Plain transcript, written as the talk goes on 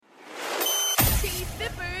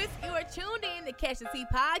the Catch the Tea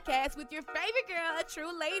podcast with your favorite girl, a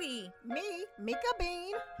true lady. Me, Mika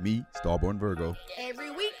Bean. Me, Starborn Virgo. Every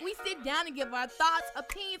week, we sit down and give our thoughts,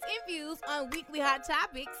 opinions, and views on weekly hot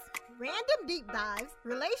topics. Random deep dives,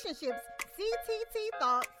 relationships, CTT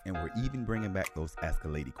thoughts. And we're even bringing back those Ask a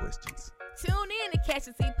Lady questions. Tune in to Catch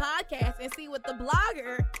the Tea podcast and see what the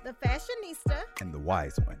blogger, the fashionista, and the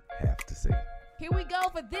wise one have to say. Here we go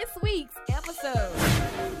for this week's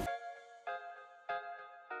episode.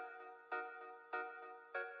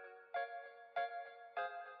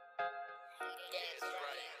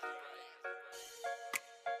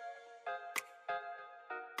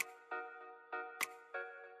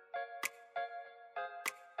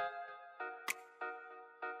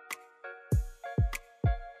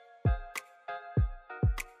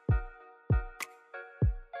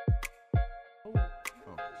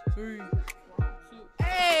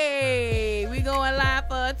 Hey, we going live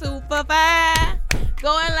for 2 for 5.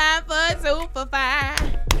 Going live for 2 for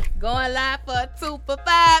 5. Going live for 2 for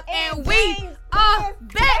 5. And we are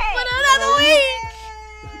back for another week.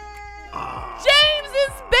 James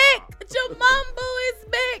is back. Jamambo is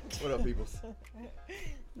back. What up, peoples?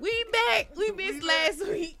 We back. We missed last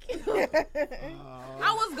week.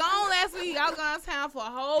 I was gone last week. I was gone out of town for a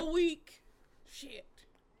whole week. Shit.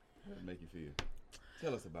 How did it make you feel?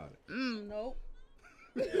 Tell us about it. Nope.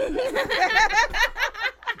 And here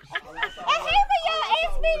we are,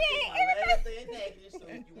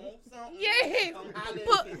 Yeah.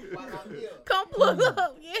 Come pull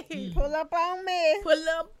up. Yeah. Pull up on me. Pull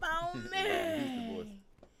up on me.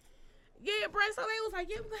 Yeah, bro. So they was like,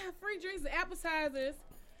 yeah, we're going to have free drinks and appetizers.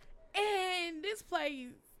 And this place,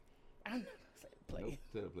 I'm not going to say the place. Nope.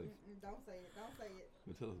 Tell the place. Don't say it. Don't say it.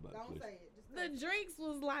 Well, tell us about Don't it, say please. it. Just The drinks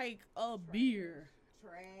was like a beer.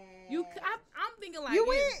 trash. I'm thinking like You it-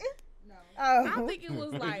 went? No. I'm thinking it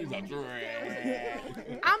was like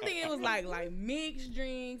I'm thinking it was like mixed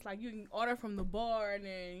drinks, like you can order from the bar and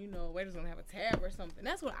then waiter's gonna have a tab or something.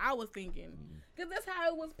 That's what I was thinking, cause that's how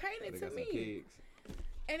it was painted to me.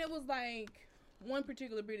 And it was like one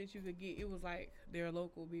particular beer that you could get. It was like their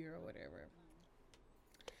local beer or whatever.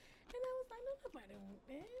 And I was like, no, nobody want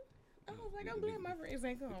that. I was like, I'm glad my friends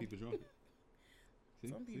ain't come. People drunk it. See?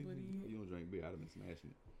 Some people See? did. You don't drink beer. I'd have been smashing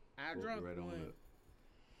it. I Woke drunk you right on one. up.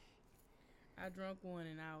 I drunk one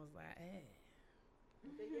and I was like, eh.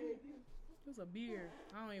 It was a beer.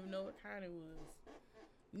 I don't even know what kind it was.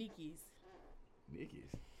 Nikki's.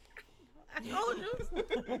 Nicky's. I told you.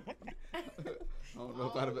 I don't know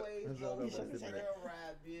if I'd have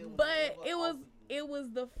But it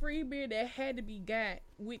was the free beer that had to be got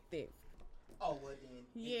with it. Oh, well then.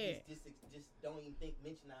 Yeah. Just don't even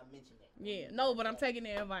mention that. Yeah. No, but I'm taking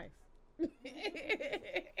their advice.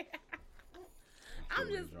 I'm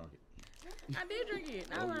just. drunk it. I did drink it.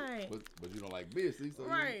 I'm like. But you don't like beer, see? So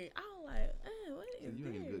Right. I was like, what is You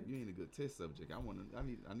ain't this? you ain't a good test subject. I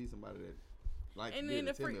need somebody that likes And beer then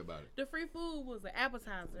to the tell free me about it. the free food was an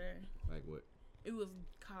appetizer. Like what? It was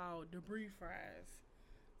called debris fries.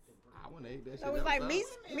 I want to eat that shit. It was like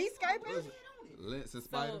outside. meat scraping. What is it? Lynx and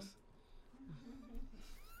spiders.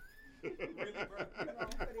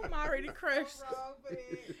 I'm already crushed. I'm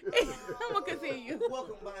gonna continue.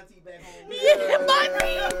 Welcome, Bonte, back home. Yeah, Bonte.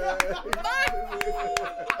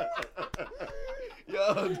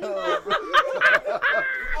 Yo, no.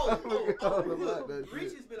 Look,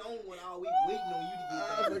 Reach has been on one all week waiting on you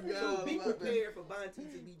to get back. So be prepared for Bonte to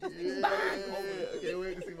be just I can't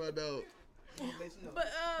wait to see my dog.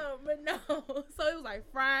 But no. So it was like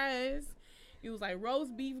fries. It was like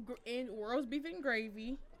roast beef and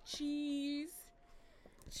gravy, cheese,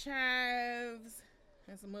 chives,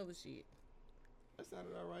 and some other shit. That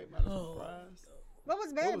sounded all right. Minus some fries. What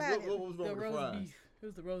was bad about it? What was wrong The with the roast fries? beef. It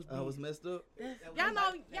was the roast beef. I was messed up. Y'all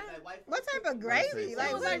know, What type of gravy? it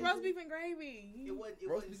Like, was what? like roast beef and gravy.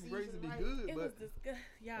 Roast beef and gravy would be good, It but was disgusting.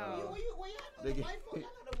 Y'all.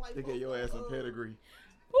 they get your ass some pedigree.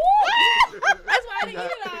 That's why I didn't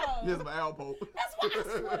eat it all. Get some Alpo. That's why I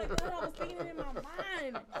swear to God I was thinking it in my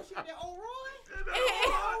mind.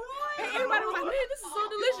 And everybody was like, man, this is so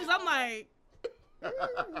delicious. I'm like,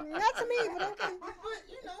 Not to me, but okay. But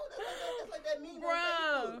that's like that meme.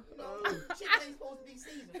 Bruh. Shit ain't supposed to be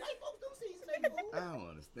seasoned. White folks do season their food. I don't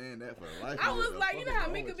understand that for the life. I of me. was The like, fuck you know is how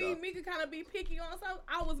wrong Mika with be? y'all? Mika kind of be picky on something.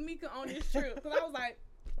 I was Mika on this trip because I was like,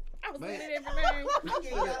 I was Man. looking at everything. I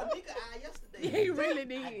gave y'all a Mika eye yesterday. Yeah, he really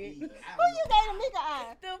did. I Who you gave a Mika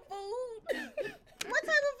eye? The food. What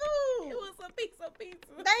type of food? It was a piece of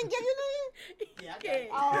pizza. They ain't give you none? Yeah, I got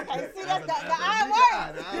Yeah. Oh, okay. See, that's the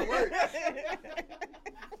eye The eye works.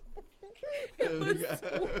 It was so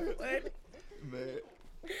funny. Man.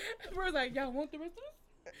 Bro was like, y'all want the rest of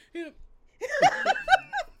this?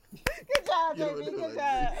 Good job, job, JB. Good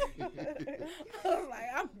job. I was like,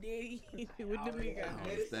 I'm dead with the big I guy. don't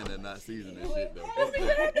understand that not seasoning shit though.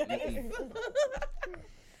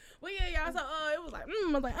 Well, yeah, y'all. So, it was like, I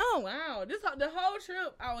was like, oh wow, the whole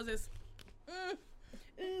trip, I was just,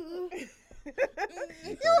 You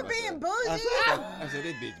were being bougie. I said,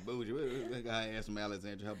 this bitch bougie. That guy asked from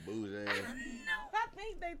Alexandria, her bougie ass. I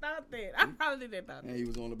think they thought that. I probably think they thought And that. he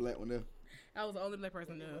was on the black one there. I was the only black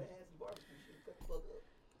person there.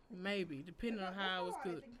 Maybe, depending on how I was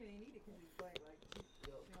cooked.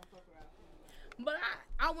 But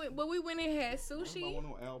I went, but we went and had I sushi. want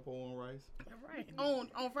no Alpo on rice. Right. On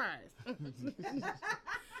fries.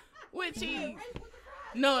 With cheese.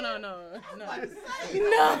 No.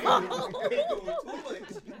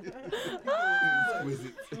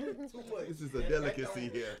 This is a delicacy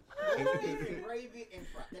here. Gravy and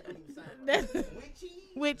fry. That don't even sound with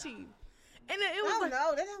cheese. With cheese. And then it I was don't like,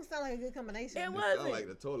 know. That don't sound like a good combination. it Sound wasn't. like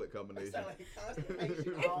the toilet combination. Sound like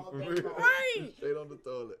constipation all day long. Right. Straight on the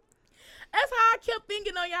toilet. That's how I kept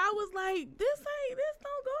thinking on y'all. I was like, this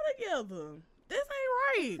don't go together. This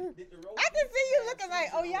ain't right. I can see you looking like,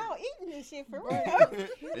 oh, y'all eating this shit for real.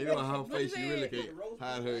 You know how her face, she really can't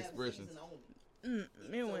hide her expressions.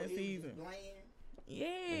 It wasn't seasoned.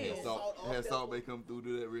 Yeah. Had salt may come through,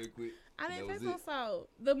 do that real quick. I didn't That taste was no it. salt.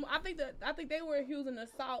 I think they were using the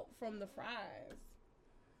salt from the fries.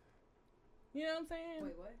 You know what I'm saying?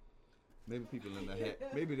 Wait, what? Maybe people in the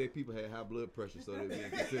maybe they people had high blood pressure, so they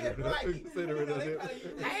didn't consider it of it.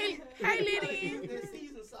 Hey, Liddy. There's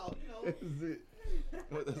seasoned salt, you know. That's it.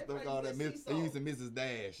 What that stuff called that? They used to Mrs.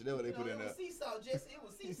 Dash. That's what they put in there. Sea salt, Jesse. It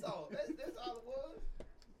was sea salt. That's all it was.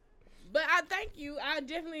 But I thank you. I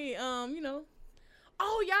definitely, you know.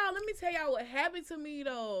 Oh, y'all, let me tell y'all what happened to me,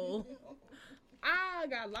 though. I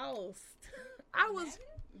got lost. I was,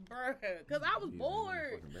 bruh, because I was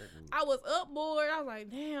bored. I was up bored. I was like,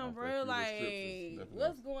 damn, bro, like,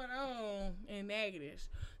 what's going on in Natchitoches?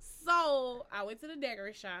 So I went to the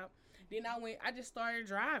daiquiri shop. Then I just started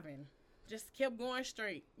driving. Just kept going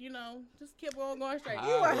straight, you know. Just kept on going straight.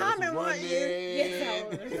 You were humming, weren't you? Yes, I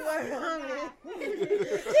was. You were humming.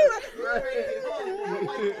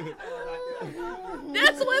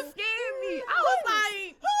 That's what scared me. I was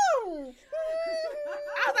like,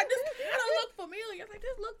 this kind of look familiar. I was like,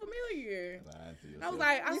 this look familiar. I was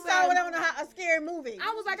like, You saw it on a scary movie.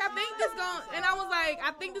 I was like, I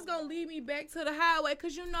think this gonna lead me back to the highway,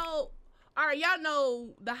 cause you know, all right, y'all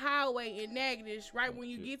know the highway in Natchitoches, right? When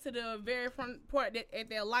you get to the very front part at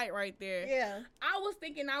that light right there. Yeah. I was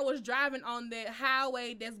thinking I was driving on that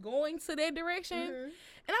highway that's going to that direction, and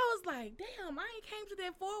I was like, damn, I ain't came to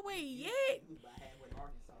that four-way yet.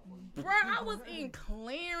 Bruh, I was in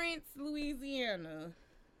Clarence, Louisiana.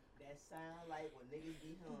 That sound like when niggas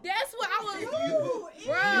be home. That's what I was.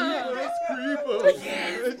 Yeah, Bruh. that's creeper. It's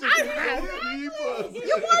just creeper.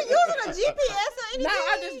 You weren't using a GPS or anything? No,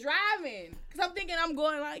 I'm just driving. Because I'm thinking I'm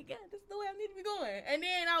going like, yeah, this is the way I need to be going. And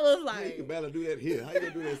then I was You like, can barely do that here. How you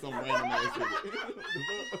gonna do that some random ass shit?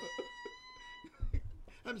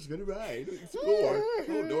 I'm just gonna ride, explore.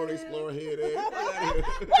 Oh, Dora the Explorer head ass.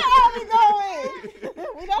 Where are we going?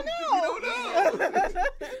 We don't know.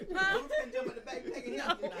 huh? Jump in the backpack and No.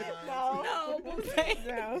 No, but I'm saying.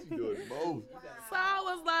 She doing both. So I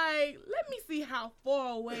was like, let me see how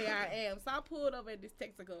far away I am. So I pulled up at this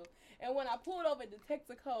Texaco. And when I pulled up at the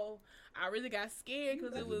Texaco, I really got scared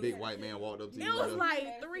because it A was. big white man walked up to you. It was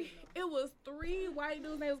like three white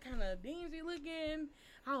dudes. They was kind of dingy looking.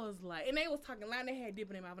 I was like, and they was talking loud. They had dip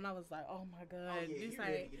in their mouth, and I was like, oh my god, this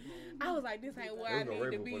ain't. I was like, this ain't where I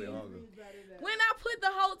need to be. When I put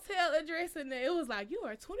the hotel address in there, it was like, you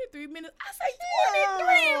are 23 minutes. I say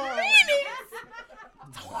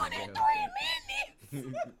 23 minutes. 23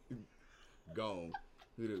 minutes. Gone.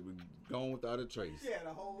 Gone without a trace. Yeah,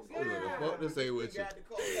 the whole What the fuck to say with you?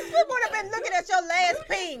 You would have been looking at your last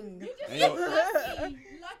ping. Lucky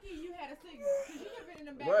you had a signal. Because you could have been in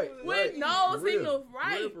the back. Right. With no For real. signal,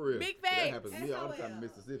 right? For real. Big That facts. happens to me all the time in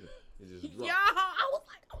Mississippi. It just Y'all, drops. I was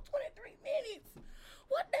like, oh, 23 minutes.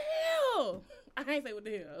 What the hell? I ain't say what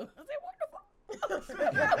the hell. I said, what the fuck?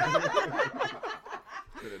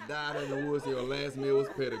 Could have died in the woods. Your last meal was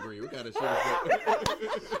pedigree. What kind of shit is that?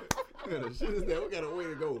 What kind of shit is that? What kind of way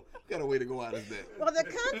to go? What kind of way to go out is that? Well, the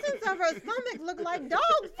contents of her stomach look like dog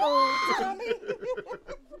food, Tommy.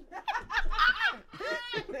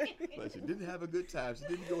 But she didn't have a good time. She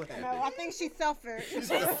didn't go happy. No, I think she suffered. She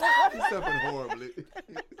suffered horribly.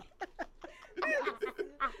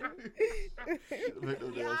 Make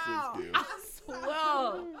those damn shit skills. I swear.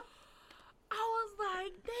 I was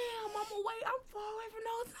like, damn, I'm far away from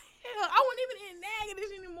no hell. I wasn't even in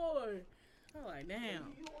Natchitoches anymore. I was like, damn.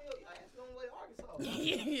 You on your ass on the way to Arkansas.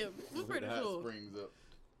 Yeah, I'm pretty The hot sure. springs up.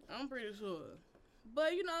 I'm pretty sure.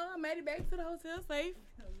 But you know, I made it back to the hotel safe.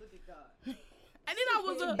 Look at God. And then I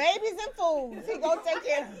was Babies and foods. He gonna take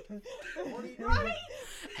care of them. right.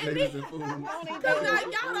 And Ladies then, and fools. cause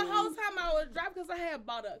y'all the whole time I was driving, cause I had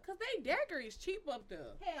bought cause they daiquiri is cheap up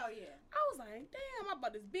there. Hell yeah. I was like, damn, I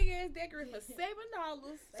bought this big ass daiquiri for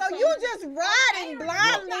 $7. So you just riding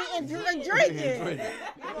blindly and drinking. You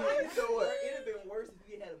know what? It'd have been worse if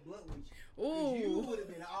we had a blunt with you. 'Cause you Ooh, would have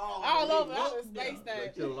been all over. I was there. spaced out.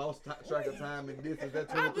 Like you lost track of time and distance. That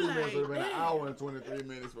I'd be 23 minutes would have like, been an damn. hour and 23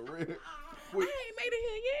 minutes for real. I ain't made it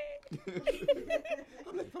here yet.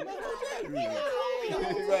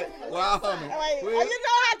 Right. Wow, humming. Wait, Well, you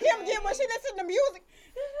know how Kim get when she listen to music?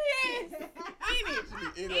 Yes.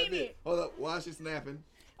 in In that bit. it. Hold up. While she's snapping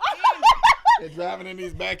and driving in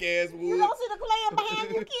these back ass You woods. don't see the clan behind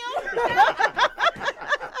you, Kim?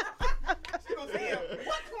 She gonna say,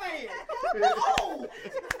 what clan?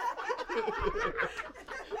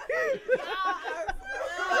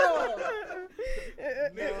 Oh!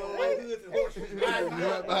 Nigga, white hoods and horses.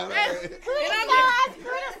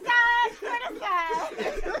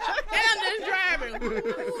 Criticize. And I'm just driving.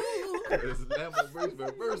 Ooh. There's a Lambo brakes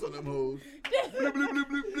for first on them hoes. Bloop, bloop, bloop,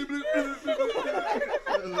 bloop, bloop, bloop,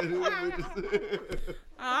 bloop.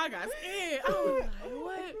 Oh, I got scared. I was like,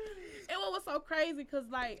 what? And what was so crazy, because,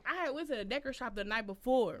 like, I had went to the decor shop the night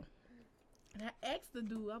before. And I asked the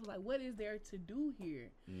dude, I was like, what is there to do here?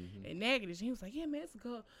 In Natchitoches. He was like, yeah, man,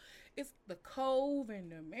 it's the Cove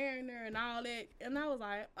and the Mariner and all that. And I was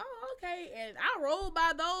like, oh, okay. And I rolled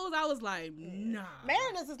by those. I was like, nah.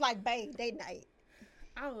 Mariners is like babe, they night.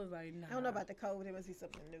 I was like, nah. I don't know about the code. There must be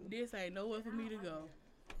something new. This ain't nowhere for me to go.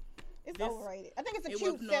 It's this- overrated. I think it's a It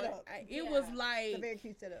cute was setup. It was It's a like, very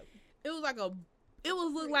cute setup. it was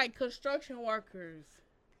look like construction workers.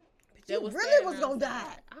 You that really standing was gonna die.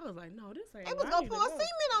 outside. I was like, no, this ain't. They was where I gonna need pour to go.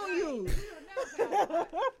 semen on you.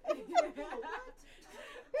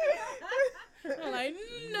 I'm like,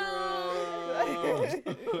 no.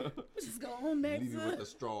 I'm just going back Leave you with the to.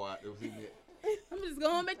 straw out there. I'm just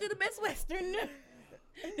going back to the Best Western.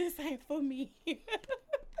 This ain't for me. I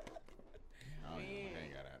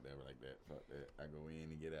hang out there like that. Fuck that. I go in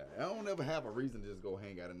and get out. I don't ever have a reason to just go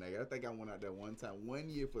hang out in there. I think I went out there one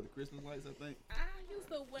year for the Christmas lights, I think. I used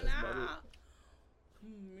to when That's about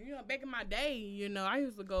back in my day, I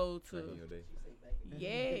used to go Back in to. your day.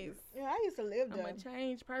 Yes, Yeah, I used to live I'm there. a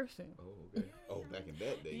changed person. Oh, okay. Oh, back in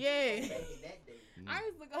that day. Yeah, Back in that day. I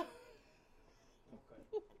used to go.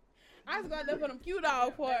 I used to go out there for them cute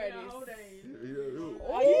dog parties. I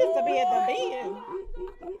used to be at the bin.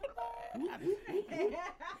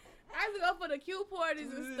 I used to go for the cute parties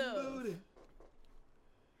and stuff.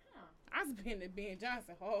 I was been at Ben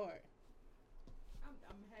Johnson hard.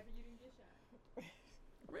 I'm happy you didn't get shot.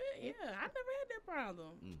 Really? Yeah, I never had that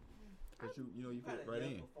problem. But you fit right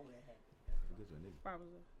in. Get your nigga. Probably.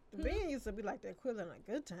 The bin used to be like the equivalent of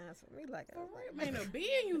good times for me. Like, For real, man, the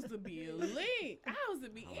Ben used to be elite. I used to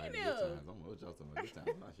be I like in good there. times. I don't know what y'all talking about. Good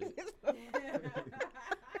times. My shit.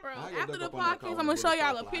 Bro, I get after duck the up on that car podcast, I'm when gonna I show go to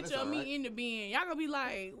y'all a Southline. picture That's of me alright. in the bin. Y'all gonna be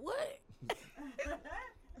like, what?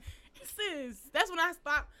 Sis, that's when I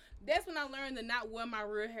stopped. That's when I learned to not wear my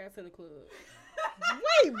real hair to the club.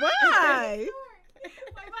 wait, why? Wait,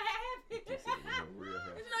 what happened? She said with her real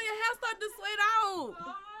hair. You know, your hair started to sweat out.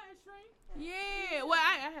 Oh, it shrink. Yeah. Well,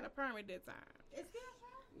 I had a perm at that time. It's still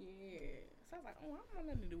shrink. Yeah. So I was like, oh, I don't want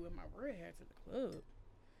nothing to do with my real hair to the club.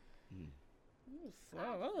 So I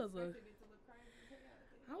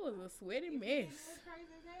was a sweaty mess. It's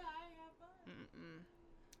crazy as hell. I ain't have fun.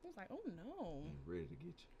 I was like, oh no. Ready to get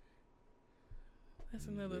you. That's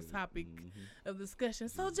another topic of discussion.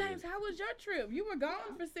 So, James, how was your trip? You were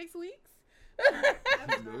gone for 6 weeks? You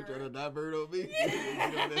trying to divert on me? Get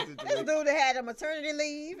on that This situation. dude that had a maternity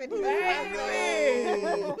leave and he No.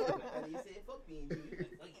 You said fuck me and you.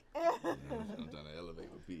 I'm trying to elevate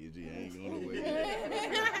with P&G. I ain't going nowhere.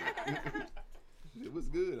 It was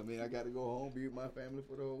good. I mean, I got to go home, be with my family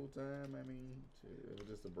for the whole time. I mean, shit, it was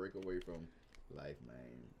just a break away from life,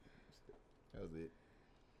 man. That was it.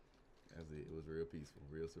 That's it. It was real peaceful,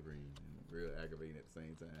 real serene, and real aggravating at the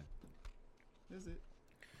same time. That's it.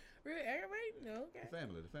 Really aggravating? No, okay.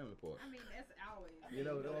 The family part. I mean, that's always. You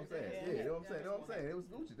know what I'm saying? Yeah, you know what I'm saying? It was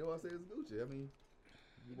Gucci. That's why I said it's Gucci. I mean,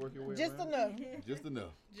 you work your way just around. enough. Just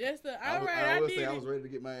enough. Just the, I all right, I I would did say I it. was ready to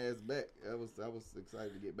get my ass back. I was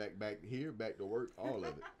excited to get back here, back to work, all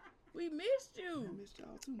of it. We missed I you. missed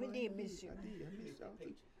y'all too. We man. did miss you. I missed y'all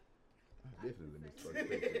too. I definitely missed the fucking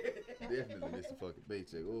paycheck. Definitely missed the fucking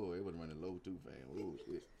paycheck. Oh, it was running low too, fam. Oh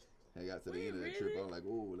shit. I got to the end of that trip. I was like,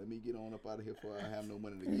 oh, let me get on up out of here before I have no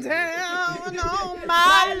money to get. Down on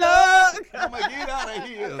my luck. I'ma get out of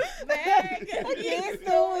here. Back Against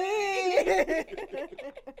the wind.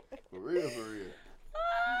 For real, for real.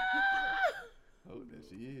 Oh, there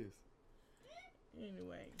she is.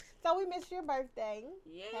 Anyway. So we missed your birthday.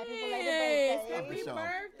 Yes. Happy belated birthday. Happy Sean.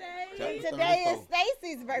 birthday. Chapter Today is 34.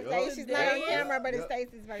 Stacy's birthday. Yup. She's not on Today camera, but it's is-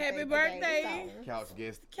 Stacy's birthday. Happy today, birthday. Couch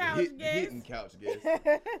guest. Couch guest. Hitting couch guest.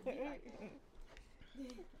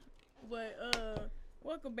 But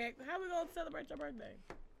welcome back. How we gonna celebrate your birthday?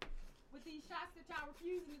 With these shots that y'all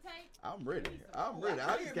refusing to take. I'm ready. I'm ready.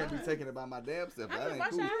 I just can't be taking it by my damn self. I That took ain't my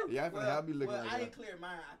cool. shot. Yeah, I ain't finna have you looking well, like I that. ain't cleared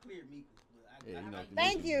mine. I cleared Mika. Yeah, you know.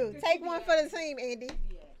 Thank you. Take one for the team, Andy.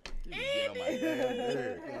 Get on my damn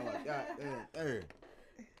nerve. Get on my goddamn nerve.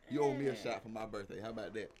 You owe me a shot for my birthday. How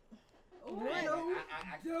about that?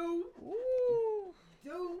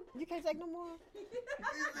 You can't take no more.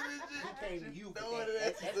 I came to you. Know what For it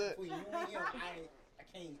that. is, That's that- between you and him. I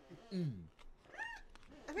can't.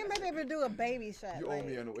 I think maybe able to do a baby shot. You owe like-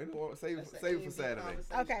 me a no. Save it for Saturday.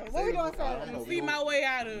 Okay, what we doing I don't Saturday? know. See my way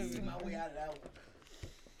out of See it. my way out of that one.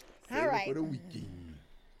 Save All it right. for the weekend.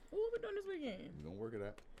 What we doing this weekend? We gonna work it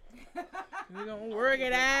out. We gonna work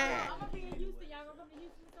it out. I'm gonna be in Houston. Y'all gonna come to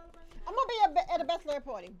Houston to celebrate? I'm gonna be at a bachelorette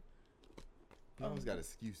party. You always got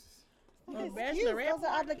excuses. Excuse, bachelorette those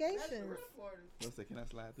are obligations. Let's say, can I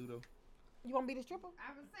slide through though? You want to be the stripper?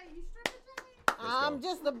 I would say you stripping, Jay. I'm go.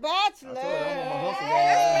 just a bachelor. I told you, I'm on my hustle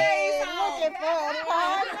Hey, game. looking for a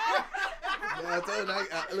partner. Yeah, I told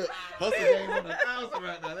you. Look, hustle game on the house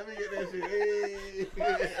right now. Let me get that shit. Hey.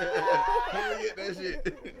 Let me get that shit.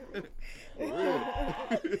 For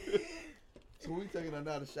real. So we taking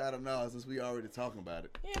another shot of Nas since we already talking about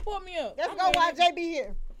it. Yeah, pour me up. Let's go while JB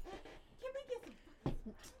here. Can we get some?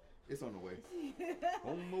 It's on the way.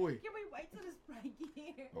 On the way. Can we wait till the Sprite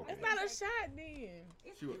here? Okay. It's not a shot then.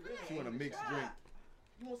 She want a mixed drink.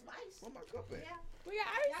 You want some ice? Where my cup at? Yeah. We got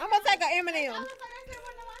ice. I'm gonna take an I M&M. was like, I said,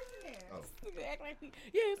 what no ice in there? Oh. We act like we,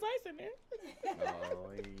 yeah, it's ice in there.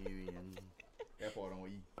 Oh, that part on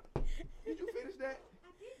E. Did you finish that?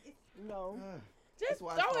 No. Just That's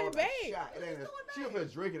why throw it's it called back. a shot. It ain't she up here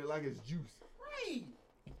drinking it like it's juice. Right.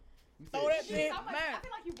 You Throw that shit. shit I back.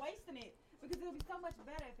 feel like you're wasting it because it'll be so much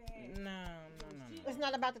better if it had. No. It's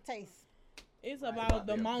not about the taste. It's Right, about about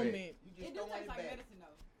the the moment. effect. You It just do don't want taste it like back. medicine though.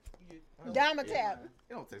 Oh, Dama yeah. tap.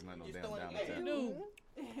 It don't taste like no You just damn throw it Dama back. tap. Dude.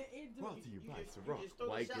 It do. Brought to you by You Ciroc just throw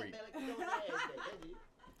the White shot Grape. back like you throw the ass back.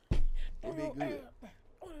 That's it. It'll be good.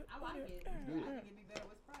 I like it. I Good. think it'd be better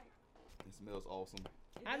with Sprite. It smells awesome.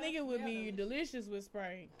 I think it would be delicious with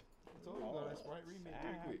Sprite. So you know that Sprite remix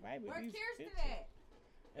pretty quick. Baby, Where these Kirsten bitches. at?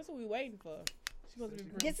 That's what we waiting for. She supposed to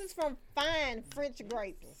be This is from fine French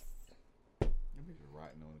grapes. Them bitches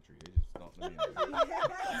rotting on the tree. They just stomped them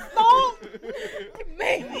in.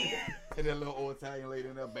 Maybe. And that little old Italian lady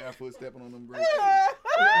in there barefoot stepping on them grapes. Put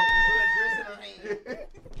a dress in her hand.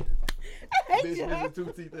 Bitch missing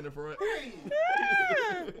 2 teeth in the front.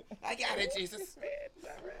 I got it, Jesus.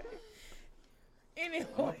 Anyway.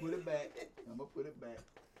 I'm gonna put it back. I'm gonna put it back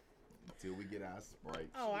until we get our Sprite.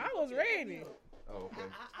 Oh, I was ready. Oh, okay.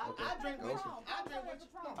 I drink with Okay. you. I drink with you.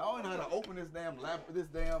 I don't know how to open this damn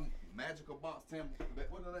magical box.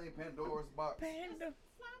 What's the name? Pandora's box. Panda.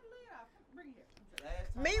 Slide the lid off. Bring it here.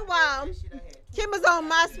 Last time Meanwhile, that shit I had. Kim is on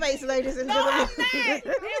MySpace, ladies and No, I'm gentlemen. not.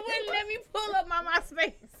 They wouldn't let me pull up my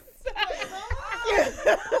MySpace.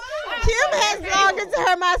 Kim has logged into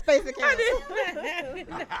her MySpace I account. didn't.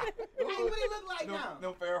 Hey, what he look like now?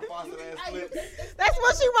 No Farrah Fawcett ass flips. That's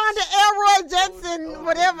what she wanted, Elroy Jetson,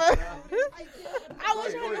 whatever. I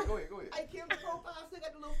was trying to. Go ahead. Hey, Kim, the profile still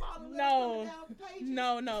got the little followers No. coming down the pages.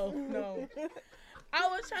 No. I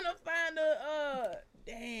was trying to find a.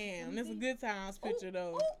 Damn, this is a good times picture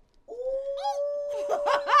though.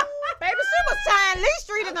 Baby, she was trying Lee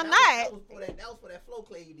Street in the night. That was for that flow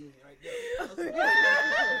clay you did right there. That was for that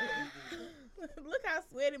flow clay you did. Look how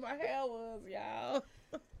sweaty my hair was, y'all.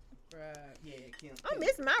 Right. Yeah, Kim. I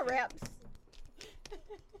miss my raps.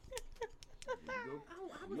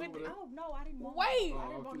 Oh, no, I didn't want Wait. I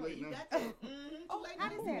didn't want Too no. late You now. got that? Oh, late I now.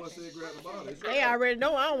 didn't You have want to say that. grab the bottle? They already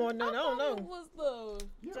know. I don't want no. I No, thought it no. was the.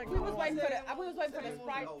 We was waiting for the. We was waiting for the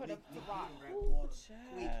Sprite for the rock.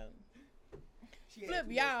 Child. She had Flip,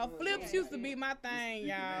 too y'all. much Flips fun. used to be my thing,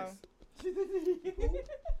 y'all.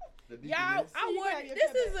 The Y'all, deaconess. I wore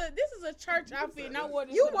this is a church outfit, and I wore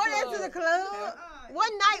this. You to the wore that club. to the club?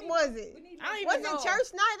 What night was it? I don't even Was know. it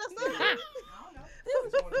church night or something?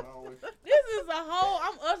 This is a whole.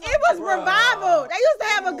 I'm us. It was revival. They used to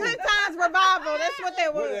have a good times revival. That's what they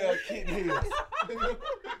What the hell was. kitten is?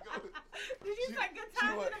 Did you say good She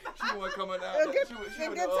time? want coming out. Good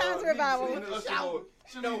times revival.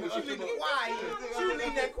 She leaving the choir in. She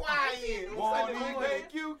leaving that choir in. Won't he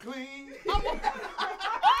make you clean?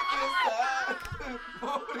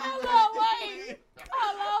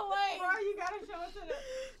 Hello, wait. Bro, you gotta show it to the.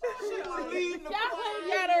 She was leading the Y'all choir ain't in.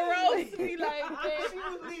 gotta roast me like She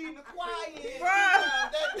that. was leading the choir in. Bruh.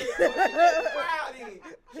 That day, she let the crowd in.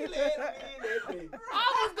 She let them in that day. I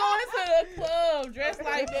was going to the club dressed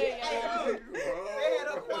like that. Hey, y'all. look, they had a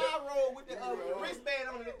choir roll with the wristband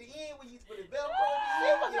on it at the end when you put the Velcro. She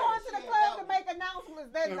was going to the club to make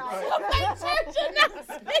announcements that night.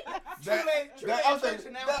 Church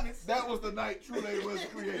announcement. That was the night True Lady was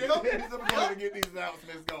created. I'm going to get these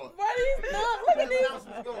announcements going. What is look at these.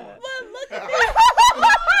 Announcements going. Look at this.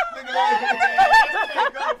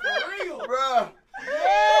 For real. Bruh.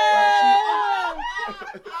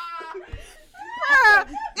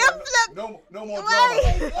 No more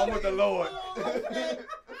drama. I'm with the Lord.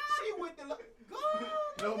 She with the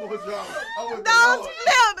No more drama. I'm with the Those Lord.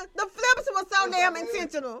 flips, the flips were so damn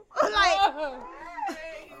intentional. Like,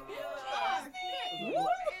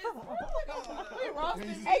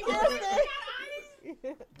 hey, Kirsten,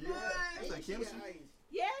 Yeah. It's like chemistry.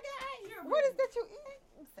 Yeah, guys. what is that you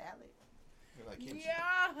eating? Salad. Like chemistry.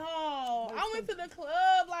 Yeah, I went to the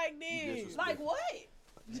club like this. Like what?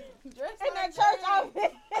 Dressed In that like church that.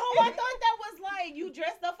 outfit. Oh, I thought that was like you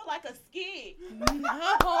dressed up for like a skit. No.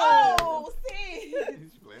 Oh, see.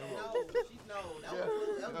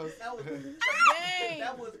 Dang.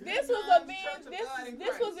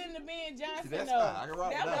 This was in the Ben Johnson That's though. fine. I can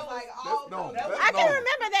rock That with was that. like That's all. no. That was I can No.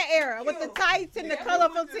 remember that era with the tights and the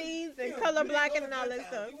colorful tees and color blocking and all that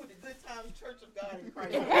stuff. You went to Good Times Church of God in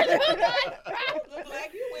Christ. Looked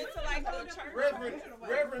like you went to like the church. Reverend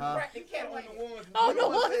Practical on the ones. Oh, the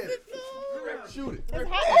What's ones that? that Shoot it. It's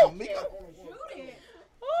Damn, Mika.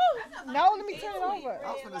 No, let me turn it over.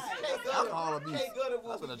 I was finna say alcohol abuse. Hey, Gutter I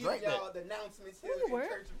was will finna give drink y'all that. the announcements here Ooh, in where?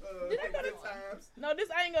 Church of Good Times. No, this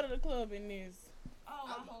I ain't go to the club in this. Oh, I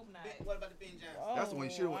hope not. What about the Ben Johnson? Oh, That's the one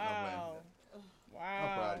you should've went no wow. I'm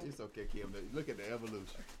Wow. proud of you. It's okay, Kim. Look at the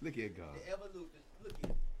evolution. Look at God. The evolution. Look at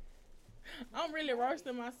it. I'm really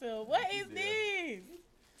roasting myself. What is this?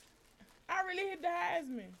 I really hit the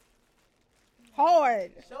Heisman.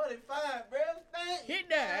 Hard. Shorty fine, bro. Thank you. Hit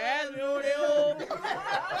the Heisman.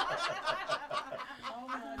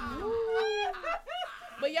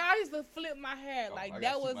 But y'all used to flip my hair. Oh, Like, I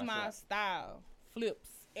that gotta was shoot my my shot. style. Flips.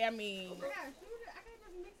 I mean, I gotta shoot it. I can't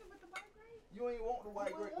just mix it with the white grape. You ain't want the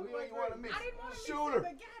white grape. You ain't want to mix. I didn't want to mix Shooter. it,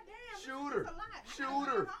 but goddamn, Shooter. it's a lot.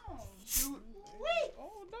 Shooter. Shoot.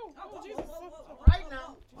 oh no. Oh, Jesus. Right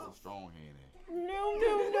now. Oh, strong hand. No.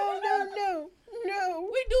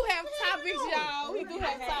 We do have topics, y'all. We do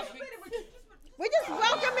have topics. We just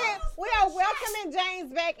welcoming. We are welcoming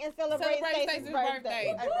James back and celebrating Celebrate Stacey's Stacey's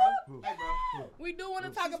birthday. Hey, bro. Hey, bro. We do want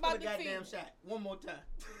to talk Shoot about for the goddamn team. shot. One more time.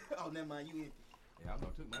 Oh, never mind. You in. Yeah, I know.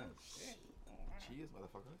 Took mine. Cheers,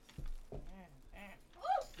 motherfucker.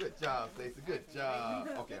 Good job, Stacey. Good job.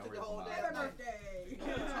 Okay, I'm ready for mine.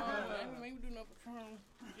 Maybe do no Patron.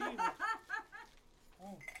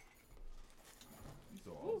 You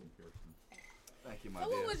so awesome, Kirsten. Thank you, my So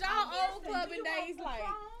dear. what was y'all old clubbing days like?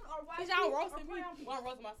 Cause y'all roasting me. Well, I'm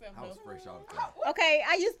roasting myself. I was though. fresh out of town. Okay,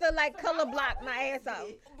 I used to like color block my ass off.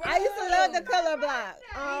 I used to love the color block.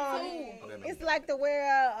 Oh, that makes It's sense. like to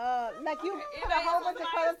wear like you put a whole bunch of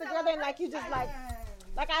colors together and like you just like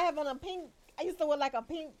I have on a pink. I used to wear like a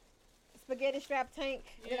pink spaghetti strap tank,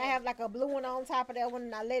 and then I have like a blue one on top of that one,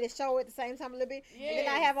 and I let it show at the same time a little bit. And then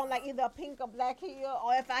I have on like either a pink or black heel,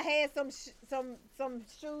 or if I had some shoes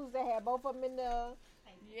that had both of them in the.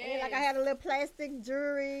 And then, like I had a little plastic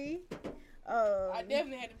jewelry. I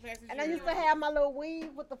definitely had the plastic. And I used to have my little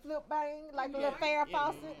weave with the flip bang, like the little Farrah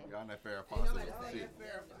Fawcett. Y'all that Farrah Fawcett was the shit.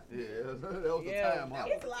 Yeah, that was the time, huh?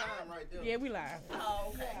 It's a time right there. Yeah, we live.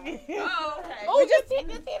 Oh, okay. Oh, okay. Oh, just hit.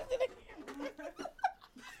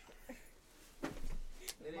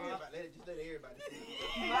 Let everybody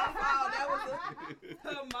see. My fault.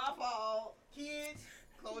 That was my fault. Kids,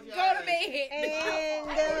 close your Go eyes. to bed. And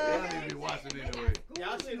Y'all need to be watching anyway.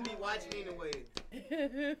 Y'all shouldn't be watching anyway.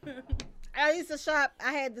 I used to shop.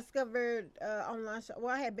 I had discovered online shop.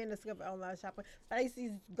 Well, I had been discovered online shopping, but I used to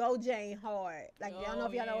use Go Jane hard. Like I don't know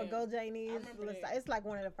if y'all know what Go Jane is. remember that. It's like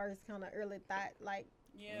one of the first kind of early thought like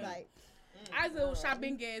Yeah. like. I used to shop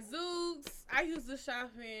in Gadzooks. I used to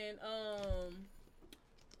shop in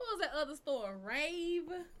what was that other store? Rave.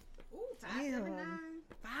 Ooh, 579.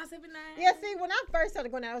 579. Yeah, see, when I first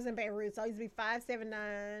started going, I was in Baton Rouge, so I used to be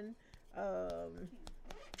 579. What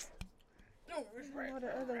the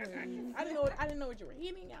other one? I didn't know what you were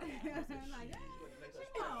hitting.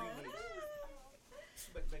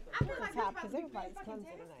 I feel like top, it's 'cause about to be everybody's fucking coming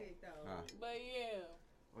tonight. fantastic, though. But yeah.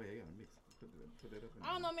 Oh yeah, you gotta mix. Put that up. In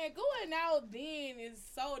I don't know, man. Going out then is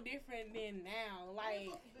so different than now. Like,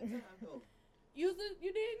 you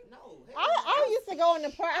didn't? No. I used to go in the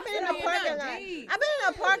park. I've been in a Yeah, parking no, lot. geez. I've been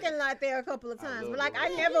in a parking lot there a couple of times, but like I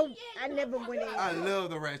never went in. I love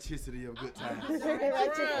the ratchicity of good times. Ratchisity.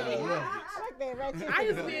 I love Like that ratchisity. I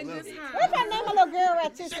used to be in good What if I times. name a little girl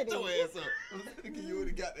Shut ratchisity? your ass up. You would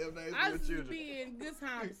have got them names I for your used to children. be in good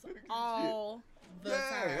times all the Yeah,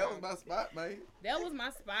 time. that was my spot, man. That was my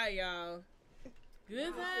spot, y'all.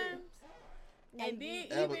 Good times. And then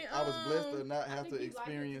even I was blessed to not have think to you like it to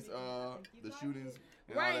experience be different. the You like shootings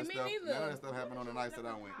and Right, all that me stuff. neither. None of that stuff happened on the nights that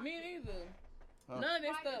I went. me neither. Huh? None of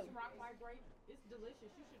that stuff. Rock white grape. It's delicious.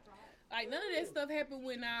 You should try it. Like none of that stuff happened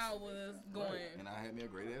when I was going. And I had me a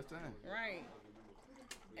great ass time. Right.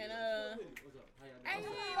 And hey,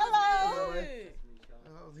 Hello. good.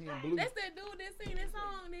 I was here in blue. That's that dude that sing that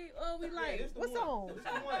song that we like. What's on? Throw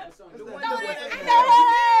Throw that that ass ass up.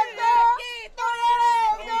 Yeah, throw that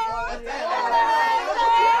ass up.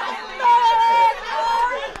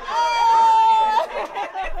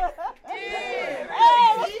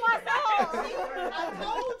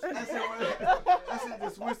 That shit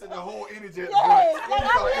just twisted the whole energy. Yes, like,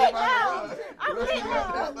 I'm lit Everybody now. was I'm like, lit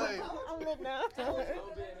now. that thing. I'm lit now.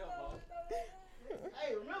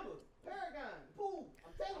 Hey, remember, Paragon, pool.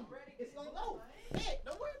 I'm telling you, it's gonna go. Hey,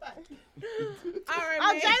 don't worry about it. All right,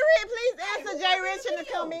 Oh, man. Jay Rich, please answer Jay Rich in the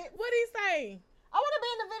comment. What he say? I want to be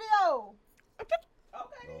in the video. Okay.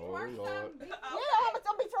 Oh, Lord. Yeah, I'm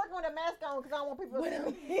gonna be twerking with a mask on because I don't want people to see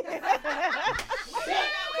me.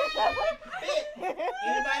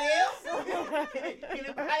 Anybody else?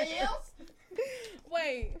 Anybody else?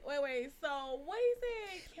 Wait. So what he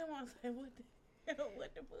said? Come on, say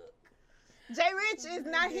what the fuck? Jay Rich is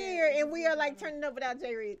not here, and we are like turning up without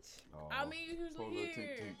Jay Rich. I mean, you Poor usually little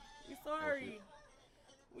here. tink-tink. We sorry.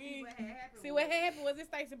 We What happened? see what happened was it's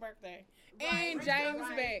Stacey's birthday, and James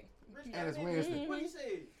back. And it's Wednesday. What he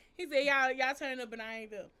said? He said y'all turning up and I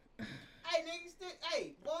ain't up. Hey, niggas,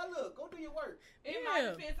 hey, boy, look, go do your work. In my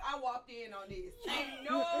Yeah. defense, I walked in on this. Ain't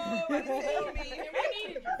nobody told me, and we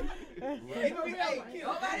needed you. Hey, Kim,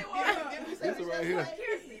 Nobody wanted did we say This this right right here.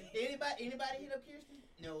 Anybody hit up Kirsten?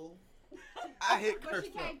 No. I hit But she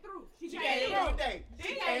Kirsten. came through. She came through the day.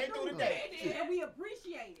 She came through the day. And we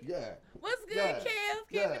appreciate it. Yeah. What's good, Yeah. Kev?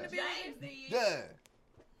 Yeah. Kev in the building. James did. Yeah.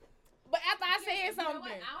 But after I said You know something,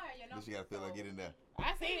 what? I don't have your Then number. she gotta feel like getting there. I He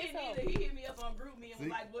said didn't something. either. He hit me up on group me and was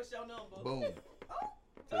See? like, "What's your number?" Boom.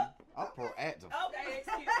 See? I'm proactive. Okay,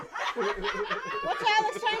 excuse me. What y'all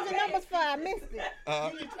exchanging numbers for? I missed it.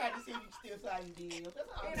 You just tried to see if you still signing deals. That's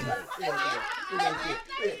all.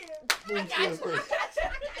 Boom, still first.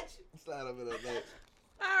 Slide over that bitch.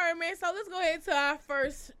 All right, man. So let's go ahead to our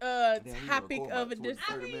first topic of the this.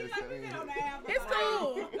 discussion. It's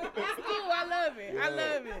cool. It's cool. I love it. I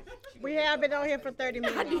love it. We have been on here for 30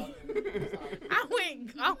 minutes. I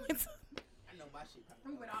went. I know my shit.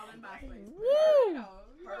 We went all in my face. Woo.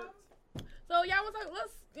 So y'all want to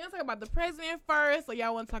talk? Talk about the president first, or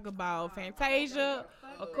y'all want to talk about Fantasia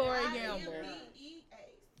or Corey Gamble?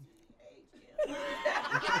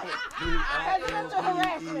 Presidential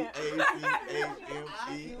harassment.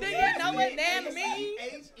 Do you know what that means?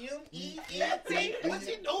 H-M-E-N-T. What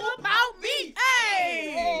you doing About me?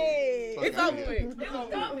 Hey, Hey. it's over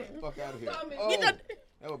with. Fuck out of here. Get Oh, your,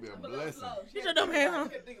 that would be a blessing. get your dumb ass on.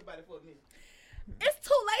 Think about it for a minute. It's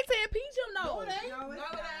too late to impeach him, though. No, it ain't. No, it's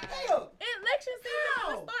not. Hell, Election season How?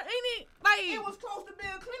 will start, ain't it? Like, it was close to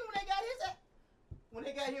Bill Clinton when they got his ass. When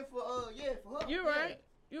they got here for for her. you're Yeah. right.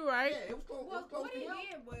 You're right. Yeah, it was close. Well, it was close what to he him.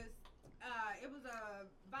 did was, it was a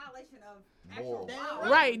violation of Moral. actual law.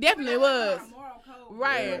 Right, definitely was. Moral code.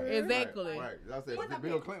 Right, Yeah. exactly. Right. I said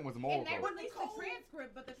Bill Clinton was a moral And they code. released the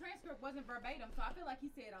transcript, but the transcript wasn't verbatim, so I feel like he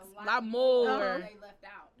said a Lot more. than they left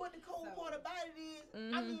out. But the cold So- part about it is,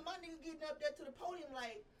 I Mhm. mean, my nigga getting up there to the podium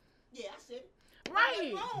like, yeah, I said it.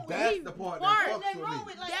 Right. Wrong with That's it. the part Smart. that fucks Nothing with wrong me.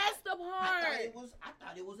 with like. That's the I thought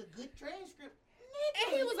part. it was a good transcript.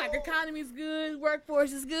 And he was like, economy's good,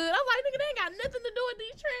 workforce is good. I was like, nigga, they ain't got nothing to do with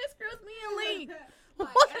these transcripts being leaked.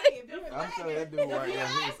 Like, hey, if you're I'm telling you, that dude right there,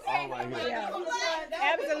 he's all right here. Yeah.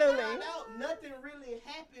 Absolutely. Nothing really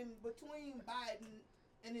happened between Biden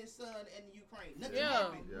and his son and Ukraine. Nothing Yeah,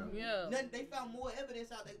 happened. yeah. Nothing, they found more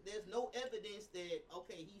evidence out there. There's no evidence that,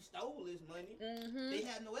 okay, he stole his money. Mm-hmm. They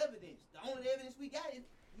have no evidence. The only evidence we got is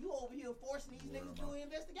you over here forcing these niggas to do an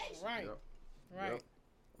investigation. Right, Yep. right.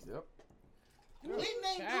 Yep. Clinton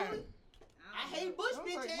ain't do it. I hate Bush I'm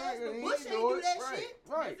bitch like, ass, man, but he Bush ain't ain't do do it. that Right. shit.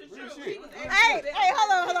 Right. This is Real true. shit. He was Hey,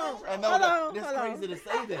 hold on. I know, Hold but on, that's hold on. crazy to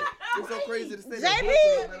say that. It's so crazy to say that.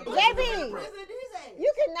 JB, Bush was a man of JB. God. President his ass.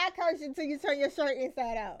 You cannot curse until you turn your shirt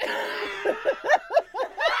inside out.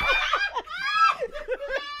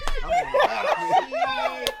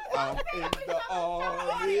 I'm in the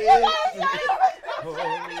army.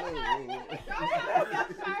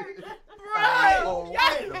 Right.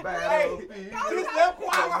 The battlefield. This little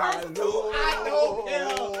choir rehearsal too. I don't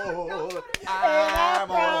care.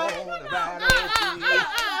 I'm on the battlefield.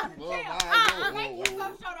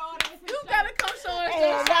 You gotta come show us.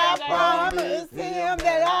 And I promised him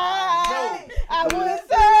that I would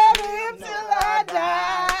serve him till I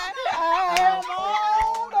died. I am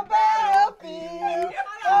on the battlefield.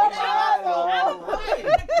 Oh my Lord.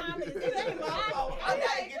 I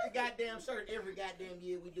gotta get the goddamn shirt every goddamn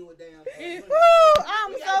year we do a damn thing. Woo,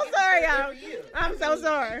 I'm so sorry, y'all. I'm so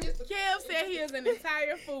sorry. Kev said he is an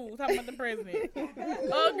entire fool. Talking about the president.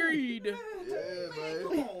 Agreed. Yeah, man.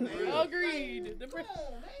 Come on, man. Agreed. The Come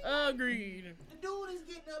on, man. Agreed. The dude is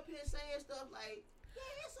getting up here saying stuff like,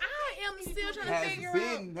 I am still trying to Has figure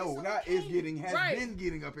been out. Right. been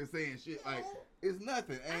getting up and saying shit like it's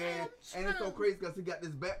nothing, and it's so crazy because he got this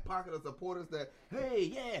back pocket of supporters that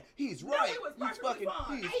he's right, he was he's perfectly fucking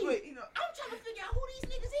fine. he's Hey, straight, you know. I'm trying to figure out who these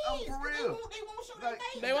niggas is. For 'cause real. They won't show their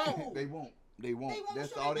face. They won't. They won't. They won't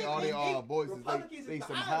That's show all their they face. are voices. Republicans They is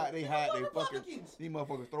some the hide. They island. hide. They They fucking. Republicans. These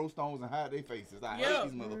motherfuckers throw stones and hide their faces. I Yeah.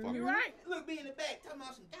 hate these motherfuckers. You're right. Look me in the back talking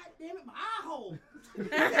about some goddamn it, my eye hole.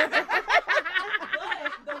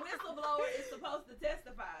 But the whistleblower is supposed to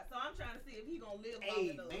testify, so I'm trying to see if he gonna live long Hey,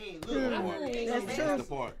 enough. man, Mhm. look. That's That's the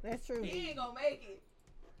true. part. That's true. He ain't gonna make it.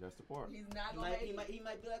 That's the part. He's not He gonna might, make he, it. might, he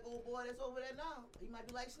might be like old boy that's over there now. He might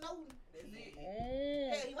be like Snowden. That's it.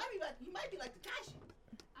 Hell, he might be like Takashi.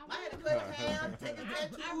 Might have to cut his hair, take his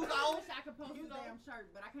tattoos I off. wish I could post You the know. damn shirt,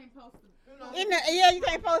 but I can't post the. You know. You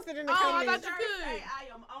can't post it in the Oh, I comments. thought you could. Say, I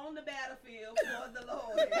am on the battlefield for the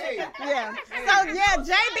Lord. Hey, Yeah. So yeah,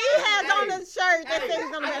 JB has on the shirt that says he's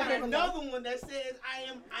on the I got battlefield. another one that says I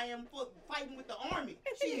am fighting with the army.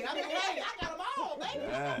 Shit, I mean, hey, I got them all, baby. I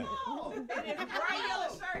got them all. And this bright yellow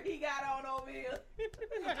shirt he got on over here.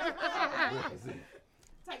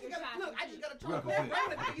 Take a shot. Look, I just got a truck. Represent.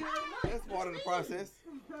 That's That's part of the process.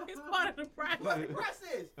 It's part of the What's the process.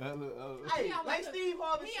 process. Hey, Hey, like Steve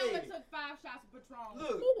Harvey He only said. took 5 shots of Patron.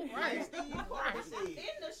 Look, Ooh, like right. Steve Harvey said. In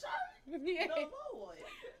the shirt? Yeah. The Lord.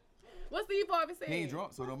 What's Steve Harvey said? he ain't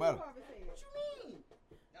drunk, so it don't matter. What you mean?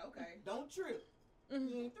 Okay. Don't trip. Mhm.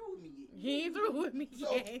 You ain't through with me yet. He ain't through with me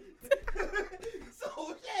So, yet.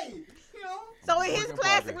 so hey, you know. So in Work his in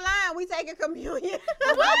classic progress. line, we take a communion.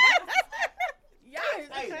 Y'all is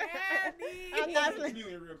Hey. nasty. I'm not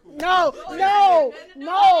Communion real quick. No, no,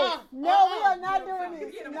 no, we are not doing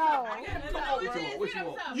this. Get him No. What you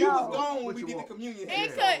want? You No. was gone when What we you did the want? communion.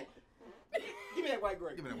 And Yeah. cut. Give me that white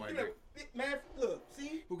grape. Give me that white grape. Man, look,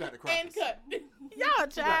 see? Who got the And crackers? cut. Y'all Who got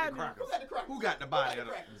the child. crackers? Who got the crackers? Who got the body of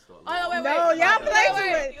the? Oh, wait, No, wait. y'all play Wait, too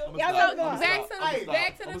wait. much. I'ma Y'all stop. go I'ma go. Back stop. to I'ma the stop.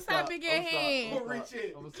 back to I'ma the stop. topic I'ma at stop. hand. I'ma Reach stop.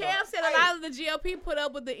 it. I'ma stop. Cam said a lot of the GOP put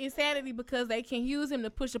up with the insanity because they can use him to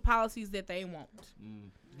push the policies that they want.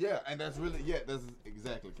 Yeah, and that's really that's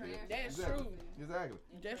exactly clear. That's Exactly. true. Exactly.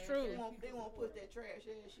 That's They true. won't push that trash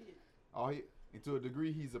ass shit. And to a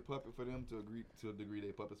degree, he's a puppet for them. To a degree,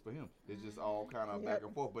 they puppets for him. It's just all kind of back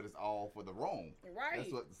and forth, but it's all for the wrong. Right. That's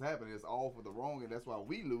what's happening. It's all for the wrong, and that's why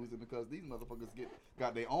we losing because these motherfuckers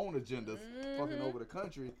got their own agendas, fucking over the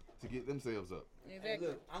country to get themselves up. Hey, Exactly.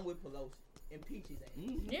 look, I'm with Pelosi. Impeach his ass.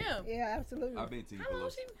 Yeah. Yeah, absolutely. I've been Team How long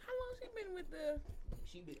Pelosi. she been with the?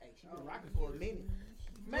 She been rocking for a minute.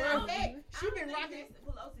 Man, she been rocking.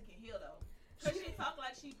 Pelosi can heal though. Cause she talk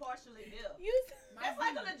like she partially deaf. You. That's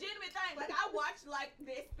like a legitimate thing. Like I watched like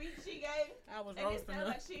that speech she gave, I was and it roasting sounded her.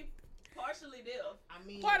 like she partially deaf. I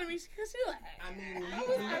mean, Part of me, cause she like. when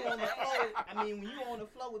you on the floor, when you on the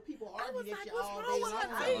floor with people arguing was that like, you what's all wrong day with long,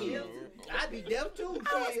 her I'd be teeth? deaf- I'd be deaf too. I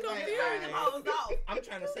was Shit, like, confused. alright. Them hoes off. I'm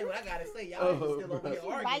trying to say what I gotta say. Y'all still over here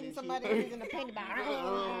arguing. Biting and somebody shit. who's in a penny box.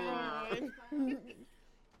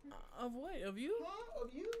 Of what? Of you? Huh?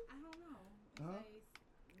 Of you? I don't know. It Huh? says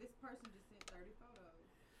this person just sent 30 photos.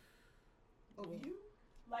 Of you?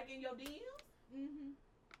 Like in your DMs? Mm-hmm.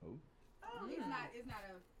 Oh. It's not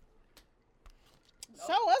a.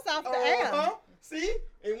 Show us off the air. Uh-huh. See?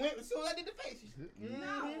 It went as soon as I did the face.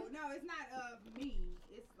 No, it's not of me.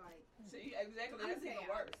 It's like. See, exactly. That's even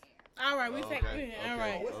worse. All right, we take. Okay, All okay,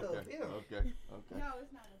 right. What's up, okay, him? okay. No, it's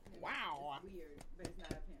not of him. Wow. It's weird, but it's not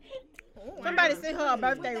of him either. Somebody sent her a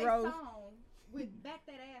birthday With rose. they song, with Back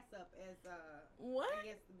That Ass Up as What? I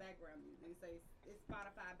guess the background music. It says it's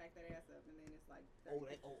Spotify Back That Ass Up, and then it's like. Oh.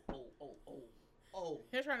 Oh.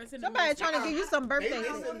 They're trying to send Somebody trying to give you some birthday. They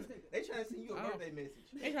gift. trying to send you a birthday message.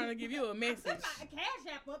 They trying to give you a message. Send my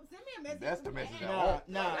cash app up. Send me a message. That's the message.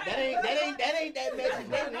 Nah, that ain't that message.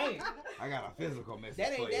 That ain't. I got a physical message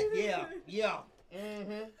That for ain't you. that. Yeah.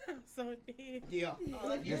 Mm-hmm. I'm so dead. Yeah.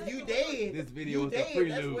 You dead. This video You is the dead.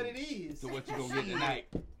 prelude That's what it is. to what you gonna get tonight.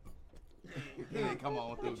 Then come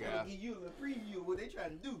on through, I'm trying guys. to give you a little preview of what they trying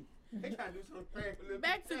to do. They trying to do something.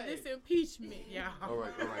 Back to this impeachment, y'all. All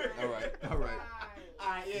right. Alright,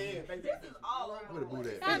 yeah. This is all over. Where the boot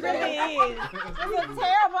at? It really is. It's a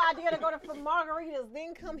terrible idea to go to for margaritas,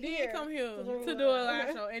 then come here. Then come here to do a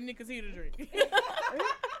live show and niggas here to drink. That's okay.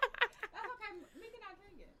 Mickey not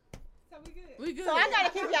drinking. So we good. We good. So I gotta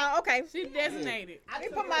keep y'all okay. She designated. Let me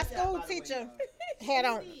put my school teacher hat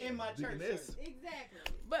on. in my church. This. Exactly.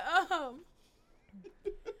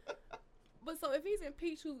 But so if he's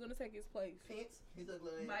impeached, who's gonna take his place? Pence. He's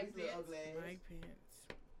ugly. Mike He's a Pence. ugly ass. Mike Pence.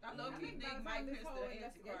 I love you, think Mike Pence whole the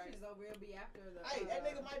investigation Antichrist. is over. It'll be after the. Hey, that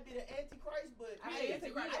nigga might be the Antichrist, but I hey, mean,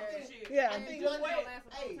 Antichrist I and think, shit. Yeah. I think Just one wait. day, Last a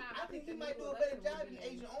long hey, time. I think he the might do a legal better election job will than be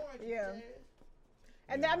Agent Orange. Yeah. his ass.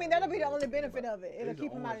 And I mean that'll be the only benefit of it. It'll Agent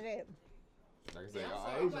keep him out of Orange. that. Like I said, Yeah, I'm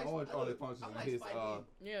sorry. Agent I'm Orange like only Spike functions Lee. on I'm like Spike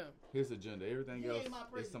Yeah. his agenda. Everything He else ain't my is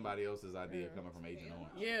president. somebody else's idea coming from Agent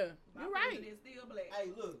Orange. Yeah. My You're right. president is still black. Hey,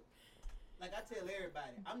 look. Like I tell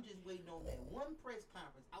everybody, I'm just waiting on that one press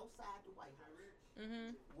conference outside the White House.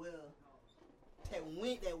 Mhm. Well,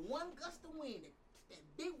 that one gust of wind, that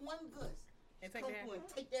big one gust, And take come that. through and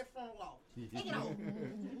take that frontal off. Take it off.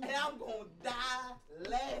 And I'm gonna die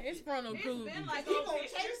laughing. It's frontal It's groovy. been Cause like he on gonna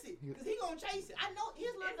pictures. chase it. Cause he gonna chase it. I know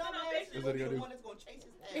his little It's dumb been on ass is pictures. gonna be What he the gonna one that's gonna chase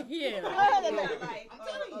his ass. Yeah. Like I'm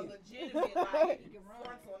telling a you. legitimate like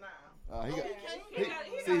frontal now. He got, He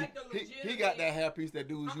got see, like the he got that hairpiece that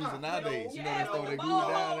dudes using nowadays. You know, they throw their glue ball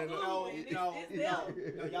down and glue. No,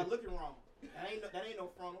 It's y'all looking wrong. That ain't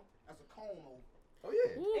no frontal. That's a cone over. Oh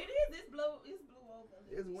yeah, Ooh. It is. It's blue over.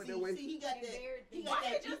 it's went that way. See, he got that. He got Why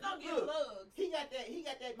that. he just don't get look, lugs? He got that. He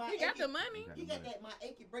got that. My He got achy- the money. He got that. My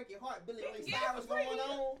achy breaky heart. Billy Ray Get it Cyrus for free. going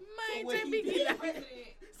on. Man, what JB, he get did- that. President.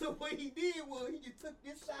 So what he did was he just took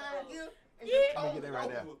this side here and Yeah. just Let me combed get that it right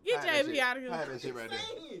there. over. Get Hide that JB shit. out of here. Hide that shit right there.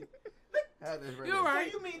 Saying. Hide that right You're there.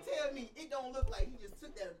 right. So you mean tell me it don't look like he just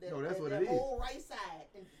took that No, that's what that it is. whole right side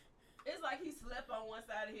and It's like he slept on one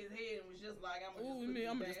side of his head and was just like, I'm Ooh, gonna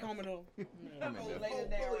I'm just coming over. I'm in there. lay it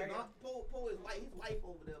down right here. Poe his wife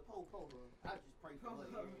over there. Poe her. I just pray for her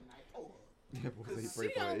every night. Poe her. Yeah, boy, they She pray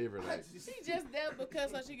for don't- her every night. She just there because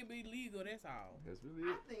so she can be legal. That's all. That's really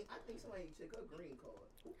it. I think somebody need to check her green card.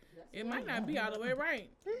 It might not be all the way right.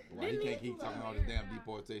 Why you can't keep talking all this damn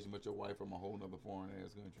deportation with your wife from a whole nother foreign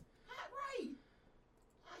ass country? Hot right.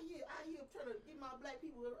 I hear trying to get my black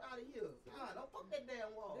people out of here. Don't fuck that damn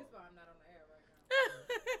wall. This why I'm not on the air right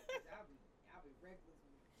now. I'll be reckless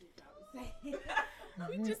with the shit y'all be saying.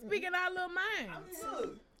 We just speaking our little I minds. mean,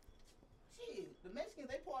 look. Shit, the Mexicans,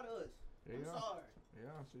 they part of us. I'm Yeah. sorry.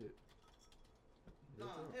 Yeah, shit. Nah,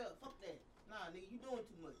 hell, fuck that. Nah, nigga, you doing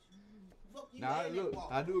too much. Fuck you Nah, and look, that wall.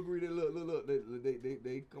 I do agree that look,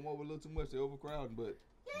 they come over a little too much. They overcrowding, but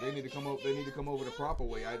they need to come over. They need to come over the proper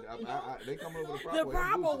way. They come over the proper The way.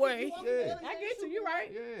 proper way. Yeah. I get you. You're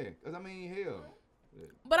right. Yeah, cause I mean, hell,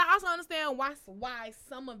 But I also understand why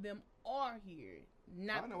some of them are here.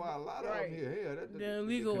 Not I know why a lot right. of them here. Hell, The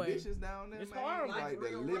illegal way. conditions down there, It's man. horrible. Like the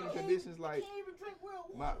Real living rough. conditions, You like can't even drink real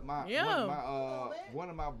my water. Yeah. one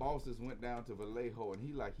of my bosses went down to Vallejo, and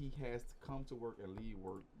he has to come to work and leave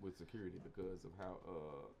work with security because of how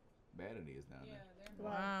bad it is down Yeah, there. they're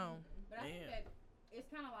Wow. But I think Damn. that it's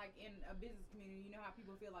kind of like in a business community, you know how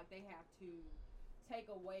people feel like they have to take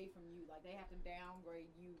away from you, like they have to downgrade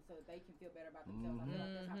you so that they can feel better about themselves. I feel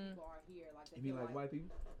like that's how Mhm. people are here. Like they You mean feel like white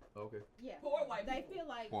people? Okay. Yeah. Poor white They people. feel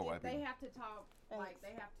like Poor if white they people. have to talk, like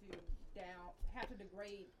they have to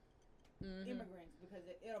degrade Mhm. immigrants because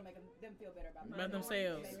it'll make them feel better about About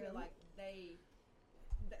themselves. themselves. They feel like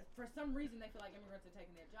for some reason they feel like immigrants are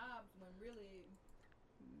taking their jobs when really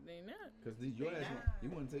They not. Cause your ass, you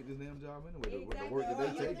wouldn't take this damn job anyway. The exactly. work that Well,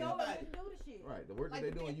 they you taking, know it, you do the shit. right? The work that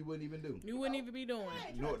they doing, you wouldn't even do. You wouldn't even be doing. I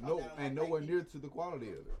ain't No, trying to talk down on and my nowhere black near to the quality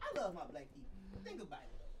of it. people. I love my black people. Think about it.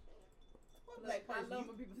 What Look, black I person? love you-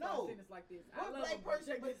 when people no. start sentences like this. I What love black them, person?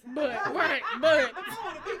 check this out. But right, but I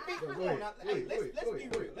want to be Go come ahead, on now. go Hey, ahead, let's go be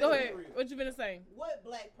ahead, real. go ahead. go Let's ahead. be real. What you gonna say? What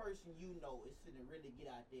black person you know is finna really get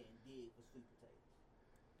out there and dig for sweet potatoes?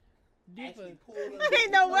 Actually Different. pull them. I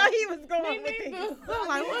didn't know where he was Me going with neither. this. I'm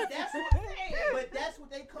like, what? That's what, but that's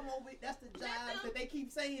what they come over. That's the jobs that they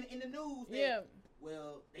keep saying in the news. That, Yeah.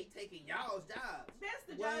 Well, they taking y'all's jobs. That's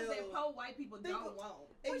the jobs that poor white people don't want.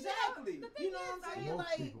 Exactly. You know what I'm saying? Most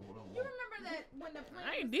Like, people don't You want. remember that when the plant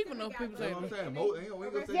I ain't deep enough people That's say what I'm that. saying. Most, we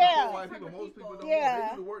ain't gonna say Yeah. white people. Most people don't Yeah.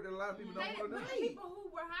 want. They do the work that a lot of people don't want to the do. people who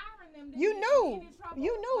were hiring them, You didn't knew. get in trouble.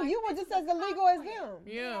 You knew. Like, You were this just is as a illegal cost as plan. them.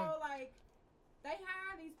 Yeah. You know, like they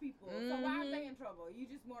hire these people. So why are they in trouble? You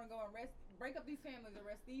just want to go and break up these families,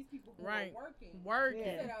 arrest these people who Right. are working. Working.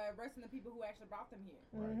 Yeah. Instead of arresting the people who actually brought them here.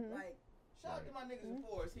 Mhm. Like, shout out to my niggas in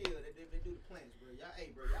Forest Hill that they do the plants, bro. Y'all, hey,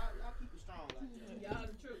 bro, y'all keep it strong out there. Y'all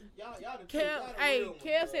the truth. Y'all the truth. Kev, Y'all the hey, real ones,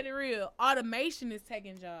 Kev bro. said it real. Automation is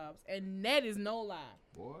taking jobs, and that is no lie.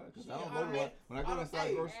 Boy, cause Yeah, I don't know what. When I go inside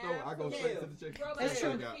the grocery store, I go straight to the chicken. Bro, That's that's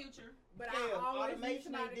true. the future. but Kev, I always need automation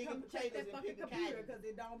somebody ain't to digging come check that potatoes and fucking picking computer cotton. because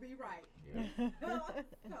it don't be right. Yeah.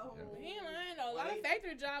 So, Man, I know a lot of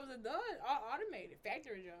factory jobs are done, are automated.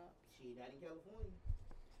 Factory jobs. Shit, out in California,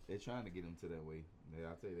 They're trying to get them to that way.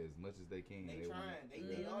 I'll tell you that as much as they can. they want trying.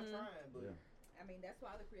 They are trying, but Yeah. I mean, that's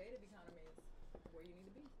why the creative economy is where you need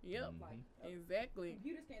to be. Yep, Like, exactly.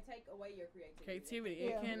 computers can't take away your creativity. Creativity,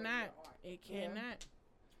 Yeah. it cannot. It Yeah. cannot.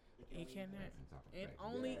 they It can't cannot. I'm talking It facts.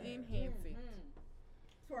 only Yeah. enhance it.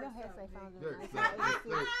 Your hair say found in Dirt, 1986.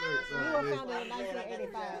 You were founded in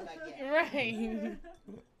 1985. Right.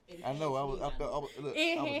 I know. I was mad about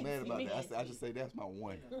Enhance that. I said I should say that's my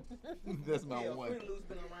one. That's my Yeah, one. Fruit Loops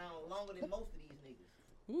been around longer than most of these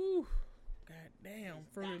niggas. Ooh, goddamn,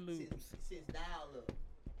 Fruity Loops. Since dial up.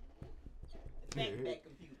 Back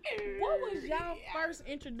computer. What was y'all first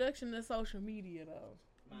introduction to social media though?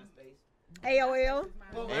 MySpace. AOL.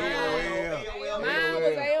 AOL. Mine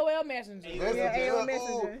was AOL Messenger. That's Yeah, the AOL thing.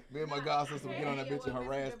 Messenger. Me and my god sister would get on that bitch and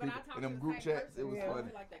harass people in them group chats. It was Yeah.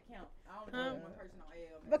 funny. Like that count. I only know one person on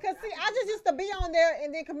AL. Because see, I just used to be on there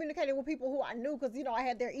and then communicating with people who I knew because you know I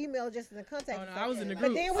had their email just as a contact. Oh, no, I was in the But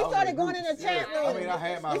group. then we I was started in going in the groups, chat yeah. room. I mean, I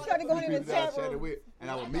had my We started going in the people that I chat chatted room. with, and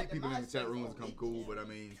I would meet people in the chat rooms and come cool. But I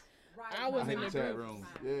mean, I was I in hate the the chat group. rooms.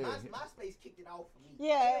 Yeah. MySpace kicked it off for me.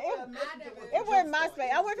 Yeah, it wasn't MySpace.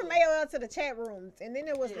 I went from AOL to the chat rooms, and then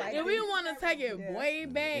it was like, If we want to take it Yeah. way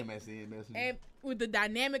back, MSN Messenger. and with the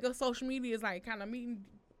dynamic of social media is like kind of meeting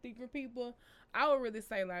different people, I would really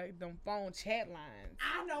say like them phone chat lines.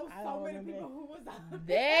 I know I so don't many remember people who was on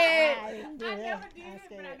That I didn't do I that. never did I it,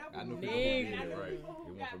 but I scared. know I knew people people who who did did it. I it, know right. people who It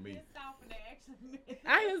wasn't got for me. pissed off and they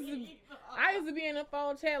actually I used to be in the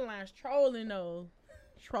phone chat lines trolling those,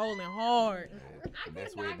 trolling hard. And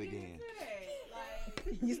that's where it began.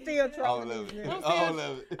 You still All trolling of these it. niggas. All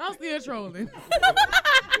of it. I'm still trolling,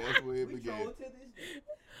 That's where it We began. troll to this day.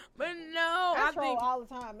 but no, I I troll think all the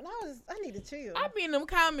time, and I need to chill. I be in them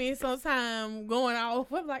comments sometime going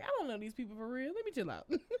off. I'm like, I don't know these people for real. Let me chill out.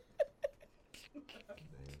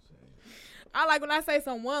 I like when I say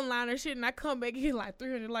some one-liner shit and I come back and get like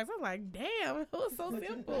 300 likes. I'm like, damn, it was so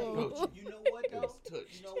simple. You know what though?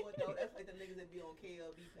 touched. You know what though? That's like the niggas that be on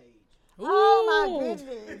KLB page. Oh my Ooh.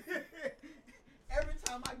 goodness! Every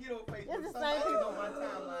time I get on Facebook, It's the same somebody's people. on my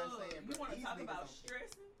timeline saying, You want to "These talk niggas about don't care."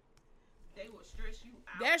 stressing? They will stress you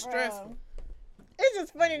out. That's stressful. It's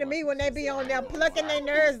just funny to me when they be on there plucking their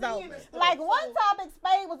nerves though. Like one topic,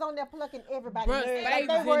 Spade was on there plucking everybody's Bruh, nerves. Spade Like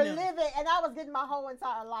they was were in there. living, and I was getting my whole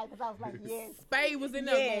entire life because I was like, yes. Spade was in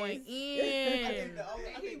there Yes. going I think the only,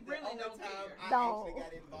 I He think the really only don't time care. I Don't. actually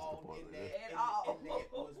got involved in that, At all. in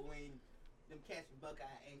that was when them cats from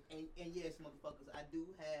Buckeye and yes, motherfuckers, I do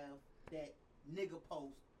have that nigga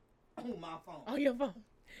post on my phone. on your phone.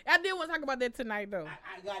 I did want to talk about that tonight though.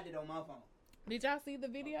 I got it on my phone. Did y'all see the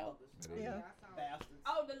video? Motherfuckers. Yeah. Bastards.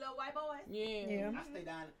 Oh, the little white boy? Yeah. Yeah. I stay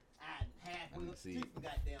down. I halfway I up the see. street from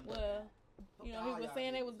goddamn Buckeye. Well, Fuck you know, all he was y'all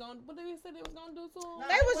saying they niggas. was going. What did he say they was gonna do to him? Nah,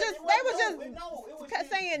 They was it just- wasn't- they was no, just it- no, it was Kept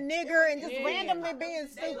just- saying nigger and just Yeah. randomly being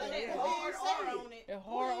They stupid. put that Yeah. hard Yeah. R on it. A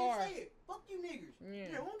hard Who R. say it? Fuck you niggers. Yeah. Yeah,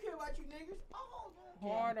 we don't care about you niggers. Oh, you don't care.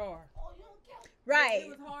 Hard R. Oh, you don't care. Right. It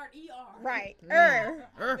was hard ER. Right. Mm.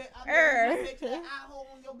 I bet Er. that eye hole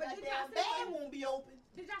on your But did goddamn y'all see bag when- won't be open.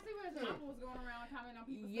 Did y'all see where his mama was going around commenting on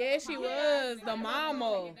people's Yeah, stuff? she How was, they the was mama.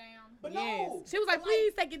 gonna take it down? But Yes. no. She was like, But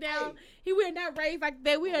please take it down. He we are not raised like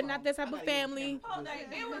that. We are not that type of family. Oh, like,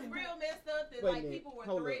 it was real messed up that Wait a like minute. people were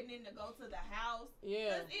Hold up. threatening to go to the house.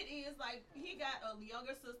 Yeah. Cause it is like he got a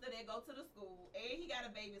younger sister that go to the school and he got a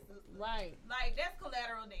baby sister. Right. Like that's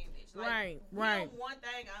collateral damage. Like, Right. him, Right. One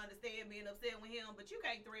thing I understand being upset with him, but you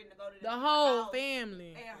can't threaten to go to The people's whole house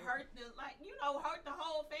family. and hurt the hurt the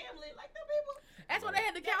whole family. Like the people. That's why they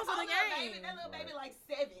had to cancel the Baby, game. that little baby like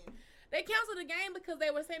 7. They canceled the game because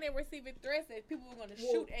they were saying they were receiving threats that people were going to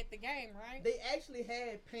Well, shoot at the game, right? They actually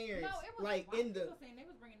had parents No, it was like white in the people saying they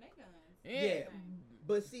was bringing their guns. yeah.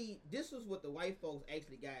 But see, this was what the white folks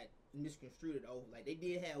actually got misconstrued it over. Like they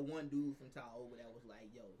did have one dude from Tahoe that was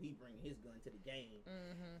like, "Yo, he bring his gun to the game,"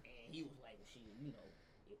 Mm-hmm. and he was like, "Well, shit, you know,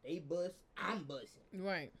 if they bust, I'm busting.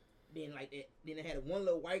 Right. Then like that, then they had one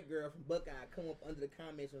little white girl from Buckeye come up under the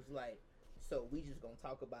comments and was like, so we just gonna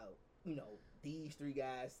talk about, these 3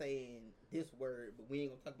 guys saying this word, but we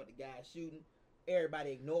ain't gonna talk about the guy shooting.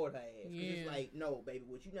 Everybody ignored her ass. 'Cause it's like, no, baby,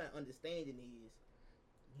 what you not understanding is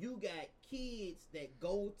you got kids that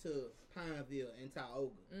go to Pineville and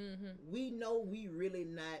Tioga. Mm-hmm. We know we really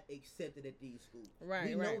not accepted at these schools. Right,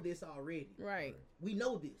 we know right. this already. Right. We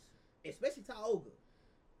know this, especially Tioga.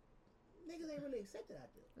 Niggas ain't really accepted out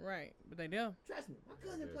there. Right. But they do. Trust me, my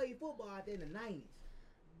cousin played football out there in the 90s.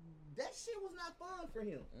 That shit was not fun for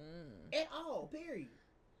him at all, period.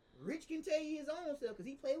 Rich can tell you his own self because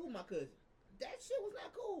he played with my cousin. That shit was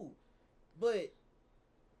not cool. But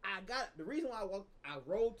the reason why I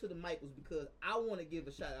rolled to the mic was because I want to give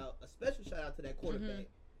a special shout out to that quarterback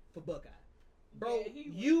for Buckeye. Bro, Yeah,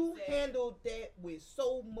 you handled that with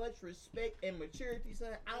so much respect and maturity,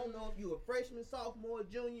 son. I don't know if you a freshman, sophomore,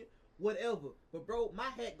 junior, whatever. But bro, my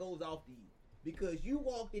hat goes off to you. Because you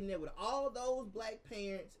walked in there with all of those black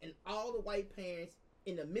parents and all the white parents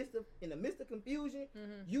in the midst of confusion.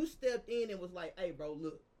 You stepped in and was like, "Hey, bro,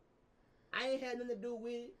 look, I ain't had nothing to do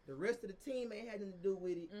with it. The rest of the team ain't had nothing to do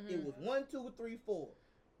with it. It was 1, 2, 3, 4.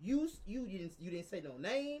 You didn't say no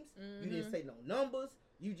names. You didn't say no numbers.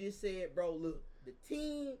 You just said, bro, look,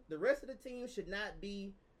 the rest of the team should not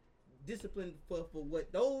be disciplined for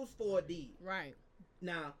what those 4 did. Right.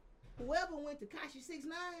 Now, whoever went to Kashi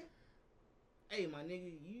 6ix9ine. Hey, my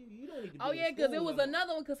nigga, you don't need to be Oh, yeah, because it was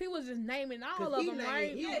another one, because he was just naming all of them,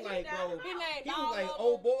 right? He was like, bro, He named he all was like, of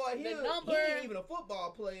oh, them. boy, The he number. ain't even a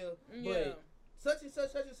football player, Yeah. but such and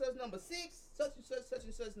such number 6, such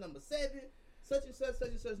and such number 7, such and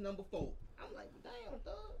such number 4. I'm like, damn,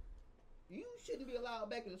 thug, you shouldn't be allowed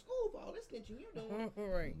back in the school for all this snitching you're doing.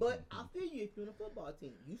 Right. But I feel you, if you're on a football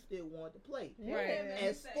team, you still want to play. Right.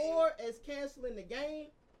 As far as canceling the game,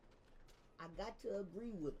 I got to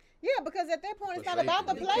agree with it. Yeah, because at that point, it's For not about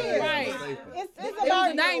the safety. players. Right. It's It was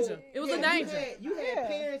about a danger. It was a danger. You had Yeah.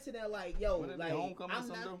 parents in there like, yo, Would it be like, homecoming I'm or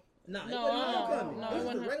something, not. though? Nah, it No, wasn't homecoming. no, This it was a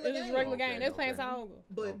wasn't. regular It was game. a regular game. Okay, They was playing okay. Tioga.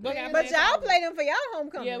 But Buckeye But played y'all Tioga. played them for y'all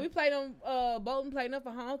homecoming. Yeah, we played them. Bolton played them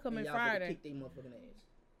for homecoming and y'all better Friday. kick they motherfucking ass.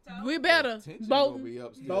 We better. Tension Bolton. gonna be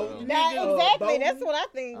up still, Bolton. though. That, Nigga, exactly. Bolton. That's what I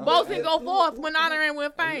think. Bolton go forth when honor and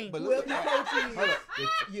with fame. But Whoever look, your coach is. hold up.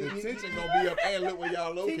 The tension gonna be up and look where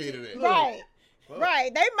y'all located at. Look. Right. Fuck.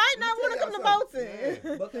 Right. They might not Let want me to come to tell y'all Bolton.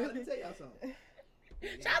 Yeah. But let me tell y'all something.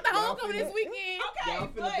 Shout out to Y'all homecoming finna- this weekend. Okay, Y'all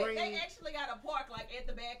finna but bring- they actually got a park like at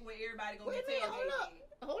the back where everybody gonna Wait get a minute, hold up.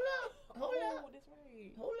 tailgated. Hold up. Hold up. Oh, that's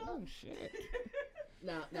right. Hold up. Oh, shit.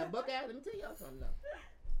 Now, Buckeye, let me tell y'all something now.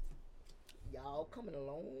 Y'all coming a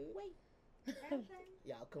long way.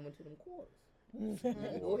 Y'all coming to them quarters.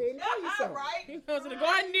 Let me go ahead and tell you something. Right? He goes to the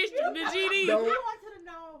Garden District, the GD.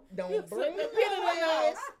 Don't bring the your pit of the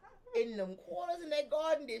ass in them quarters in that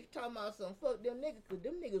garden district talking about some fuck them niggas, cause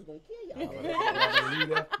them niggas gonna kill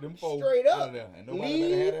y'all. Them folks Straight out up. of there. And nobody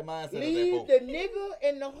better have that mindset of that Leave folk. the nigga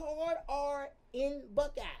and the hard R in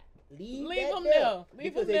Buckeye. Leave Leave that them there. there.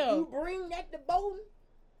 Leave Because them if there. you bring that to Bolton,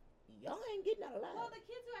 y'all ain't getting out Well, alive. the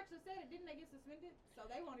kids who actually said it, didn't they get suspended? So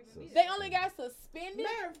they won't even be They there. only got suspended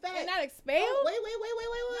Matter of fact, and not expelled? wait. No,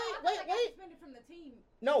 I thought they got suspended from the team.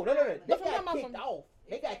 No. They That's what I'm got talking kicked about off.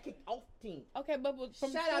 They got kicked off the team. Okay, but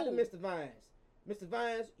from Shout out to school. Mr. Vines. Mr.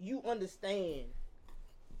 Vines, you understand.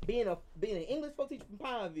 Being an English folk teacher from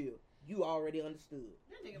Pineville, you already understood.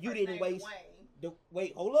 That nigga You first didn't name waste- Dwayne.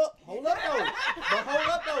 Wait, hold up though. But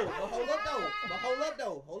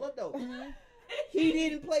hold up though. He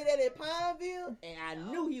didn't play that at Pineville, and I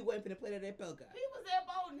knew he wasn't finna play that at Buckeye. He was at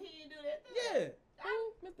Bolton. He didn't do that. Then. Yeah,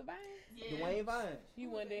 Who? Mr. Vines? Yeah. Dwayne Vines. He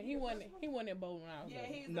wasn't there. He wasn't at Bowling when I was Yeah, there.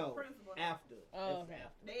 he's No, the principal. after. Oh, That's okay.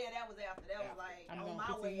 after. Yeah, that was after. That was like I'm on gonna my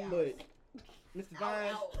put way you- out. But Mr.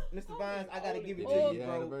 Vines, Out. Mr. Vines, I gotta give it Oh, to you, yeah,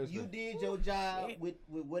 bro. anniversary. You did your job Shit. with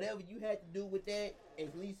whatever you had to do with that.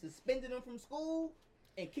 At least suspending them from school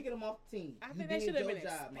and kicking them off the team. I You think they did should have your been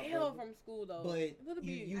job, my expelled brother. from school though. But A little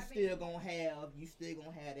bit. you I still think- gonna have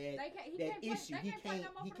He that can't issue. Play, He they play can't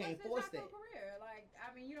no more he for the can't rest of his force high that. school career. Like,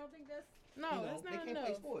 I mean, you don't think that's no, You know, that's they not can't play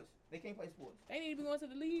enough. sports. They can't play sports. They need to be going to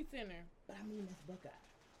the lead center. But I mean, that's Buckeye.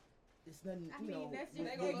 It's nothing, I you mean, know, that's with,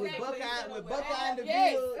 just- with, they with gonna Buckeye, exactly with what Buckeye and the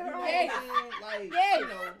Yes, Ville, you know yes. what I'm saying? Like,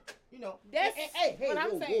 Yes. you know. That's hey, what I'm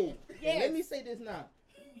whoa, saying. whoa. Yes. Let me say this now.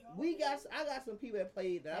 I got some people that I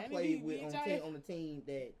Let me played be- with be on giant. the team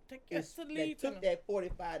that Take us to the that lead took center. that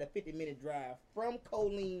 45 to 50-minute drive from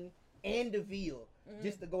Colleen and DeVille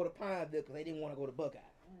just to go to Pineville because they didn't want to go to Buckeye.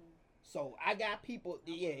 So I got people,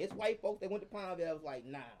 it's white folks that went to Pineville. I was like,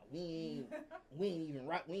 nah, we ain't even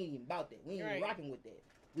about that. We ain't even Right. rocking with that.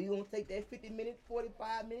 We gonna take that 50-minute,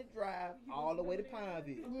 45-minute drive all the way to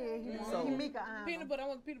Pineville. Yeah, So- Peanut butter. I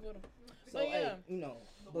want peanut butter. So But yeah. hey, you know,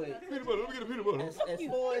 but Peanut butter. Let me get a peanut butter. as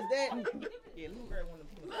far as that, yeah, let me grab one of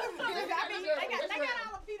them. They got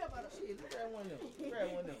all the peanut butter. Shit, let me grab one of them. Grab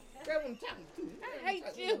one of them. Grab one of them chocolates too. I hate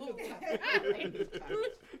you.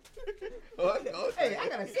 Hey, I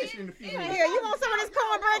got a session in the few minutes. Here, you want some of this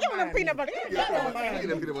cornbread? Give me the peanut butter. Get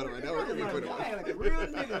that peanut butter right now. Get that peanut butter. I like a real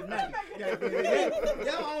nigga tonight.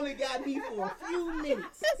 Y'all only got me for a few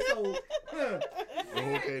minutes. So,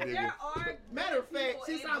 Okay, nigga. There are matter of fact, people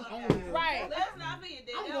since in I'm the- on here, Right. Let's not forget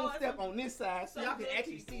that. I'm there gonna are step some- on this side so y'all can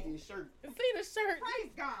actually see this shirt. See the shirt.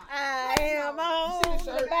 Praise God. I am on See the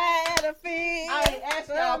the shirt? battlefield. I ain't asked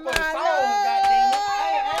y'all for the my song, Lord. goddammit.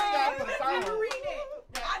 I ain't asked y'all for the Let song. me read it.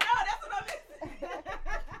 I know, that's what I'm missing.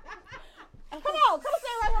 Come on, come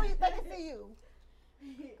stand right where they can see you.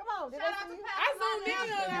 Come on, did Shout they out see to you? I zoomed in on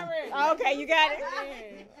it already. Okay, you got it.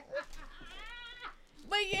 Yeah.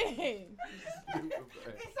 But yeah. Hey,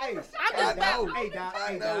 I'm just hey, Doc,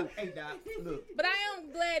 look. But I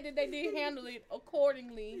am glad that they did handle it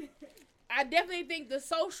accordingly. I definitely think the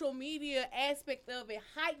social media aspect of it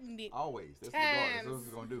heightened it Always. That's regardless. That's what Times.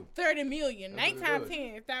 it's gonna do. 30 million. That's 9 what it times does.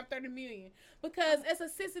 10, it's time 30 million. Because it's a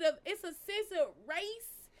sensitive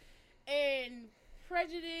race and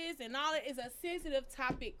prejudice and all that is a sensitive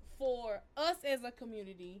topic for us as a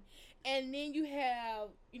community. And then you have,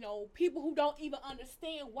 people who don't even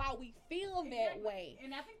understand why we feel that Exactly. way.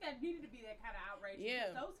 And I think that needed to be that kind of outrage. Yeah.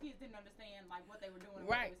 Because those kids didn't understand like what they were doing, and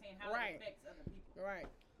Right, what they were saying, how right. it affects other people. Right.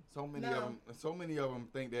 So many No. of them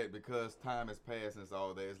think that because time has passed and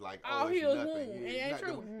all that, it's like All it's heels nothing. wound. It It's ain't not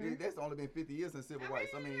true. doing- That's only been 50 years since civil rights.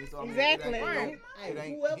 I mean, so Exactly. It Right. ain't, it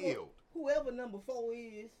ain't whoever, healed. whoever number 4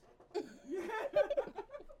 is,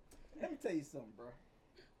 let me tell you something, bro.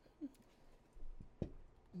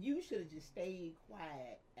 You should have just stayed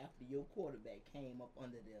quiet after your quarterback came up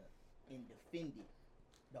under there and defended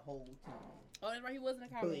the whole team. Oh, that's right. He wasn't in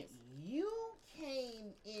the But comments. you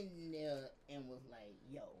came in there and was like,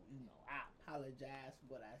 yo, I apologize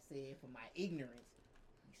for what I said for my ignorance.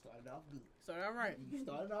 You started off good. So, all right. You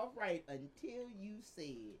started off right until you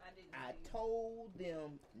said, I told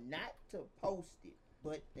them not to post it,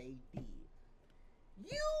 but they did.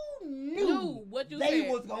 You knew What you they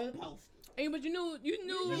said. was gonna post it. Hey, but you knew. You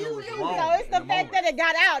knew it was So wrong it's in the the fact moment. that it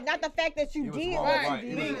got out, not the fact that you It was did wrong, what right. you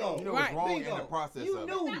You did. know it was Right. wrong in Bingo. the process You of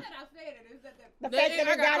knew. it. Not that I said it, it's that The They- fact that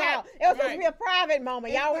I it got got caught. out. It was supposed Right. to be a private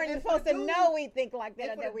moment. Y'all weren't And for supposed the to dude- know we think like that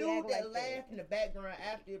or And for that the we dude act that like that. laughed in the background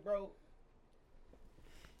after it, bro,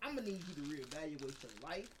 I'm gonna need you to reevaluate your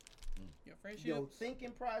life, Your friendship. your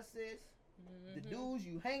thinking process, the dudes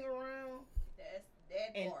you hang around, That's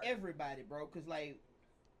that and part. everybody, bro. Cause like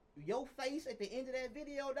your face at the end of that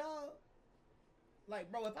video, dog.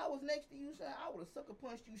 Like, bro, if I was next to you, son, I would have sucker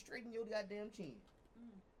punched you straight in your goddamn chin,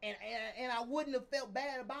 and I wouldn't have felt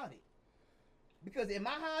bad about it. Because in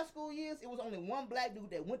my high school years, it was only one black dude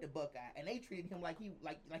that went to Buckeye, and they treated him like he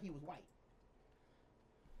was white.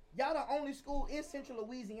 Y'all the only school in Central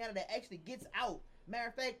Louisiana that actually gets out. Matter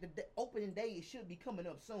of fact, the opening day should be coming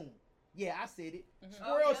up soon. Yeah, I said it.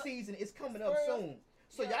 Squirrel Oh, yep. season is coming up Squirrel. soon.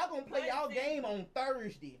 So Yeah. y'all gonna play y'all game on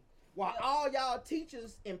Thursday. While Yep. all y'all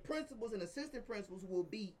teachers and principals and assistant principals will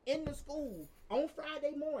be in the school on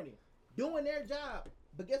Friday morning doing their job.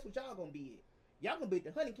 But guess what y'all gonna be at? Y'all gonna be at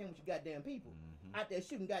the hunting camp with your goddamn people. Out there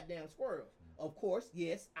shooting goddamn squirrels. Of course,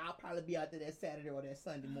 yes, I'll probably be out there that Saturday or that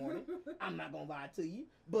Sunday morning. I'm not gonna lie to you.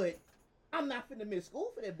 But I'm not finna miss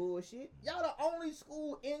school for that bullshit. Y'all the only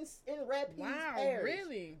school in Rapides Wow, Parish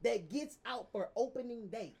really? that gets out for opening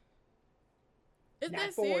day. Is Not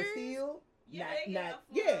that Forest serious? Hill. Yeah, not they get not up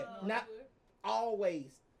for, yeah, not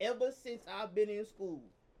always. Ever since I've been in school,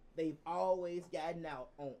 they've always gotten out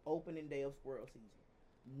on opening day of squirrel season.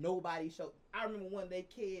 Nobody showed. I remember one day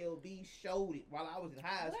KLB showed it while I was in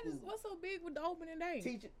high school. What's so big with the opening day?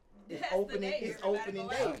 Teacher, That's it's the opening. day It's everybody opening go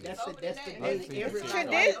day. out. That's It's the opening day. day. Every It's night.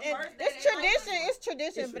 Tradition. It's tradition. It's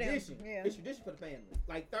tradition It's for them. tradition. Yeah. It's tradition for the family.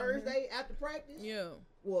 Like Thursday after practice. Yeah.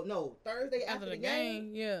 Well, no, Thursday After after the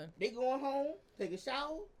game, yeah. they going home, take a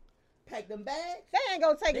shower, pack them bags. They ain't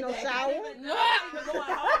gonna take They no got- shower. Not even going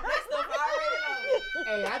home. That stuff already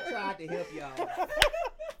Hey, I tried to help y'all.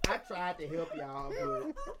 I tried to help y'all,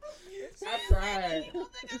 but I tried.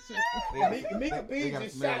 Mika B gotta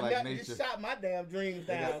just smell shot, like just nature. shot my damn dreams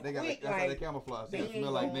down. They got Quick, that's how they like, camouflage. They they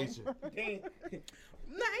smell like ain't nature. dang.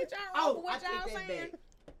 Nah, ain't y'all wrong Oh, with I what take y'all that saying?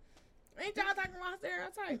 back. Ain't y'all talking about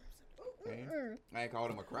stereotypes? Man, I ain't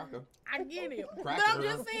called him a cracker. I get it. But Cracker. I'm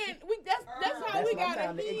just saying, that's how That's we my gotta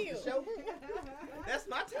time to exit feel. the show. That's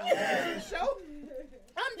my time to exit the show.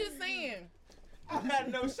 I'm just saying, I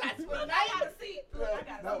had no shots for the I night. gotta see. Look, I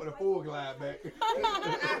gotta Not see. with a full glide back.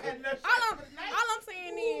 I had no shots for the night. All I'm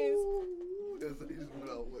saying is,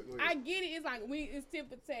 I get it. It's like it's tip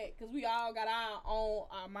for tat because we all got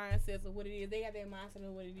our mindsets of what it is. They got their mindset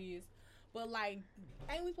of what it is. But like,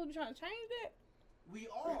 ain't we supposed to be trying to change that? We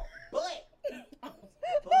are, but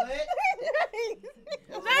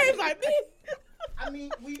James like this. I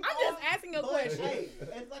mean, we. I'm just asking a but, question. Hey,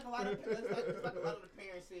 it's like a lot of the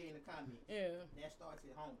parents say in the comments. Yeah. That starts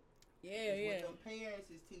at home. Yeah, It's yeah. what the parents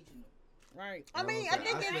is teaching them. Right. I mean, I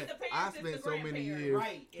think I spent so many years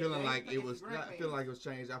Right. feeling like it It's was grandparents. feeling like it was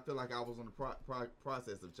changed. I feel like I was on the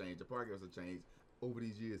process of change, the progress of change over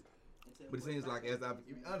these years. But it seems like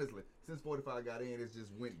honestly, since 45 got in, it's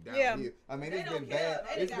just went downhill. Yeah. I mean, They it's don't been care.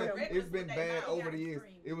 bad. They It's got been reckless it's been with their bad mouth. over the years.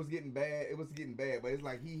 Extreme. It was getting bad. It was getting bad. But it's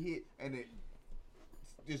like he hit and it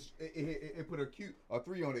put a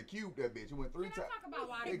 3 on the cube. That bitch. It went 3 Can I times. talk about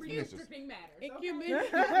why Ignitions. redistricting matters? It okay? can be.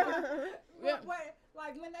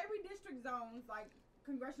 Like when they redistrict zones, like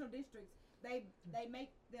congressional districts, they make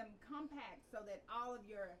them compact so that all of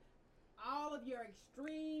your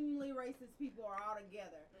extremely racist people are all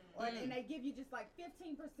together, and they give you just like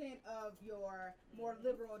 15% of your more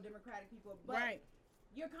liberal Democratic people, but Right.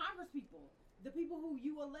 your Congress people, the people who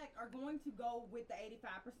you elect, are going to go with the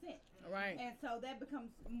 85%. Right. And so that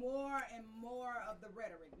becomes more and more of the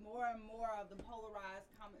rhetoric, more and more of the polarized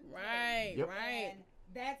commentary. Right. Yep. Right. And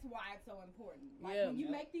that's why it's so important. Like Yeah. when you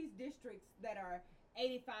make these districts that are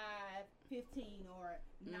 85-15 or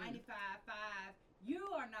 95-5, you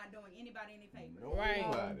are not doing anybody any favors. Right.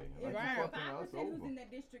 Nobody. If Like, Right. you the fucking us 5% who's over. in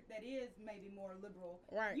that district that is maybe more liberal,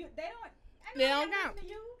 Right. they don't. They don't count. count. To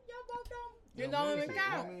you, your vote don't. You don't even shit.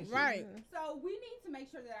 count. Don't mean shit. Right. So we need to make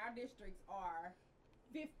sure that our districts are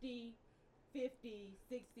 50,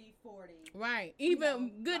 60-40. Right. Even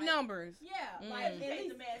know, good like- numbers. Yeah, Mm. like at Educate least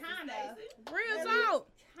the masses, kind of. Stacey. Real At talk.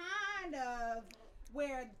 kind of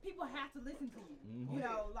where people have to listen to you. Mhm. You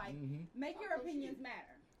know, like Mhm. make your opinions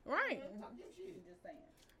matter. Right. Talk your shit. I'm just saying.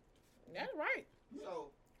 That's right.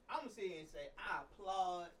 So I'm gonna sit here and say I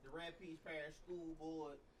applaud the Rampage Parish School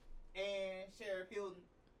Board and Sheriff Hilton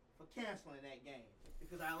for canceling that game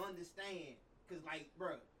because I understand. Cause like,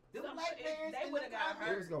 bruh, them Some- black parents they in would've the got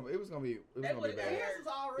comments, It was gonna be They bad. would've got parents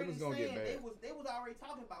was already It was gonna get saying bad. they was already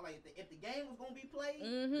talking about like if the game was gonna be played,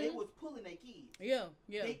 Mhm. they was pulling their kids. Yeah.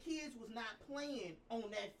 Yeah. Their kids was not playing on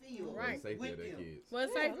that field Right. Safety with of their them. kids. Well,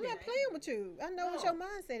 Yeah, safety. I'm not playing with you. I know what No. your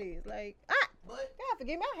mindset is. Like, But God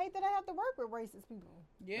forgive me. I hate that I have to work with racist people.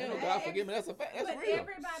 Yeah. No, God forgive me. That's a fact. That's but real.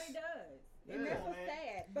 everybody does. And Yeah. that's what's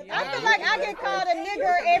sad. But Yeah. I feel like I get called a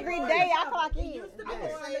nigger every day. I clock It in. used to be I'm more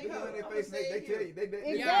gonna on say the it. Look at their I'ma face. say They it tell you.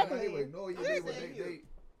 They Exactly. They will ignore you. I'ma They say will. it here. They.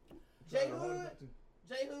 J Hood,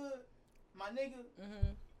 J Hood, my nigga,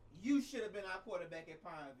 Mhm. you should have been our quarterback at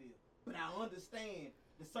Pineville. But I understand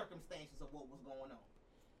the circumstances of what was going on.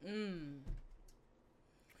 Mm.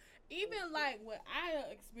 Even like what I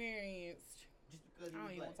experienced. Just because I he don't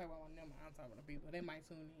was even want black. to talk about them. I'm talking to people. They might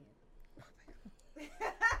tune in.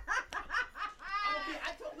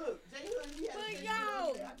 I told look, J Hood, he had But a J yo,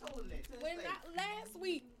 Hood, I told him that. To this When day.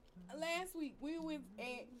 last week we was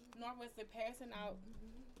at Northwestern passing out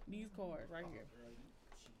these cards right here.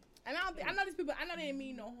 And I know these people. I know they didn't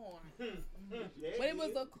mean no harm, Yeah, but it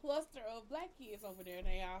was yeah. a cluster of black kids over there.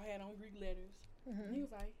 They all had on Greek letters. And he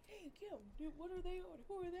was like, "Hey, Kim, dude, what are they?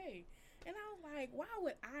 Who are they?" And I was like, "Why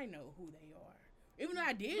would I know who they are?" Even though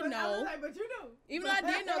I did know. But you do. Even though I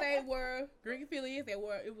did know they were Greek affiliates, it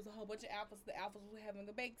was a whole bunch of alphas. The alphas were having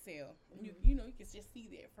a bake sale. You know, you can just see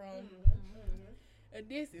that from a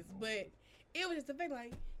distance. But it was just the fact,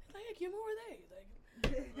 like, hey, Kim, who are they?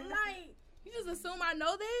 Like, you just assume I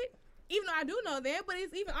know that, even though I do know that. But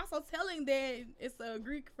it's even also telling that it's a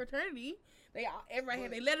Greek fraternity. Everybody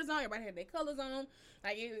had their letters on. Everybody had their colors on.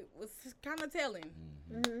 Like, it was kind of telling.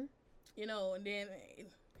 Mm-hmm. You know, and then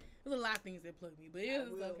there's a lot of things that plug me, but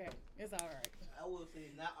it was okay. It's all right. I will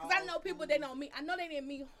say not all. Cause I know people they don't mean. I know they didn't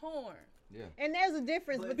mean harm. Yeah. And there's a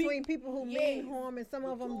difference But between people who mean Yes. harm and some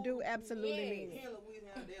of them do absolutely Yes. mean Here it. in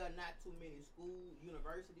Louisiana, there are not too many schools,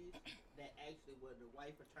 universities that actually, where the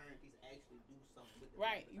white fraternities actually do something with the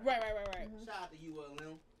Right. black fraternity. Right. Shout out to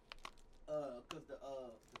ULM, cause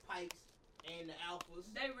the Pikes and the Alphas,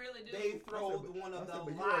 They really do. they throw I said, one of but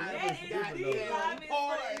the ULM live is goddamn different, though.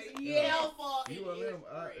 parties. Yeah. Alpha ULM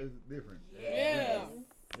is different. Yeah.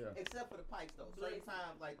 Yeah. Except for the Pikes though. Certain Bless.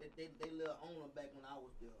 times like they little owner back when I was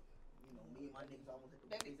there. You know, me and my niggas almost had to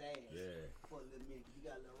whip his ass Yeah. for a little minute. 'Cause he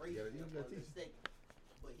got a little race You there gotta for a little teach second.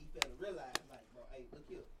 But he failed to realize, like, bro, hey, look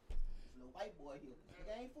here. This little white boy here. This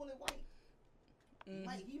nigga ain't fully white. Mm.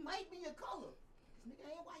 He might be a color. This nigga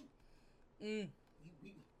ain't white. Mm.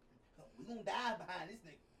 We we gonna die behind this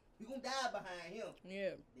nigga. We gonna die behind him.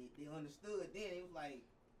 Yeah. They understood. Then it was like,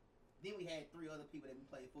 then we had 3 other people that we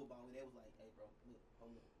played football with. They was like, hey bro, look,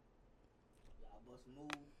 hold up, y'all bust a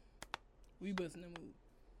move. We busting the move.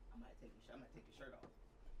 I might take your shirt off.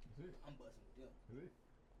 That's it. I'm busting with them. That's it.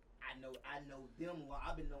 I know them.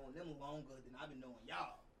 I've been knowing them longer than I've been knowing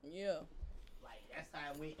y'all. Yeah. Like that's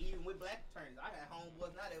how it went. Even with black fraternities, I got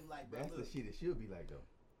homeboys now that was like, bro, That's look, the shit it should be like though.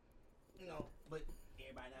 you know, but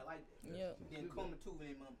everybody not like that. Yeah. Then come to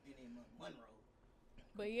Monroe.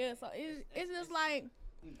 But yeah, so it's just like,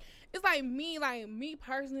 it's like me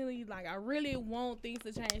personally, like I really want things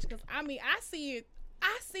to change, because I mean I see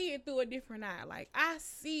it through a different eye. Like I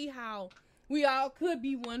see how we all could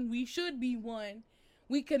be one, we should be one,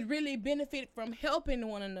 we could really benefit from helping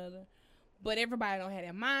one another, but everybody don't have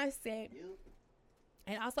that mindset,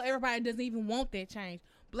 and also everybody doesn't even want that change,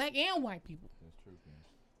 black and white people. That's true, man.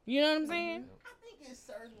 You know what I'm saying? I think it's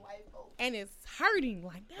certain white folks. And it's hurting.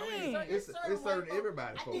 Like, dang. It's certain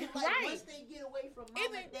everybody I folks. think like Right. once they get away from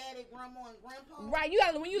mom and daddy, grandma and grandpa. Right, you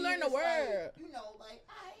gotta, when you learn the it's like, word. you know, like,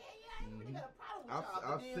 I ain't really got a problem with I've-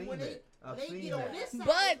 y'all. I've But then seen when that. I've they seen get on that. this side,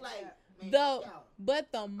 But it's like, man, the fuck y'all.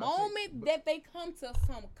 but the moment but- that they come to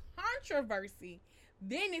some controversy,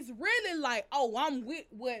 then it's really like, oh, I'm with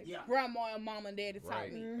what Yeah. grandma and mom and daddy taught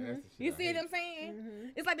Right. me. And that's the shit You I see what hate. I'm saying? Mm-hmm.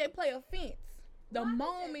 It's like they play a fence. The Well, I think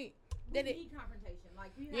moment We that it, need confrontation.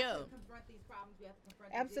 Like we have Yeah. to confront these problems. We have to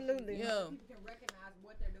confront these Absolutely. issues. Yeah. People can recognize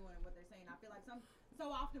what they're doing and what they're saying. I feel like so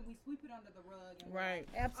often we sweep it under the rug and we're right,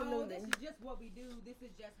 like, Absolutely. oh, this is just what we do. This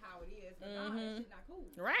is just how it is. But nah, Mhm. that shit not cool.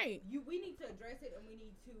 right. We need to address it and we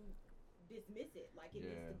need to dismiss it. Like it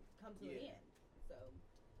needs Yeah. to come to an Yeah. end. So,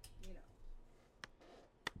 you know.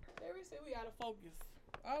 They say we out of focus.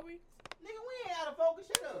 Are we? Nigga, we ain't out of focus.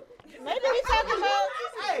 Shut up. Maybe we talking about.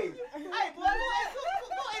 Hey, boy,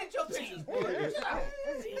 go edit your pictures, boy. Chill out.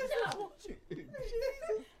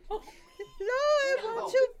 Lord,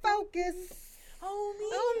 won't you focus On me.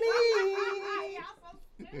 on me? Y'all so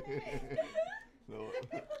stupid. So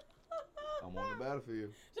I'm on the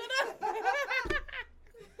battlefield. Shut up.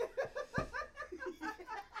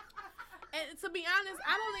 And to be honest,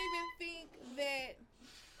 I don't even think that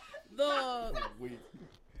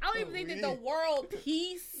I don't even think that the world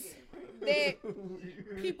peace that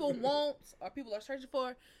people want or people are searching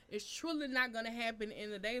for is truly not going to happen in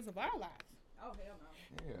the days of our lives. Oh hell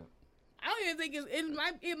no. Yeah. I don't even think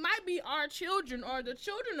it might be our children or the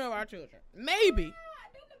children of our children. Maybe. Didn't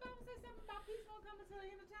the Bible say something about peace won't come until the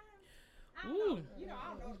end of time? I don't Ooh. know. You know, I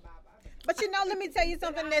don't know the Bible. But you know, let me tell you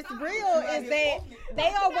something that's real is that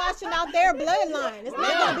they are washing out their bloodline. It's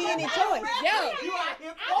not gonna be any choice. Yeah. You out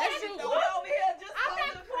here That's quoting true. it, though. over here just I'm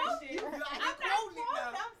calling not the Christian. You out I'm here not quoting it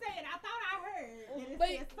quoting. now. I'm saying I thought I heard that it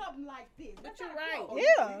But- said something like this. But That's you're not right. quote.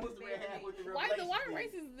 Yeah. You must have read half with the Why Revelation.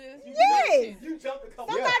 race is this? Yes. You jumped a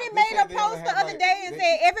couple. Somebody Yeah, made they a said they only post the have, other like, day and they-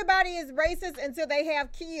 said everybody is racist until they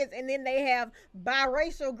have kids, and then they have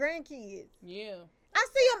biracial grandkids. Yeah. I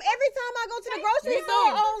see them every time I go to the grocery Me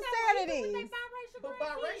store too. on They Saturdays. biracial But grandkids.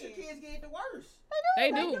 biracial kids get the worst.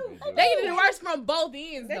 They do. They get the worst from both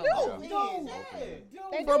ends, They though. do. Yeah.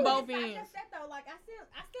 They From do. both It's not ends. just that though. Like I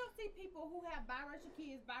still see people who have biracial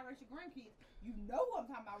kids, biracial grandkids. You know who I'm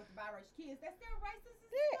talking about with the biracial kids. They're still racist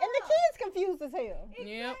as Yeah, and the fuck. kids confused as hell.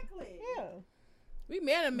 Yep. Exactly. Yeah. We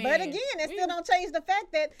met a man. But again, it We- still don't change the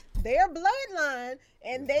fact that their bloodline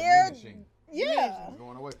and their diminishing. yeah. It's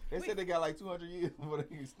going away. They said they got like 200 years before they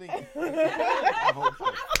can stink. I hope so.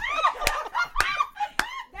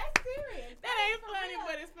 That's serious. That ain't funny,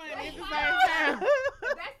 but it's funny at the That's same time.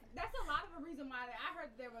 That's a lot of the reason why I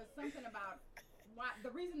heard there was something about why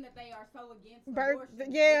the reason that they are so against Birth-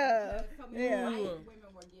 abortion. yeah, is because so many yeah. white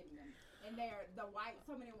women were getting them, and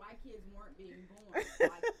so many white kids weren't being born.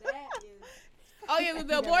 Like that is. Oh yeah,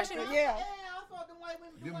 the abortion. Yeah. I thought the white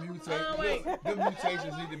women. Them, wait. them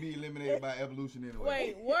mutations need to be eliminated by evolution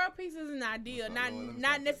anyway. Wait, world peace is an idea, What's up, Lord? Let me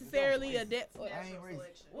not stop necessarily a that. de- I ain't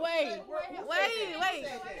racist. Wait, Wait.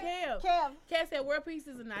 Kev. Kev, Kat said world peace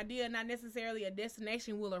is an idea, not necessarily a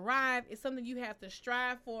destination will arrive. It's something you have to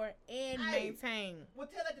strive for and Hey. maintain. Well,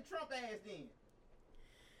 tell that to Trump ass then.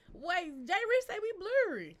 Wait, Jay Rich say we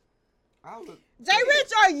blurry. I look. Jay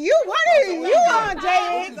Rich, are you? What are you on,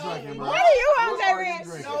 Jay Rich? What you drinking, bro? What are you on, What Jay are you Rich?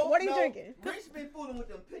 drinking? What are you drinking? Rich been fooling with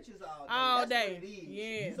them pictures all day. All That's day. What it is.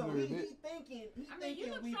 Yeah. So Blurred he it. thinking I mean, you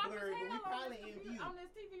look we sharp as blurred, but we hell probably in view. on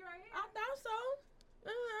this TV right here. I thought so.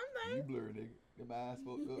 I'm You like, blurry, nigga. Them eyes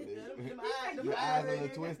fucked up, Them nigga. eyes- Your eyes a little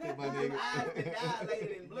twisted, my Them nigga. eyes been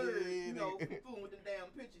dilated and blurred. Yeah, You know, nigga. fooling with them damn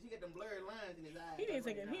pictures. He got them blurred lines in his eyes. he didn't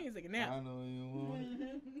take a I nap. know you want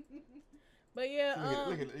it. But yeah,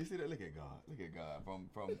 Look at you see that? Look at God. Look at God. From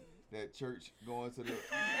that church going to the.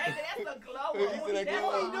 That's a glow You up. see that That's glow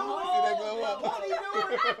what he up? doing. You see that glow up? What he doing?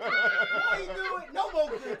 What he doing? No more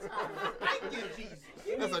good times. Thank you, Jesus.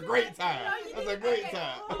 That's a great time. That's a great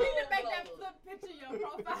time. You need to make that flip picture your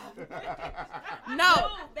profile. No.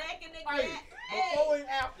 Back in the Hey, gap. before and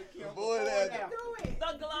after, Kim. Before and after. Do it.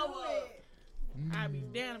 The glow up. I'd be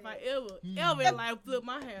damned if I ever in life flip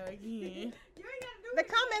my hair again. You ain't gotta do The it.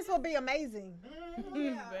 comments will be amazing.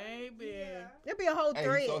 Yeah. Baby. Yeah. There'll be a whole Hey,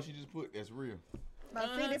 thread. you saw she just put that's real. About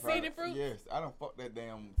Uh-huh. seeded Seeded fruit. fruit? Yes, I don't fuck that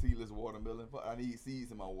damn seedless watermelon. I need seeds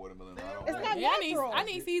in my watermelon. I don't It's like not it. Yeah, natural. I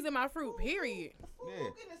need seeds in my fruit, period. Who getting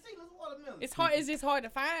a seedless watermelon? It's just hard to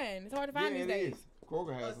find. It's hard to find Yeah, these it days. is.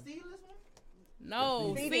 Kroger A has them. seedless one?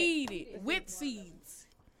 No, Seeded. seeded with seeds.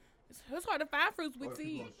 It's hard to find fruits with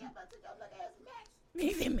seeds. Yeah, but I took your black ass Max.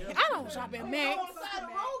 He said, "Man, I don't shop at Max." Go on the side of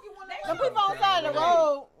the road, get one of The them people on the side of the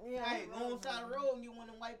road. Yeah. Hey, go on the side of the road and get one of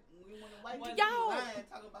them white people Y'all- lying,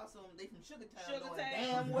 talking about something they from Sugar Town. Sugar knowing Town.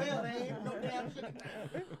 Damn well, they ain't no damn Sugar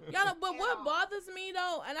Town. Y'all know, but what bothers me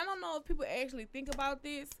though, and I don't know if people actually think about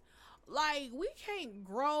this, like we can't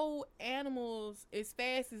grow animals as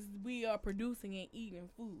fast as we are producing and eating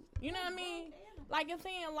food. You know what I mean? Like I'm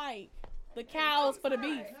saying, like the cows for the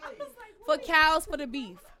beef, for cows for the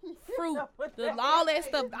beef, fruit, all that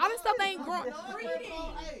stuff. All that stuff ain't growing.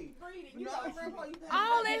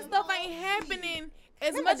 All that stuff ain't happening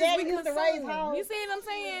as Remember much as we Daddy used to raise consume. hogs? You see what I'm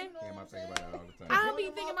saying? Damn, I think about that all the time. I be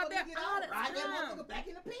thinking about that all the Right, that time. motherfucker back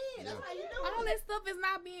in the pen. That's how you do All it. that stuff is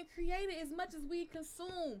not being created as much as we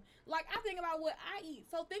consume. Like I think about what I eat.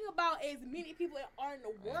 So think about as many people that are in the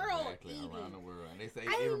world Exactly, eating. around the world. And they say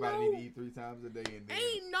Ain't everybody no- need to eat 3 times a day. And then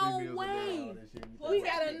Ain't 3 no meals a day, way. all that shit. You We think-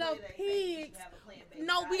 got enough They say pigs. you have a plan B.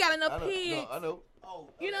 No, we got I enough know, pigs. no, I know. Oh,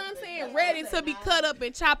 You know what I'm saying? that's Ready what to I be say, cut up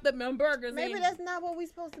and chopped up in burgers. Maybe and that's not what we're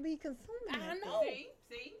supposed to be consuming. I know. See,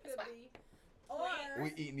 could be.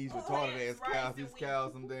 We eating these retarded ass cows. These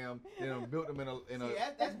cows, some damn, they done built them in a See,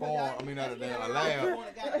 that's what farm. y'all- I mean, not a that's damn, what a y'all lab. want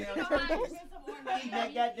a goddamn turkey. Eat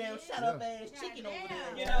that goddamn shut up ass chicken over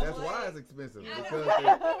there. You know That's what? why it's expensive. I know. Because Look at her.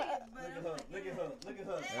 Look at her. Look at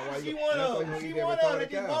her. That's why She you- one that's why of you them. eat She that one of them retarded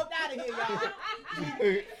that just cow. walked out of here, y'all.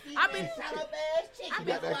 I've been- Shut up ass chicken. You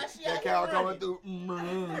got That's why that, she that out cow here coming running. through.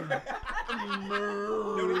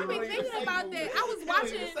 I've been thinking about that. I was It don't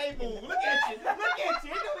watching. even say move. Look at you. Look at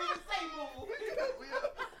you. It don't even say move.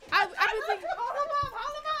 I've been thinking. Hold him up,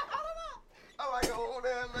 hold him up, hold him up. I like to hold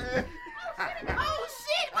that, man. Oh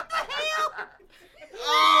shit! What the hell?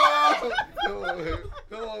 Oh, come on, baby.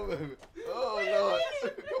 Come on, baby. Oh, Lord.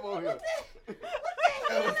 Come on here.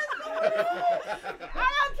 I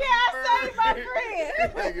don't care. I saved my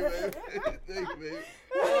friend. Thank you, baby. Thank you, baby.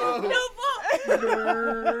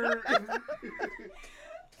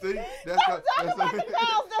 See, that's Don't talk about the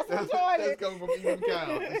cows that's retarded. that's coming from eating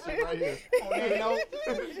cows. This shit right here. On that note,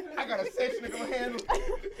 I got a section to go handle. I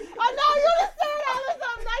know you just said all this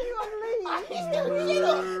stuff. Now you gonna leave.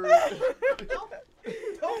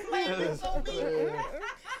 Don't blame this on me.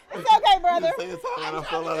 It's okay, brother. Say it's hot and I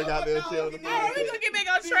fell out of goddamn shell. All right, we gonna get back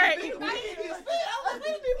on track.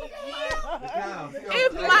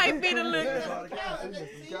 It might be the liquor. That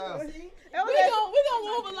was We gonna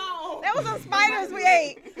move along. that was some spiders we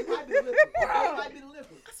ate. It might be the liquor. It might be the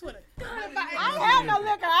liquor. I swear to God, if I don't have no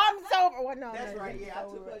liquor. I'm sober. Well, no, That's no, right. no, Yeah, I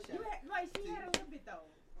sober. took her shot. Like she had a little bit though.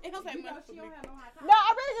 It don't say You know much for she me. don't have no high time. No,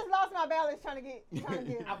 I really just lost my balance trying to get.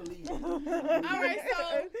 I believe it. All right, so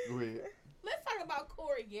Go ahead. let's talk about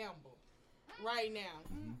Corey Gamble right now.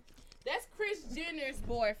 That's Kris Jenner's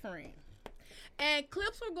boyfriend, and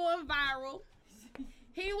clips were going viral.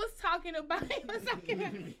 He was talking about. He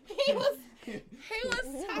was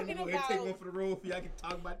talking about for the road for y'all can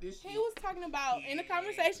talk about this shit. He was talking about in a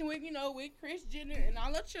conversation with with Kris Jenner and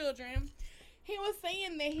all her children. He was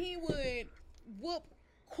saying that he would whoop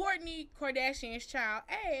Kourtney Kardashian's child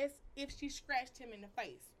ass if she scratched him in the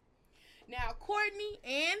face. Now Kourtney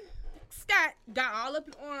and Scott got all up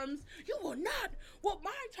in arms. You will not whoop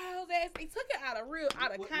my child's ass. They took it out of What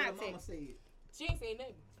mama context. said. She ain't saying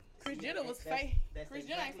nothing. Kris Jenner was That's- fake. that's Kris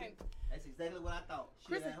Jenner ain't exactly- saying. That's exactly what I thought.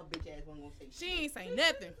 Chris- Her bitch ass wasn't gonna say shit. She ain't saying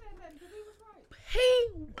nothing. Because he was right. He,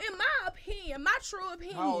 in my opinion, my true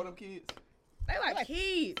opinion, How old them kids? they like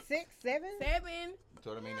kids. 6, 7. 7.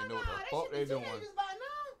 So that mean they know what the fuck they doing.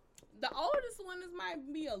 The oldest one is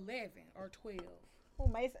might be 11 or 12. Oh,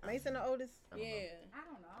 Mason the oldest. Yeah. I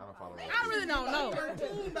don't know. I don't follow I really don't know.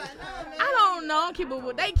 I I don't know. Keep it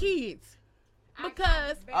with they kids.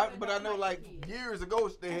 Because But I know like years ago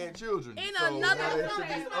they had children. In so another- now they That's should what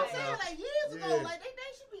be I'm up saying. now. Like years ago, Yeah. like they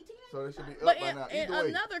should be teenagers. So they should be up but by now. in Either way,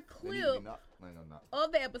 another they need to be clip knocked. No, not.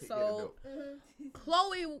 of the Get that episode, dope.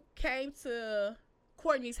 Chloe came to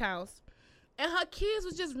Kourtney's house and her kids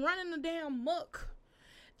was just running the damn muck,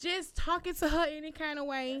 just talking to her any kind of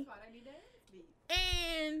way. That's why they need their ass beat.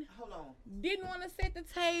 And Hold on. didn't want to set the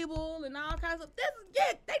table and all kinds of. They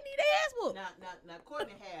need their ass whooped. Now,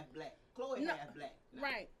 Courtney half black. Chloe No, half black. Now,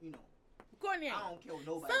 right. You know, Courtney. I don't care what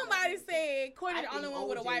nobody. Somebody else said Courtney I the only think one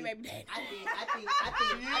with a OJ white baby daddy. I think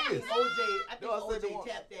No, I said the OJ one-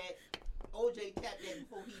 tapped that. OJ tapped that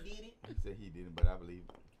before he did it. He said he didn't, but I believe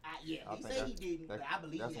it. Yeah, I he think said he didn't, but I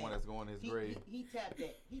believe that's the that. one that's going in his grave. He tapped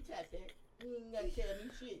that. He tapped that. He ain't gotta tell me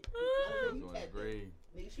shit. That's He going in his tapped that. grave.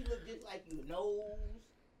 Nigga, she look just like you. Nose,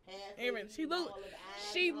 half. Aaron, she face, look- all of the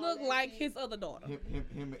eyes, She all looked that like shit. his other daughter.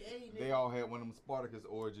 Him, they all had one of them Spartacus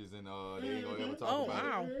orgies, and they ain't gonna ever talk Oh about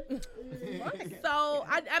wow! it. So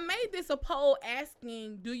I made this a poll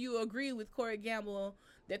asking, do you agree with Corey Gamble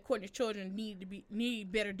that Courtney's children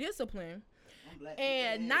need better discipline? I'm black.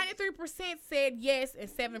 And 93% said yes, and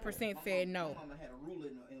 7% said no. My mama had a ruler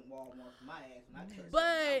in Walmart for my ass when I touched But-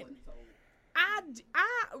 something I wasn't told. I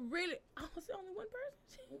really, was the only one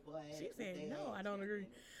person? Whoop her ass, She whoop said their no, ass. I don't agree.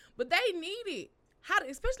 But they need it.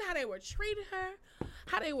 Especially how they were treating her,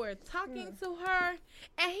 how they were talking to her,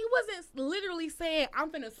 and he wasn't literally saying,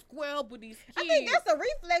 "I'm finna square up with these kids." I think that's a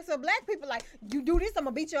reflex of black people. Like, you do this, I'm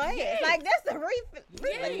gonna beat your ass. Yes. Like, that's a reflex.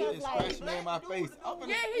 Yes. He of just like, scratched me in my face. I'm finna-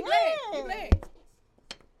 Yeah, he Yeah. black. He black.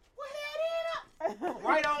 What had it up?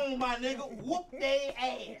 Right on, my nigga. Whoop their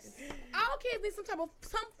ass. All kids need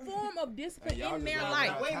some form of discipline Hey, y'all in just their gotta life.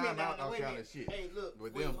 have Wait a minute time now, out, now, all wait a kind minute. of shit. Hey, look.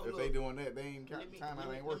 With wait, them, hold if up. they doing that, they ain't Let me- time out let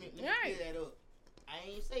me- ain't let working. me Right. clear that up. I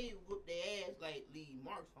ain't say you whoop their ass like leave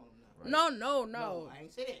marks on them now. No. I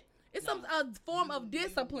ain't say that. It's No. a form of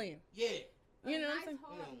discipline. Yeah. You know what I'm Nice saying?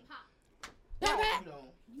 hard pop. Pat.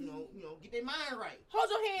 You know, get their mind right. Hold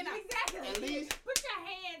your hand out. Exactly. At least- Put your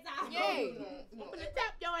hands out. Yeah. You know, I'm finna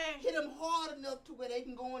tap your ass. hit them hard enough to where they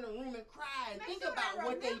can go in the room and cry and Make think sure about they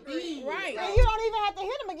what they remember it. did. Right. and you don't even have to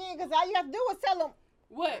hit them again, because all you have to do is tell them,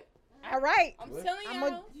 What? all right. I'm What? telling I'm a-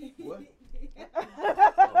 y'all. What?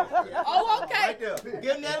 Oh, okay. Right there.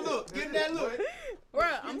 Give them that look. Give them that look.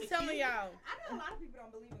 Bruh, I'm telling y'all. I know a lot of people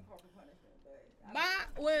don't believe in corporal punishment, but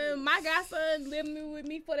When my godson lived with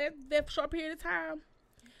me for that short period of time,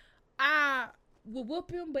 I would whoop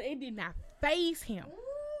him, but it did not faze him.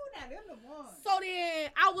 ooh, now them the ones. So then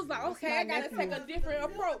I was like, okay, I my gotta take a nephew. different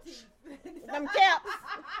approach. Them caps.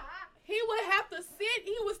 He would have to sit.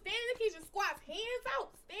 He would stand in the kitchen, squats, hands out,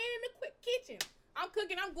 stand in the quick kitchen. I'm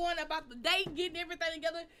cooking. I'm going about the day, getting everything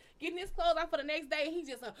together, getting his clothes out for the next day. He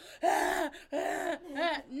just, nah, it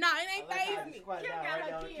ain't phase me.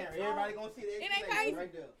 Everybody gonna see that. It ain't crazy.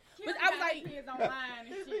 right there. But I was like, kids online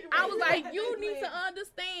and shit. I was like, you need to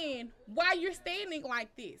understand why you're standing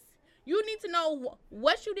like this. You need to know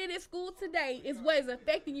what you did at school today is what is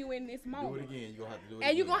affecting you in this Do it moment. again. You gonna have to do it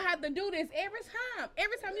And you're again. going to have to do this every time.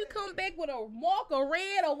 Every time you come back with a mark or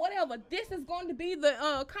red or whatever, this is going to be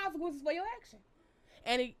the consequences for your action.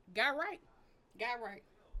 And it got right. Got right.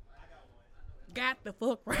 Got the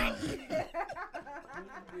fuck right. He's a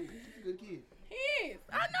good kid. He is.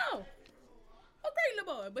 I know. A great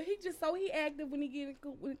little boy. But he active when he get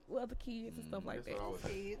with other kids and stuff like That's that. what I was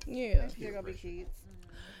saying. Kids. Yeah. They're gonna be kids.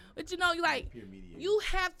 But you know, Peer mediator. you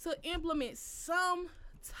have to implement some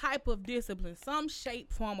type of discipline, some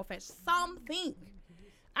shape, form, or fashion, something.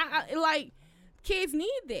 I like kids need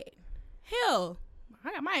that. Hell,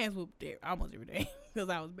 I got my ass whooped there almost every day because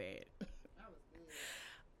I was bad.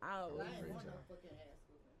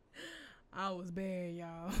 I was bad,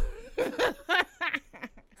 y'all.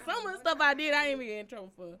 Some of the stuff I did, I didn't even get in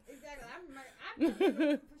trouble for. Exactly. I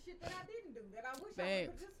remember for shit that I didn't do that I wish I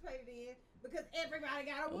Facts. participated in because everybody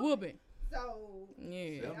got a whooping. Whooping. So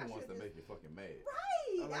Yeah. Them the ones that make you fucking mad.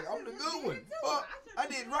 right. I'm like, I I'm the should've good just one. did it too. Fuck, should've I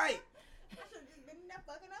did right. I should have just been there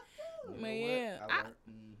fucking up too. You know Man, what? yeah. I learned-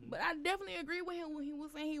 mhm. But I definitely agree with him when he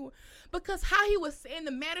was saying because how he was saying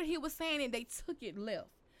the matter he was saying it, they took it left.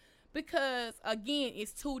 Because again,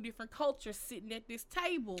 it's two different cultures sitting at this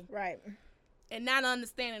table Right. and not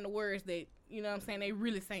understanding the words that, you know what I'm saying, they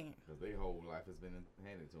really saying. Because their whole life has been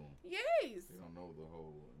handed to them. Yes. They don't know the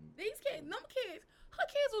whole. These kids, her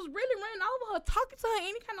kids was really running over her, talking to her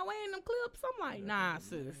any kind of way in them clips. I'm like, nah,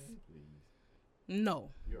 sis. Please.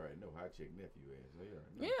 No. You already know how I check nephew ass. So you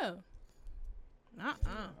already know. Yeah. I'm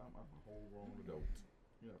a whole grown adult.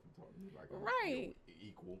 You have to talk to me like I'm Right.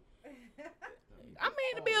 equal. I'm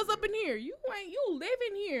paying the bills up in here. You live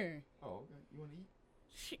in here. Oh, okay. You want to eat?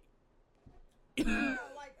 Shit.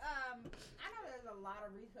 Like I know there's a lot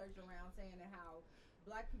of research around saying that how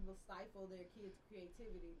black people stifle their kids'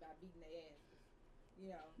 creativity by beating their asses. You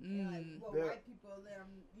know, and like Yeah. white people let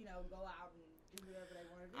them, go out and do whatever they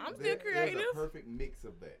want to do. I'm still There's creative. a perfect mix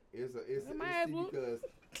of that. It's My ass whooped. because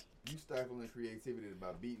you stifling creativity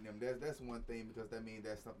by beating them. That's one thing because that means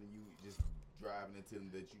that's something you just driving into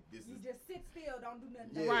them that you just sit still, don't do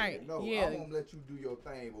nothing. Yeah, Right. No, Yeah. I'm gonna let you do your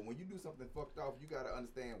thing, but when you do something fucked off, you gotta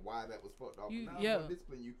understand why that was fucked off. Now I'm gonna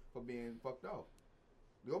discipline you for being fucked off.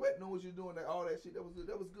 Go back, know what you're doing. All that shit. That was good.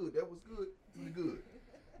 That was good. That was good. Really good.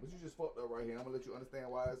 But you just fucked up right here. I'm gonna let you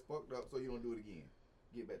understand why it's fucked up, so you don't do it again.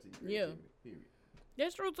 Get back to your creativity. Period.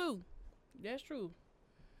 That's true too. That's true.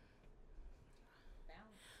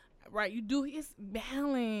 Right, you do. It's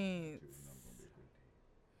balance.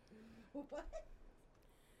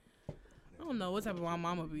 I don't know what type of my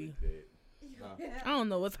mama be. I don't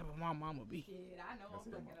know what type of my mama be. Shit, I know I'm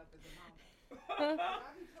fucking up as a mama.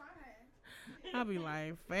 I be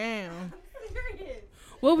like, fam. Serious.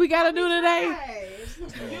 What we gotta do today?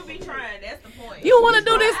 You be trying. That's the point. You want to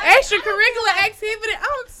do this extracurricular activity? I'm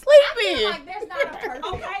I sleeping. feel like that's not a perfect.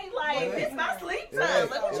 Okay, like it's my sleep time.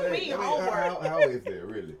 Look what you mean, homework. How is that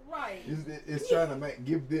really? Right. It's trying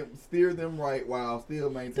to steer them right while still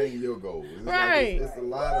maintaining your goals. It's Right. Like it's a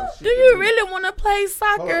lot of shit. Do you really want to play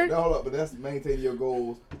soccer? Hold up, but that's maintaining your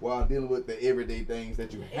goals while dealing with the everyday things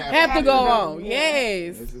that you Have to go on.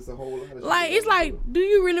 Yes. It's just a whole lot of Like shit. it's like, do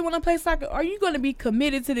you really want to play soccer? Are you going to be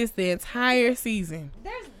committed to this the entire season?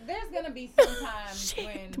 There's gonna be some times Shit,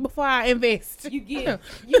 when before I invest. you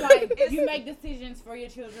make decisions for your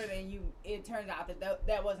children and it turns out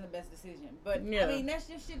that wasn't the best decision. But Yeah. I mean that's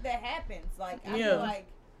just shit that happens. Like I Yeah. feel like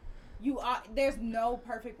there's no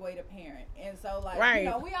perfect way to parent, and so like Right. you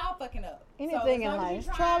know we all fucking up. Anything so in as long as life, you it's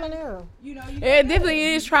try, trial and error. You know, you It get definitely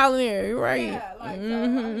better. is trial and error, right? Yeah, like so I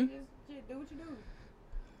Mhm. mean, just shit, do what you do.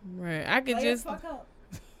 Right. I could Play just the fuck up.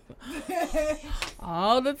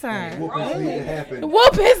 all the time. Whoopings need to happen.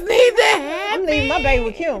 Whoopings need to I'm happen. leaving my baby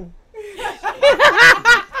with Kim.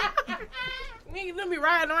 Niggas gonna be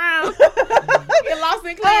riding around. Get lost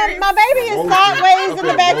in clearance. My baby is sideways in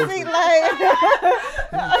the back seat,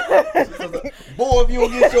 like. Boy, if you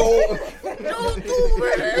don't get your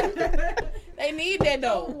They need that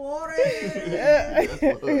though.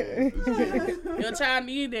 Your child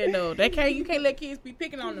need that though. You can't let kids be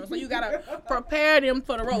picking on them. So you gotta prepare them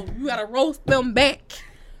for the roast. You gotta roast them back.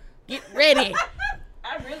 Get ready.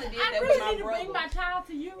 I really did I that really with my need to bring brother. my child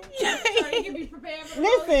to you so he can be prepared for the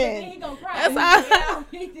Listen. roast, but then he gonna cry. That's all.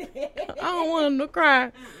 I don't want them to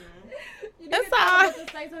cry. That's all. So he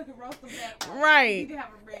can roast them back. Right. You can have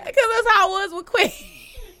them ready. Because that's how it was with Quinn.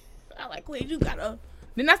 I like, Quinn, you gotta.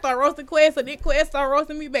 Then I started roasting Quest, so then Quest started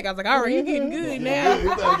roasting me back. I was like, all right, you getting good now. You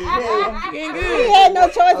getting He good. had no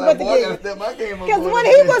choice but to get. Because Because when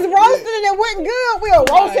he was roasting and it wasn't good, we'll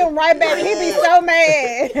roast him right back. He'd be so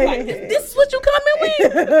mad. Like, this is what you coming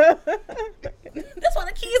with? That's why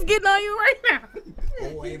the kids getting on you right now.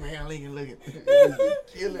 Oh, Abraham Lincoln looking.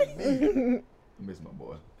 Killing me. I miss my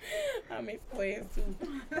boy. I miss Quest too.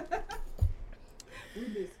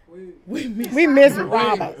 We miss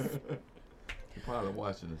Roberts. You're probably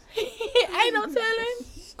watching us. Ain't no telling.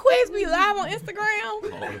 Quest be live on Instagram Oh,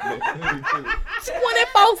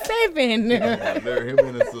 24/7. him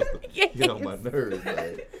and his sister. Yes. Get on my nerves,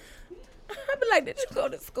 man. I be like, did you go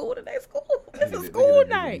to school today? It's a school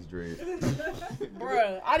night.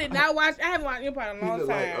 Bruh, I did not watch. I haven't watched Empire in a long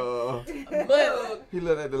time. But he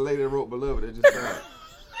looked at the lady that wrote Beloved that just died.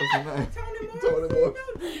 What's her name? Tony Moore.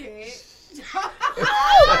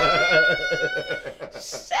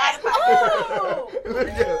 shut up. Look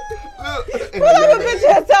at her. Look. Pull up a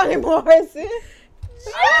picture of Toni Morrison.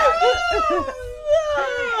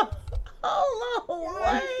 Hold on,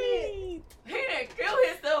 wait. He didn't kill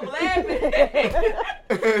himself laughing.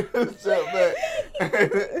 Shut back.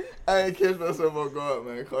 I ain't catch myself on guard,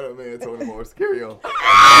 man. Call that man Toni Morrison. Carry on. I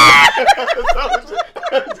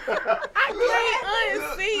can't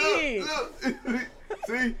unsee it. Look.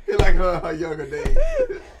 See? He like her younger days.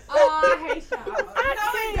 Oh, I hate y'all. I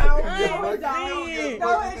can't unsee it.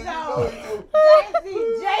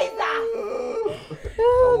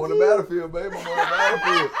 I'm on the battlefield, baby. I'm on the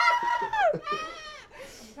battlefield.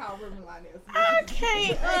 I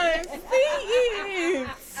can't unsee it.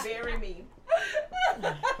 Bury me.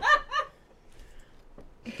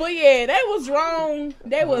 But yeah, they was wrong.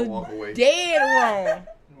 They was walk away. dead wrong I'm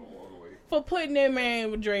gonna walk away. for putting that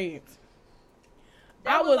man with dreads.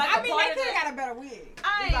 That was like I a mean, part they of could that. have got a better wig.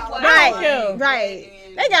 I ain't gonna Right, lie. right.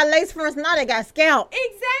 They got lace fronts, now they got scalp.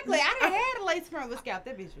 Exactly. I done had a lace front with scalp.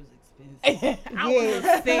 That bitch was expensive. I was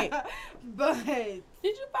upset. But Did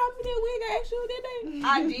you find me that wig I asked you that day? I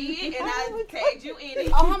did, and I tagged you in it.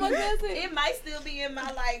 Oh, how much was it? It might still be in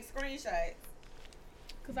my like screenshots.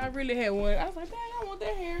 Cause I really had one. I was like, dang, I want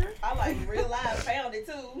that hair. I like real life found it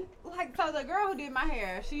too. Like, so the girl who did my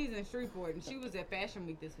hair, she's in Shreveport, and she was at Fashion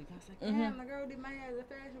Week this week. I was like, damn, the girl who did my hair is at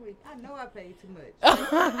Fashion Week. I know I paid too much.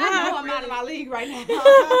 I know I'm out of my league right now.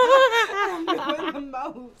 I'm doing the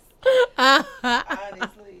most.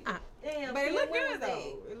 Honestly. Damn, But it Phil, looked when good, was though.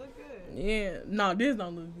 that? It looked good. Yeah, no, this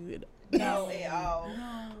don't look good. No, at all.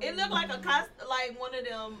 It looked like like one of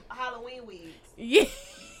them Halloween wigs. Yeah.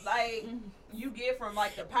 Like you get from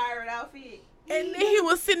like the pirate outfit. And then he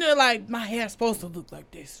was sitting there like, my hair's supposed to look like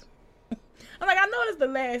this. I'm like, I know it's the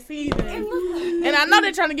last season. And I know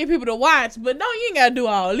they're trying to get people to watch, but no, you ain't got to do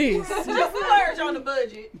all this. Just splurge on the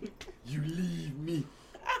budget. You leave me.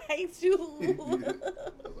 I hate you. That's all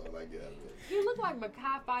I get out of it. You look like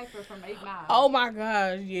Mekhi Phifer from 8 Mile. Oh my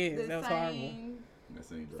gosh, yes, the that was horrible. That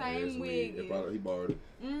same Same wig. He borrowed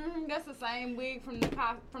it. That's the same wig from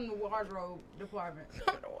the wardrobe department.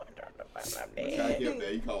 Makai kept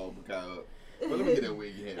that. He called Makai up. Well, let me get that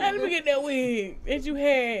wig you had. Let me get that wig that you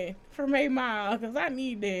had from 8 Mile, because I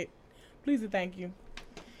need that. Please and thank you.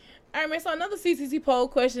 All right, man, so another CCC poll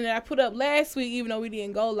question that I put up last week, even though we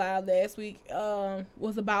didn't go live last week,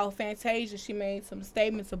 was about Fantasia. She made some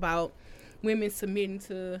statements about women submitting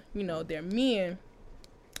to, their men.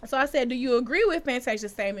 So I said, do you agree with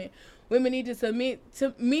Fantasia's statement? Women need to submit,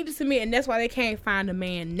 and that's why they can't find a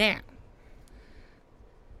man now.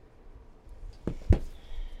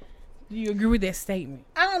 Do you agree with that statement?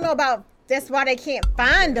 I don't know about that's why they can't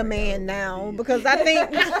find a man now, because I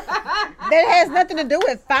think that has nothing to do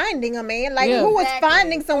with finding a man. Like, who was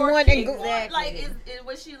finding someone and Like,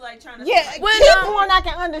 was she like trying to? keep one I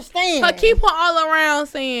can understand. But keep her all around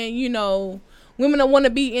saying, women don't want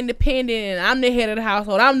to be independent, and I'm the head of the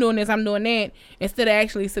household. I'm doing this, I'm doing that, instead of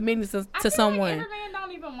actually submitting to someone. Like every man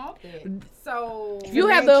don't even want that. So you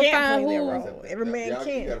have to find who. Every man You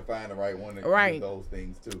can't. gotta find the right one to do those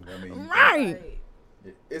things too. I mean,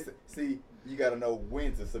 you gotta know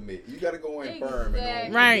when to submit. You gotta go in firm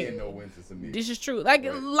and know when to submit. This is true. Like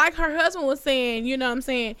her husband was saying, you know what I'm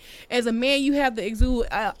saying? As a man, you have to exude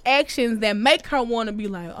actions that make her want to be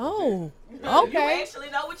like, oh, okay. You actually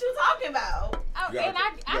know what you're talking about. You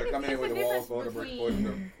gotta come in with the walls for him to break.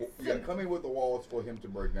 You gotta come in with the walls for him to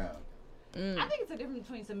break down. I think it's a difference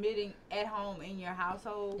between submitting at home in your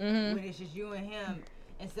household when it's just you and him,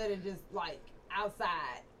 instead of just like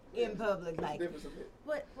outside in public. Like,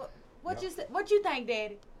 what you think,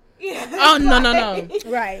 Daddy? Oh no.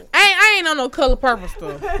 Right. I ain't on no color purple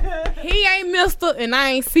stuff. He ain't Mister, and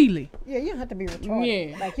I ain't Sealy. Yeah, you don't have to be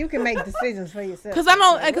retarded. Yeah. Like, you can make decisions for yourself. Because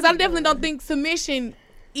I definitely don't think submission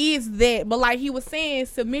is that. But like he was saying,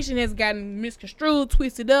 submission has gotten misconstrued,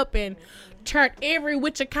 twisted up, and turned every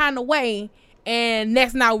which kind of way, and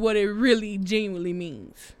that's not what it really genuinely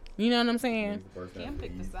means. You know what I'm saying? Kim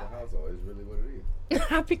picked the side. It's really what it is.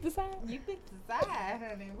 I picked the side. You picked the side,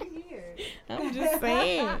 honey. We here. I'm just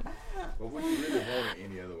saying. But what you really want it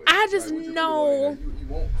any other way? I just what you know. Really want, you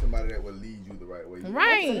want somebody that will lead you the right way.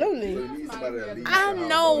 Right. Absolutely. So you need somebody that leads I you.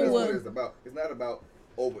 know. That's what it's about. It's not about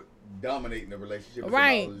dominating the relationship. It's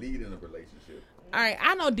Right. about leading the relationship. All right,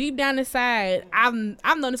 I know deep down inside, I've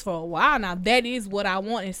known this for a while now. That is what I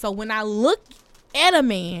want. And so when I look at a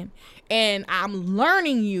man and I'm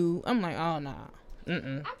learning you, I'm like, oh no.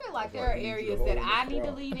 I feel like there are areas that I need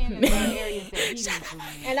to lead in, and there are areas that he needs to lead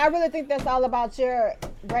in. And I really think that's all about your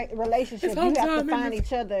relationship. You have to find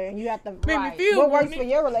each other, and you have to what works for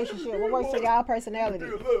your relationship, what works for y'all personality.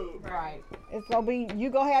 Right. It's gonna be you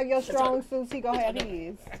gonna have your strong suits, he gonna have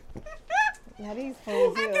his. Now these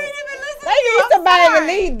fools here, they need somebody to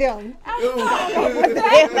lead them. What the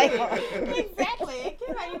hell they are. Exactly. It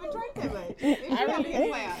can't even drink that much. It's really get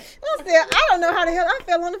loud. I don't know how the hell I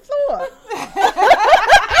fell on the floor.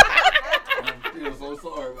 I feel so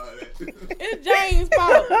sorry about it. It's James'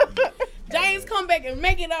 fault. James come back and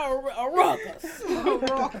make it a ruckus.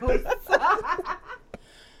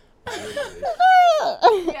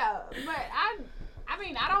 Yeah, but I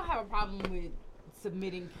mean, I don't have a problem with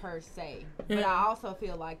submitting per se, but I also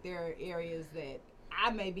feel like there are areas that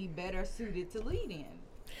I may be better suited to lead in.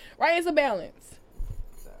 Right, it's a balance.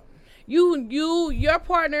 Your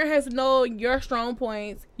partner has to know your strong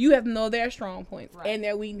points. You have to know their strong points and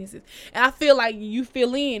their weaknesses. And I feel like you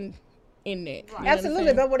fill in that. Right.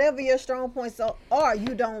 Absolutely, but whatever your strong points are,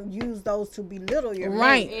 you don't use those to belittle your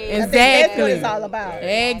right. mate. Exactly. That's what it's all about.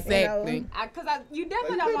 Exactly. Because you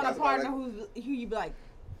definitely don't want a partner who you be like,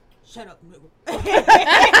 shut up, nigga.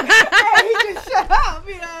 He just shut up,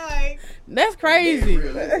 you know, like. That's crazy.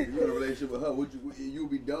 Realistic. If you're in a relationship with her, you'd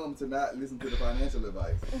be dumb to not listen to the financial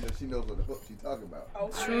advice because she knows what the fuck she's talking about.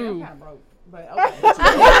 True. I'm kind of broke, but okay.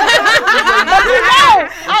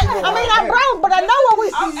 I mean, I'm broke, but I know what we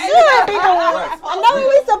should be doing. I know what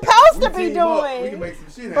we're supposed to be We can doing. make some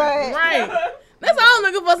shit But happen. Right. That's all I'm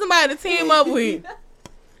looking for, somebody to team up with.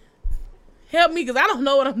 Help me, because I don't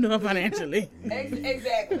know what I'm doing financially.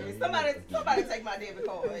 Exactly. Somebody take my debit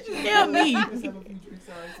card. Help me.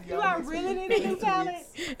 Do I really need a new talent?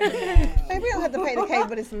 hey, we don't have to pay the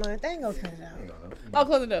cable this month. They ain't gonna cut it out. Oh,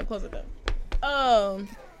 close it up, close it up.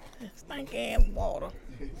 Stank ass water.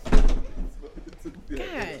 God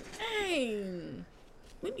dang.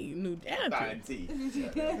 We need new data. Fine tea.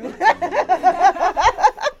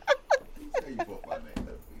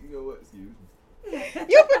 You know what? Excuse me.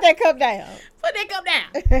 You put that cup down. Put that cup down.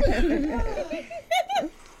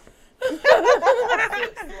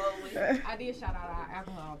 I did shout out our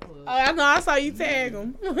alcohol plug. Oh, I know. I saw you tag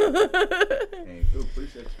them. Hey, cool.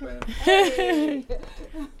 Appreciate you,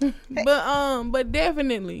 man. But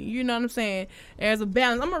definitely, you know what I'm saying. There's a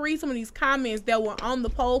balance. I'm gonna read some of these comments that were on the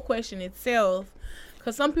poll question itself,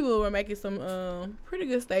 cause some people were making some pretty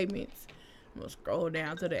good statements. I'm gonna scroll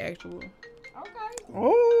down to the actual. Okay.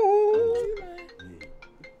 Ooh.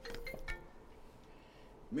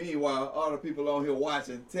 Meanwhile, all the people on here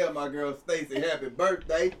watching, tell my girl Stacy happy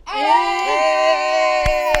birthday.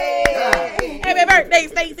 Hey! Happy birthday,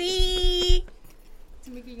 Stacy!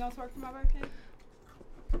 Tamika, you gonna twerk for my birthday?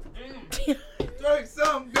 Drink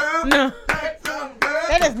some, girl. No, Drink some, girl.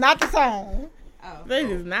 That is not the song. Oh. that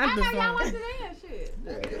is not the I know y'all song. want to dance, shit.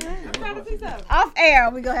 I'm trying to see something. Off air,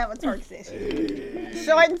 we gonna have a twerk session. Hey.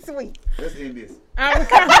 Short and sweet. Let's end this.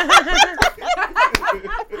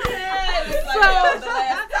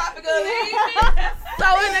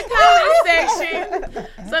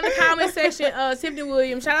 So in the comment section, Tiffany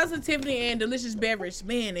Williams, shout out to Tiffany and Delicious Beverage.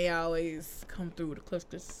 Man, they always come through with the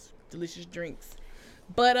clusters, delicious drinks.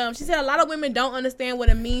 But she said a lot of women don't understand what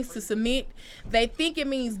it means to submit. They think it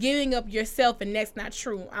means giving up yourself, and that's not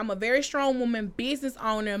true. I'm a very strong woman, business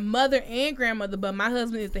owner, mother, and grandmother, but my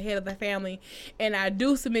husband is the head of the family, and I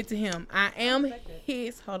do submit to him. I am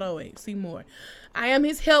his, hold on, wait, see more. I am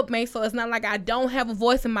his helpmate, so it's not like I don't have a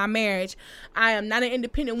voice in my marriage. I am not an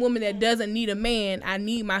independent woman that doesn't need a man. I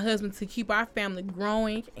need my husband to keep our family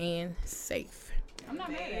growing and safe. I'm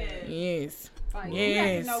not mad at it. Yes. Like, Yes. you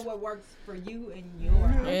have to know what works for you and your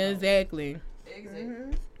house. Exactly. Exactly.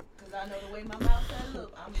 Because I know the way my mouth said,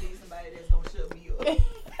 look, I'm going to need somebody that's going to shut me up.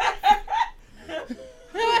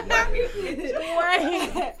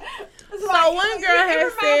 Right. So one girl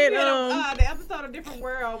has said, the episode of Different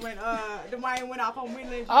World when Dwayne went off on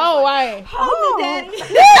Whitney. oh, right. Hold me, daddy.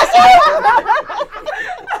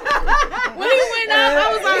 When he went off,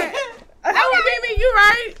 I was like, oh, baby, you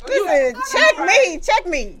right. Listen, check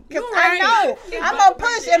me. Cause You I know right. I'm gonna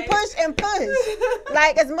push and push and push.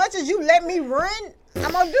 Like as much as you let me run,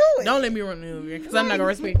 I'm gonna do it. Don't let me run the movie because I'm not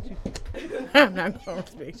going to respect you. I'm not going to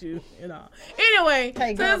respect you at all. Anyway,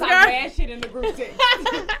 Hey, so girl, this Like girl. bad shit in the group text.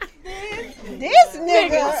 This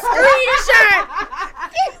nigga. Screenshot.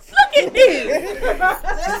 Look at this.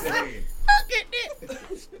 Look at this.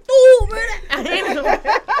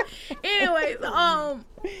 Anyways,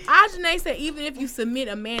 Ajane said even if you submit,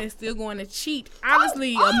 a man is still going to cheat.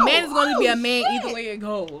 Obviously, a man is going to be a man either way it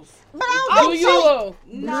goes. But I don't think cheating.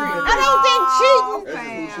 No. I don't think cheating.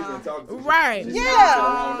 That's just who she been talking to. Right. She's Yeah. the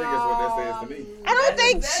wrong niggas what that says to me. I don't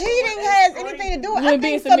think cheating has anything to do with it. I With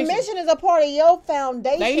being think submission is a part of your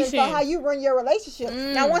foundation for Foundation. how you run your relationship.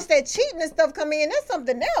 Now, once that cheating and stuff come in, that's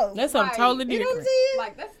something else. That's something Right. totally You know what I'm different. saying?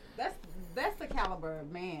 Like that's the caliber of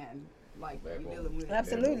man like we dealing with.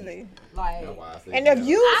 Absolutely. Like That's why I say And if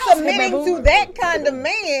you submitting to that kind of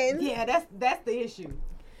man, yeah, that's the issue.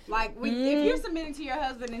 Like if you're submitting to your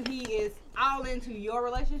husband and he is all into your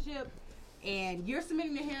relationship and you're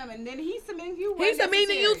submitting to him and then he's submitting to you, He's submitting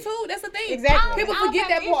to you too. That's the thing. Exactly. People I don't forget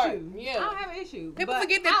have that an part. issue. Yeah. I don't have an issue. People But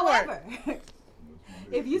forget that part. however,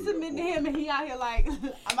 if you submit to him and he out here like,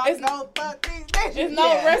 I'm about to go fuck these bitches. There's no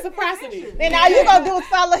Yeah. reciprocity. then all you gonna do is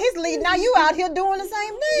follow his lead. Now you out here doing the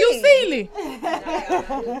same thing. You silly.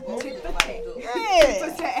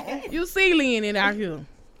 Yeah. You silly in it out here.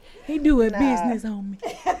 He doing business on me.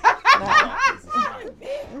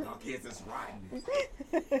 Y'all kids is riding.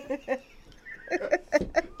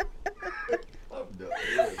 I'm done.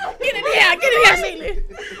 Get in here, silly.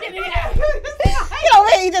 Get in here. You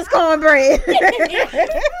don't eat this cornbread.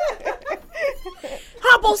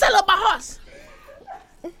 Hop on, sell up my horse.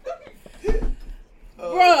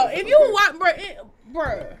 Bruh, if you want,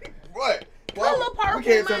 bruh. What? Color Purple, We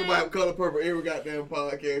can't talk man. about Color Purple every goddamn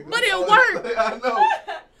podcast. But it worked. I know.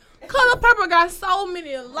 Color Purple got so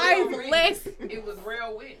many life lessons. It was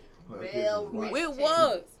real wit.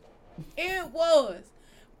 It was.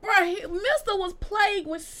 Bro, Mr. was plagued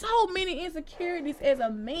with so many insecurities as a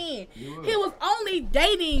man. He was only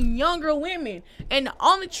dating younger women. And the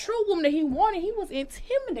only true woman that he wanted, he was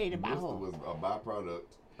intimidated by her. Mr. was a byproduct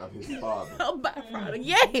of his father. A byproduct,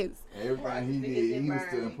 yes. Everything he did, he was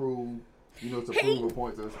to improve, to prove a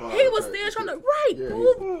point to his father. He was still trying to,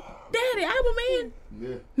 boo, Daddy, I'm a man.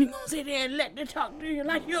 Yeah. You gonna sit there and let them talk to you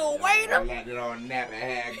like you're a waiter Like that on nappy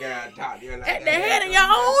hair girl talk to you like at that. the head of your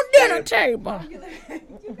own dinner table.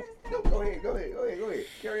 No, go ahead.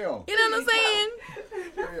 Carry on. You know what I'm saying?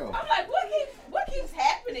 Carry on. I'm like, what keeps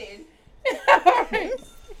happening?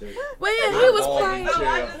 Well,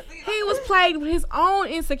 yeah, he was plagued with his own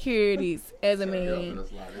insecurities as a man,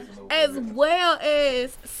 as well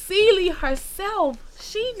as Celie herself.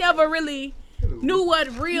 She never really knew what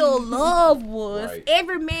real love was. Right.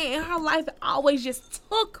 Every man in her life always just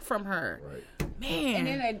took from her. Right. Man.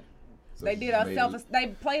 And then So they she did made they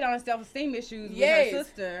played on her self-esteem issues with Yes. her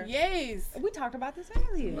sister. Yes. We talked about this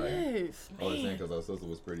earlier. Yes. Oh, they're saying because her sister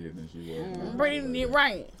was prettier than she was. Pretty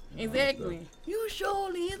right. Exactly. You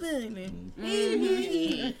surely is ugly.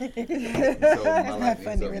 So my life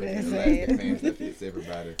ends up making Alaska fans that fits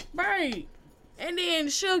everybody. Right. And then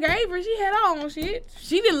Sugar Avery, she had her own shit.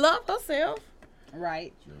 She didn't love herself.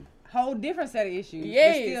 Right. True. Whole different set of issues.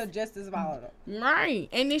 Yes. But still just as volatile. Right.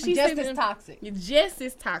 And then she Just said as toxic. just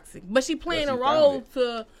as toxic. But she playing But a she role found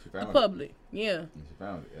to She the found it. public. Yeah. And she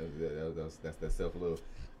found it. That's that self-love.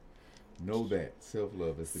 Know that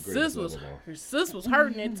self-love is the greatest love of all. Her sis was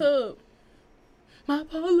hurting that tub. My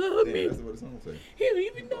Paul love Yeah, me. that's what the song say. He don't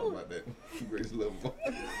even Talk know. about that. The greatest love of all.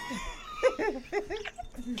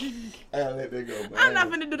 I'll let that go, man. I'm not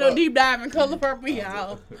finna do no deep dive in Color Purple,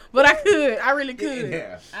 y'all. But I could. I really could.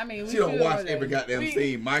 Yeah. I mean, She don't should watch one day. every goddamn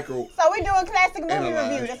scene. Micro. So we doing classic movie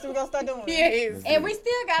Analyze. review. That's what we're gonna start doing. Yes. And we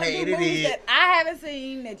still gotta Hey, do it movies is. that I haven't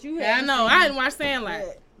seen that you Yeah, I haven't know. seen. I didn't watch Sandlot.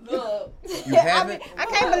 Look. You haven't? I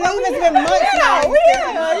can't believe it's been months now.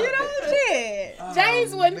 Shit.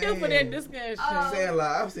 James wasn't here for man. that discussion.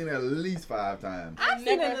 Sandlot, I've seen it at least 5 times. I've seen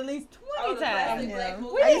it Never- at least Oh, 20 the times. classic black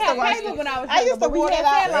movie. We I didn't used to have watch cable it. when I was I used younger, to but we watch had it.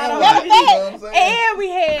 Sandlot Sandlot. on Matter of TV. fact, You know what I'm saying? And we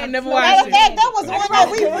had I never Snow watched matter of it. fact, that was one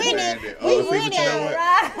that we Oh, rented. see, We but you know rented.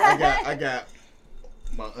 what? I got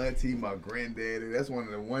my auntie, my granddaddy. That's one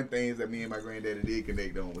of the one things that me and my granddaddy did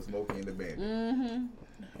connect on was Smokey and the Bandit. Mm-hmm.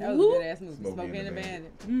 That was Who? a good ass movie. Smokey Smokey and and the the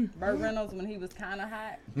Bandit. Bandit. Burt Reynolds when he was kind of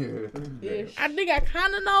hot. Ish. I think I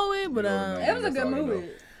kind of know it, but You don't know. It was a That's good all you movie.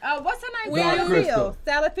 What's her name? William Sally Crystal. Field.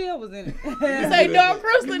 Sally Field was in it. you say Dark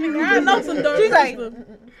Crystal, nigga. I know some Dark She's like- Crystal.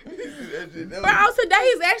 But also today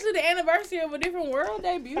is actually the anniversary of A Different World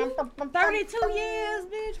debut. 32 years,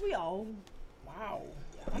 bitch. We old. Wow.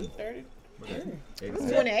 I'm 30.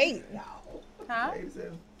 28. Huh?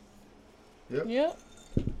 87. Yep.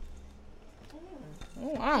 Oh,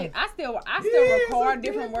 wow. I still record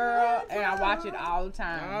Different World and I watch it all the All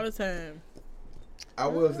time. the time. I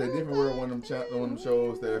will say Different World, one of them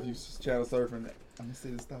shows that if you channel surfing, I'm gonna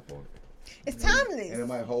say to stop on it. It's And it timeless.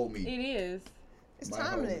 might hold me. It is. It's Might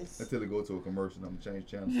hold me. timeless. Until it go to a commercial, I'm gonna change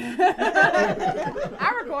channel.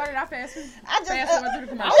 I recorded. I fast I forward through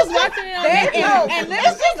the I commercials. was watching it on That Netflix. and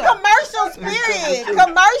It's just commercials, period.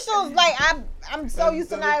 Commercials, like I'm so used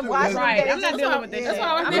to not watching Right, that. I'm not dealing with that That's shit. why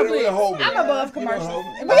I was I'm, It Netflix. hold me. I'm above It commercials. hold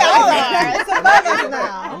me. We all are. It's above us I'm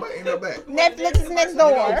now. gonna end up back. Netflix is next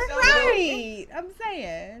door. Right. I'm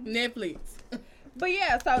saying. Netflix. But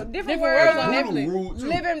yeah, so Different Different Worlds Worlds on on Netflix. Hulu rude too.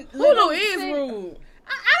 Living Hulu is City- rude.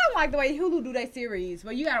 I don't like the way Hulu do their series,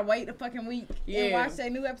 where you gotta wait a fucking week and Yeah. watch their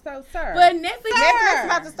new episode, sir. But Netflix, Netflix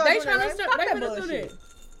about to start they doing trying that, to right? start. Fuck They that finna do bullshit.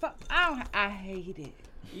 that. Fuck, I hate it.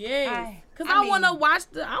 Yes. Cause I I mean, wanna watch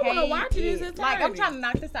the. I wanna Hate watch it. It's it. Like I'm trying to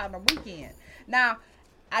knock this out on the weekend. Now,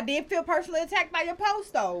 I did feel personally attacked by your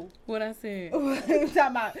post though. What I said. Talking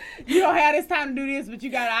about you don't have this time to do this, but you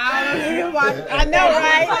got an hour to watch. I know,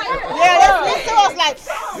 right? Yeah, that's so I was like,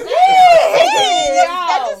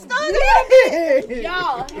 that just started.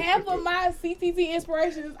 Y'all, half of my CTT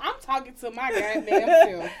inspirations, I'm talking to my goddamn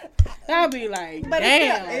self. I'll be like, But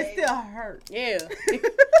damn. it still hurt. Yeah.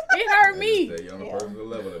 It hurt me. Stay on a personal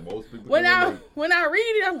level that most people When can I relate. when I read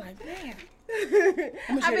it, I'm like, damn.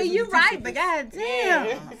 I mean, you're right, but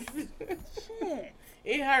goddamn. Shit.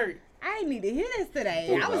 It hurt. I ain't need to hear this today.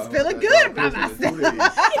 4 I was hours. feeling Like, good y'all about Christmas in 2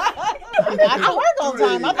 myself. days. I work on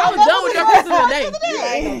time. I was done with your Christmas today. Yeah,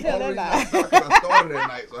 I ain't the tell only that reason I started, 'cause I started that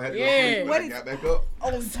night, so I had to go Yeah. sleep, What but I is- got back up.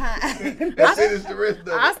 On time. I finished the rest of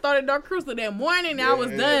it. I started Dark Cruiser that morning and I was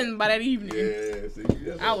Yeah. done by that evening. Yeah, see,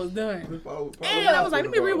 that's I what- was done. Follow And I was like,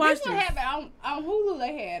 let me rewatch This what this. happened on Hulu.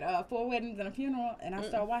 They had 4 weddings and a funeral, and I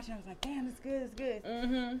started watching. I was like, damn, it's good, it's good.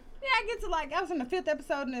 Mm-hmm. Yeah, I get to like, I was in the 5th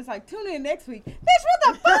episode, and it's like, tune in next week. Bitch, what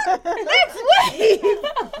the fuck? Next week?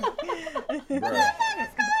 Bruh.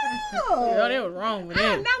 Yo, they was wrong with I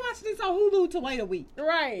am that. not watching this on Hulu to wait a week.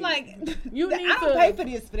 Right. Like, You I need don't to- pay for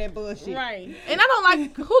this for that bullshit. Right. And I don't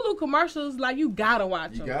like Hulu commercials. Like, you gotta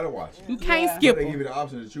watch You them. gotta watch it. You can't Yeah. skip They give them. you the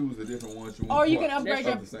option to choose the different ones you want Or to you can watch. upgrade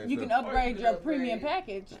Of the same your you can stuff. upgrade your upgrade. premium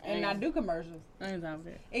package and not do commercials. I ain't talking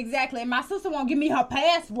about Exactly. And my sister won't give me her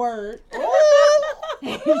password.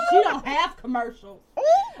 She don't have commercials.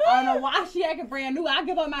 I don't know why she acting brand new. I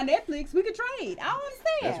give her my Netflix. We could trade. I don't understand.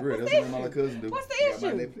 That's real. What's That's the what my issue? cousin do. What's the I got my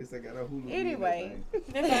issue? Netflix, I got a Hulu. Anyway.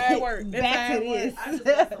 That's how it works. That's Back how to it works. this. I just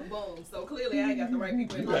got some bones, so clearly I ain't got the right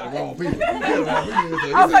people in You my got the wrong life. people. You got the wrong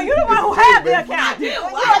people. Oh, so you the one who have the account. I do. You are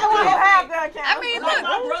the one who have the account. I mean, look,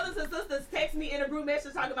 my brothers and sisters text me in a group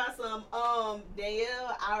message talking about some,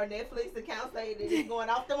 Danielle, our Netflix account say that it's going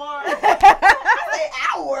off tomorrow. I say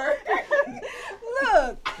our.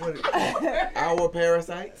 Look, Our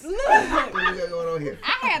parasites. look. What we got going on here?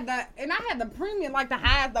 I had the premium, like the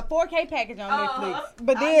highest, the 4K package on Uh-huh. Netflix.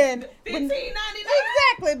 But then, $15.99.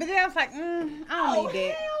 exactly. But then I was like, I don't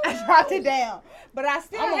need that. I dropped it down. But I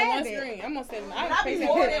still I'm on have one it. screen. I'm on 7. But I be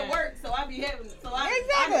bored at work, so I be having, Exactly. I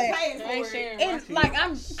be paying I ain't for it. sharing. And like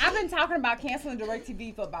I've been talking about canceling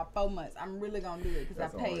DirecTV for about 4 months. I'm really gonna do it because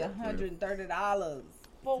That's I pay all right, $130.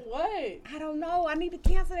 For what? I don't know. I need to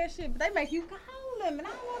cancel that shit, but they make you call them, and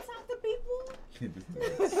I don't want to talk to people.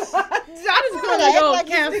 I just gonna go like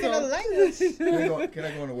you're speaking another cancel. language. Can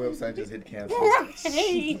I go on the website and just hit cancel? Right.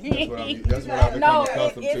 That's what I've become No,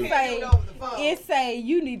 accustomed it to. say Do it over the phone. it say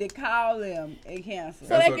you need to call them and cancel.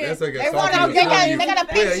 So they That's can- like a They want soft to. They tell you, gotta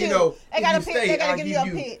pitch well, you. you know, They if gotta you pitch. stay, They gotta I'll give you a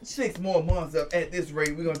pitch. 6 more months up at this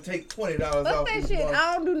rate. We're gonna take $20 Fuck off. that each shit. month.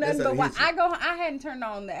 I don't do nothing That's but how watch. they hit you. I hadn't turned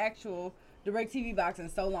on the actual DirecTV box in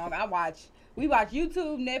so long. We watch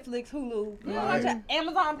YouTube, Netflix, Hulu. We watch Right.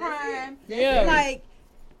 Amazon Prime. Yeah. Like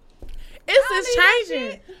It's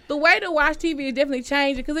changing. The way to watch TV is definitely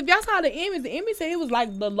changing. Because if y'all saw the Emmys said it was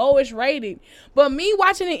like the lowest rated. But me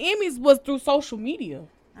watching the Emmys was through social media.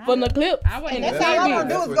 From the clip. I wasn't And even that's all saying I'm gonna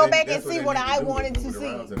that. do is go back and see what I wanted to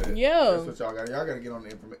see. Yeah. That's what y'all got. Y'all got to get on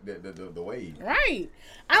the wave. Right.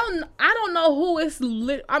 I don't know who is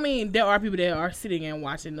lit. I mean, there are people that are sitting and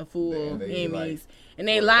watching the full Yeah, they Emmys. like and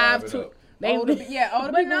they 45 live and to up. they Older people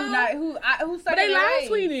But who no. not who But started they their live age.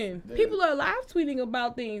 tweeting. Yeah. People are live tweeting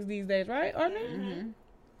about things these days, right? Aren't they?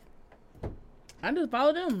 Mm-hmm. I just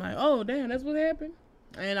follow them. Like, oh damn, that's what happened.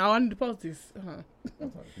 And I need to post this. I'm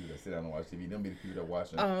talking to people that sit down and watch TV. Them be the people that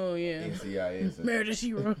watching Oh yeah. NCIS. And Married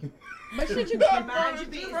She Wrote. But shit, you Mind your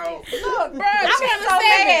business. look, bro. I'm I'm so so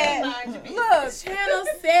mad. mad. Mind your business. Look, Channel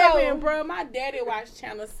 7, bro. My daddy watched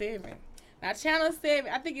Channel 7. Now Channel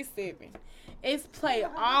 7, I think it's 7. It's play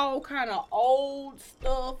all kind of old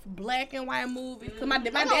stuff, black and white movies. Cause my I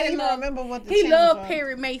daddy don't even love. remember what the He channels loved are.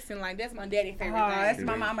 Perry Mason. Like that's my daddy's favorite that's thing.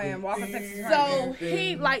 my mama in Walker, Texas. So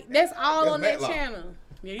he like that's all That's on that Matlock. channel.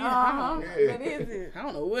 Yeah, yeah. Uh-huh. Yeah. What is it? I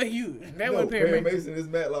don't know what you. That No, was Perry Perry Mason. Mason is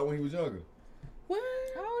Matlock when he was younger. What?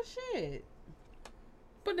 Oh shit.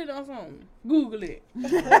 Put it on something. Google it.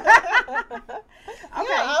 Okay.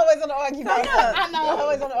 I'm always on the argument. I know. I'm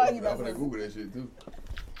always on the I'm argument. gonna Google that shit too.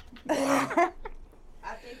 I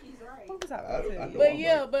think he's right. What was I I about to don't- I tell you?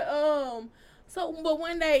 know. But yeah, but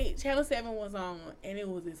one day Channel 7 was on, and it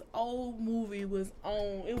was this old movie was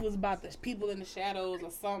on. It was about the people in the shadows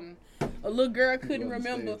or something. A little girl couldn't on the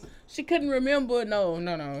remember. stairs. She couldn't remember. No.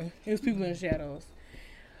 It was people in the shadows.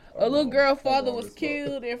 A little girl father was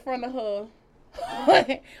killed in front of her,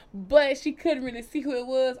 but she couldn't really see who it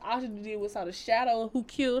was. All she did was saw the shadow of who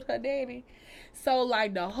killed her daddy. So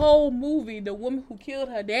like the whole movie, the woman who killed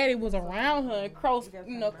her daddy was around her in close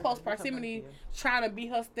proximity, trying to be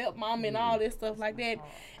her stepmom and all this stuff like that.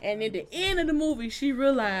 And at the end of the movie, she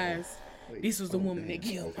realized this was the woman that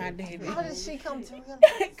killed my daddy. How did she come to realize?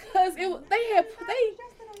 Cause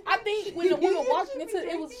I think when the woman walked into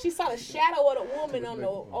it, she saw the shadow of the woman on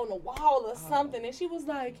the wall or something, and she was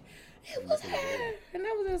like, it was her, and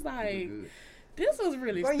that was just like. This was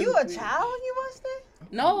really Were stupid. you a child when you watched that?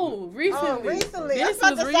 No, recently. Oh, recently. I was This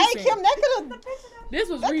about was to recent. say, Kim, This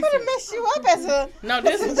was that could have recent. messed you up as a. No,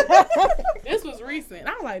 this was recent.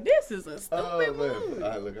 I was like, this is a stupid Oh movie.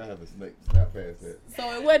 man, look, I have a snake. Snap past that.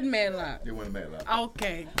 So it wasn't Matlock. It wasn't Matlock.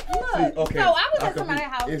 Okay. Look, Okay. so I was at confused. somebody's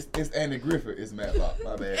house. It's Andy Griffith. It's Matlock.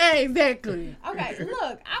 My bad. Exactly. Okay,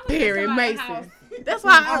 look, I was Perry at somebody's house Mason. That's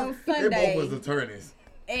why I on They Sunday, both was attorneys.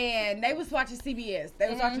 and they was watching CBS. They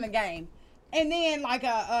was Mm-hmm. watching the game. And then like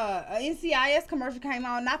a NCIS commercial came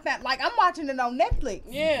on, and I found like I'm watching it on Netflix.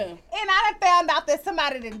 Yeah. And I done found out that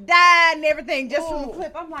somebody done died and everything just from the Ooh.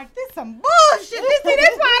 clip. I'm like, this some bullshit.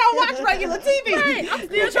 That's why I don't watch regular TV. Right, I'm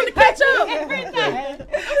still trying to catch up. Everything. I'm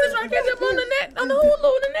just trying to catch up on the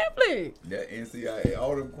Hulu and the Netflix. That NCIA,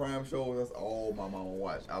 all them crime shows, that's all my mama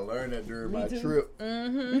watched. I learned that during my too. trip,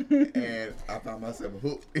 Mm-hmm. and I found myself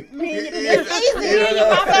hooked. It's easy. Me and your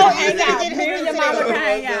mama hang out. Me and your mama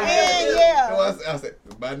hang out. Yeah. So I said,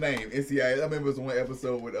 my name, NCIA. I remember it was one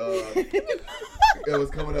episode with, it was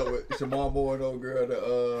coming up with Shamar Moore and old girl,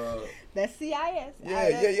 That's CIS. yeah.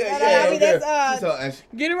 I mean, that's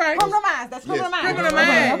Get it right. Criminal Minds. That's Criminal Minds. Criminal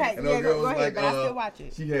Minds. Okay, And yeah, old girl go was ahead, like, but I still watch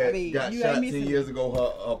it. she had I mean, got you shot ain't 10 missing years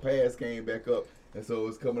ago. Her past came back up, and so it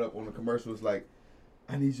was coming up on the commercial. It's like,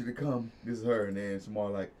 I need you to come. This is her, and then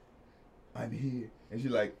Shamar like, I'm here, and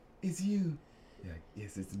she's like, it's you. Yeah,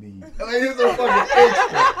 yes, it's me. Like, it's so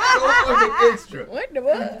fucking extra. What the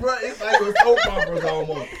fuck? Bro, it's like a soap operas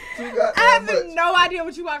almost. Too I goddamn have much. no idea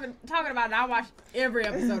what you are talking about, and I watched every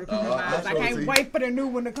episode of Criminal I Minds. I showed it to can't you. wait for the new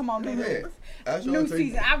one to come on Yeah, Netflix. I showed New it to you.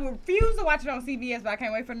 season. I refuse to watch it on CBS, but I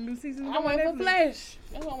can't wait for the new season to I'm come on waiting for Netflix. Flash.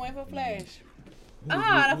 That's what I'm waiting for Flash.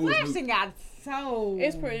 Ah, the Who was Flash new? thing got so.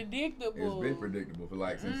 It's predictable. It's been predictable for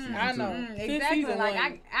like since season I 2. know. Since Exactly. season Like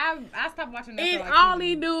one. I stopped watching that. And for like all season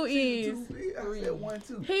he one. do is I said 1,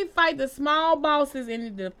 2. he fight the small bosses,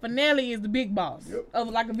 and the finale is the big boss Yep. of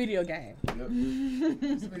like a video game. Yep.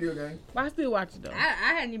 It's a video game. But I still watch it though.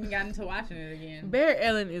 I hadn't even gotten to watching it again. Barry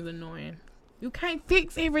Allen is annoying. You can't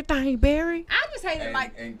fix everything, Barry. I just hated And-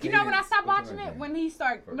 like and you know when I Cadence, stopped what's watching her it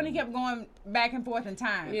name? when he kept going back and forth in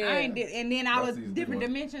time. Yeah. I ain't did, and then I That's was season different 1.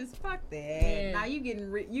 dimensions. Fuck that. Yeah. Now you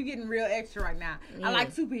getting real extra right now. Yeah. I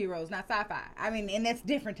like superheroes, not sci-fi. I mean, and that's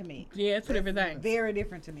different to me. Yeah, it's two different things. Very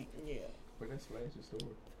different to me. Yeah. But that's Flash's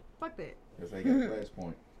story. Fuck that. That's how he got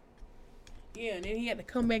Flashpoint. Yeah, and then he had to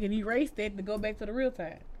come back and erase that to go back to the real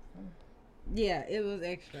time. Yeah, it was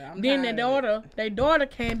extra. I'm Then tired their daughter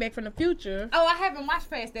came back from the future. Oh, I haven't watched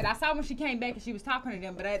past that. I saw when she came back and she was talking to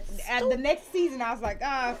them, but at the next season, I was like,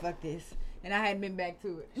 ah, fuck this, and I hadn't been back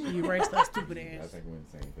to it. She erased her stupid I ass. think we're on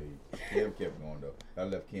the same page. Kim kept going though. I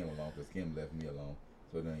left Kim alone because Kim left me alone.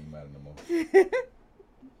 So it doesn't even matter no more.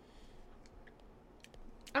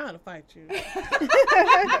 I ought to fight you.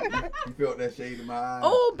 You felt that shade in my eye?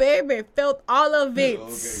 Oh, baby, felt all of it.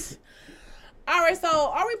 Okay. All right,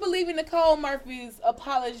 so are we believing Nicole Murphy's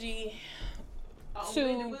apology to?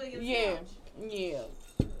 Wendy Williams' Yeah, couch. yeah.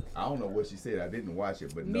 I don't know what she said. I didn't watch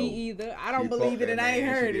it, but Me no. either. I don't She believe fucked it, and that I ain't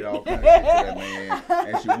man. heard She did it. all kinds of shit to that man,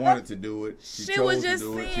 and she wanted to do it. She She chose was to just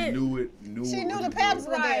do it. She saying- knew it. She knew what the to paps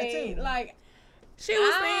do. were there Right, too. like She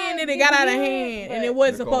was I saying that it didn't got out of hear it, hand, and it but-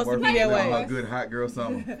 wasn't Nicole supposed to be Murphy that was way. her good hot girl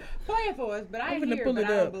something. playing for us, but I ain't finna hear pull it, it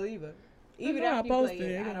but I up. don't believe her. Even know I after you posted play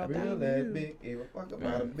it. it, I don't Real believe that big, give a fuck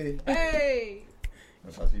about a bit. it. Hey,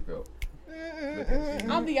 That's how she felt. Look at her. I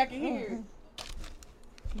don't think I can hear it.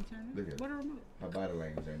 Look at what her. a remote. Her body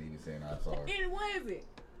language ain't even saying I'm sorry. It was it.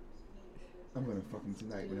 I'm gonna fuck him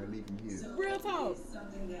tonight when I leave him here. Real talk.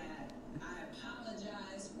 Something that I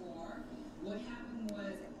apologize for. What happened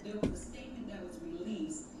was there was a statement that was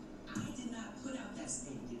released. I did not put out that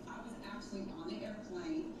statement. I was actually on the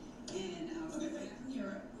airplane and I was back from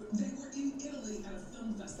Europe. They were in Italy at a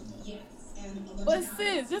film festival. Yes. And But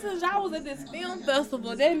sis, just as y'all was at this film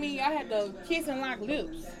festival, that mean y'all had to kiss and lock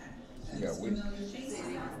lips. You got wit?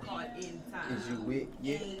 Caught in time. Is you wit?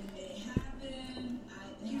 Yeah. it happened.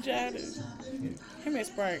 You childish. Him and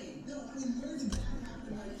Sprite.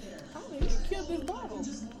 Oh, you killed this bottle.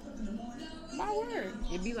 My word.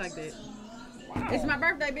 It be like that. Wow. It's my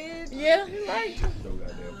birthday, bitch. Yeah, you right. So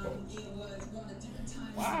goddamn fault.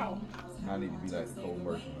 Wow. I need to be like the Cole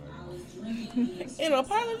Murphy. Man. And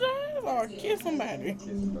apologize or kiss somebody. Kiss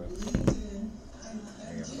somebody.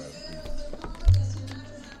 I ain't got nobody to kiss.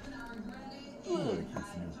 Who would have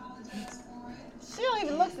kissed me? She don't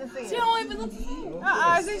even look sincere. She don't even look.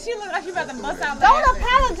 See, she look like she about to bust out Don't laughing.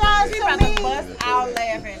 apologize She to about me. to bust out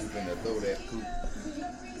laughing. Finna throw that coop.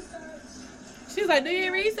 She's like, do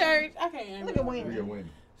your research. I can't. Look at Look Wendy. at Wendy.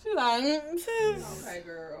 She's like, sis. Okay,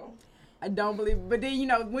 girl. I don't believe it. But then, you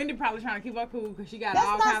know, Wendy probably trying to keep her cool because she got That's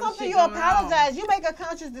all not kinds of something shit you going apologize. on. You make a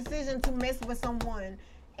conscious decision to mess with someone,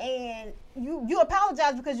 and you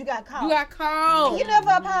apologize because you got caught. You got called. You never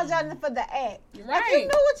apologizing for the act. Right. Like, you knew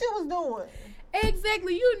what you was doing.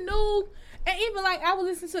 Exactly. You knew. And even like I was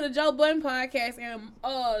listening to the Joe Budden podcast, and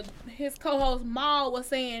his co-host Maul was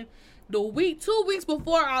saying 2 weeks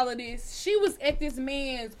before all of this, she was at this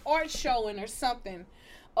man's art showing or something.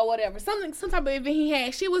 Or whatever, some type of event he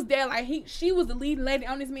had. She was there, like she was the leading lady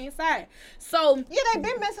on this man's side. So Yeah, they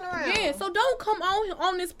been messing around. yeah, so don't come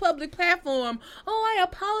on this public platform. Oh, I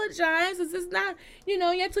apologize. This is not, you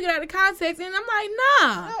took it out of context, and I'm like,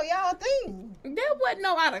 nah, No, y'all think. that wasn't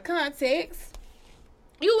no out of context.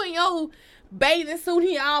 You and your bathing suit,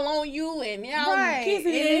 he all on you, and y'all Right. kissing.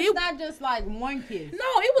 And And it's not just like one kiss. no,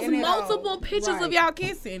 it was and it all- multiple pictures of right. y'all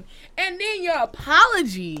kissing, and then your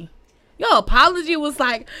apology. Your apology was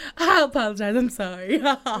like, I apologize. I'm sorry.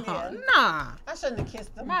 Nah. I shouldn't have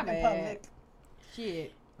kissed them My in bad. public.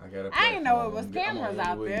 Shit. I got a I didn't know it platform. was I'm cameras on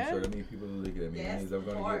out Woody, there. So that means people are looking at me. That That's means I'm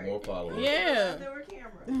going to smart. get more followers. Yeah. There were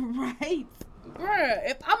cameras. Right. Bruh,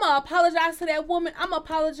 if I'm going to apologize to that woman, I'm going to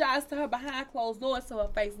apologize to her behind closed doors so her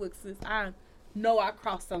face looks as I know I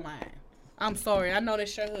crossed the line. I'm sorry. I know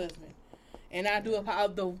that's your husband. And I do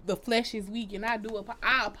the flesh is weak, and I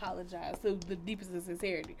apologize to the deepest of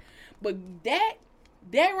sincerity. But that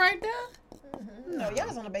right there, No, y'all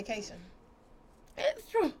was on a vacation. it's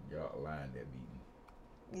true. Y'all lying that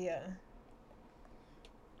meeting. Yeah.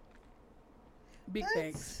 Big But,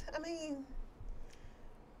 thanks. I mean,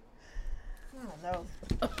 I don't know.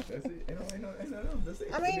 That's it. Ain't nothing else. That's it.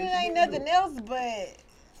 I mean, That's it ain't you nothing do. else, but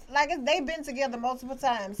like they've been together multiple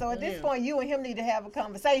times. So at this Yeah. point, you and him need to have a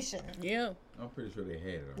conversation. Yeah. I'm pretty sure they had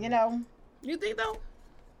it. You know, You think though?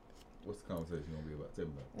 What's the conversation going to be about? Tell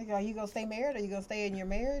me about it. like, are you gonna stay married, or you gonna stay in your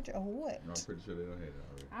marriage, or what? No, I'm pretty sure they don't have it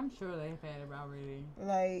already. I'm sure they've had it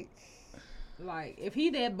already. Like, If he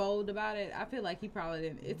that bold about it, I feel like he probably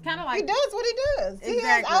didn't. It's kind of he like does what he does. He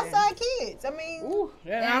has Exactly. outside kids. I mean,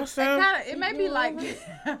 it may be like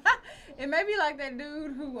it may be like that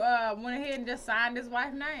dude who went ahead and just signed his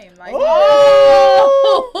wife's name. Like,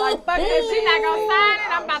 like fuck that, she not gonna sign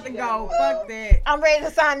it. I'm about to go. Fuck that. I'm ready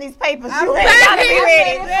to sign these papers. I'm You ain't ready. gotta be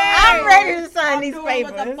ready. I'm ready to sign I'm these doing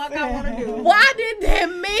papers. what the fuck I want to do. Why did that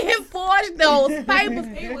man forge those papers?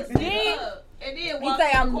 He was sitting up and then He walked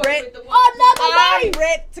say, in I'm the court ready. with the woman. Another I'm wife.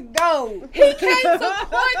 ready to go. He came to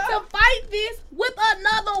court to fight this with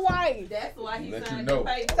another wife. That's why he Let you signed know. the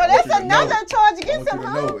paper. So that's you to another know. charge I against want him, you to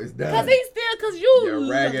huh? know it's done. Cause you You're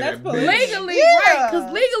ragged that's at police. bitch. legally Yeah. right.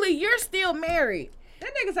 Cause legally you're still married.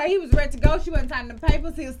 That nigga say he was ready to go. She wasn't signing the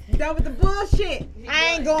papers. He was done with the bullshit. I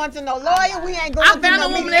ain't going to no lawyer. We ain't going I to found no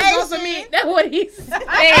a woman that's mediation. supposed to me. That's what he said.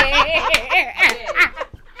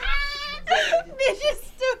 Bitch is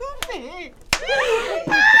stupid.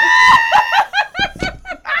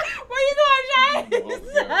 Where you going, James?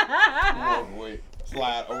 Roll away.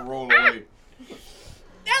 Slide or roll away.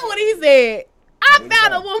 That's what he said. I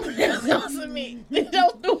found a woman that's supposed to me. With your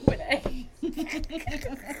stupid ass.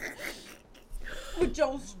 With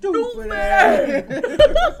your stupid ass.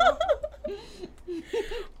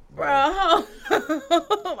 Bro,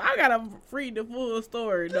 I gotta read the full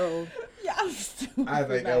story though. Y'all stupid. I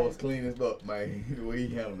think that was clean as fuck, man. The way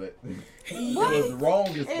he handled it. It was wrong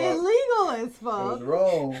as fuck. Illegal as It was fuck.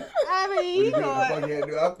 wrong. I What mean, you you did, the know fuck you had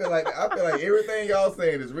to do. I feel like everything y'all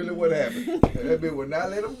saying is really what happened. That bitch would not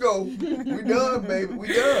let him go. We done, baby.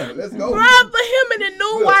 We done. Let's go. Bro, for him and the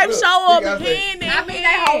new Look, wife look, show he up gotta say- hand in I mean, they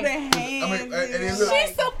hand. holding hands. I mean, and then She look,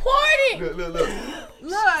 supported. look. Look,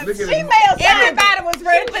 Look at She his- may have signed it. everybody was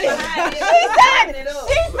ready. She signed it. up.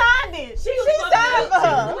 She signed it. She was She signed for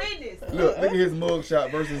her. witness. Look at his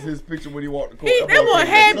mugshot versus his picture when he walked the court. That boy came in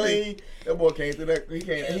happy. clean. That boy came through that.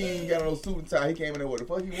 He ain't got no suit and tie. He came in there with the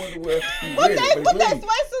fuck he wanted to wear. He What ready, that but he clean.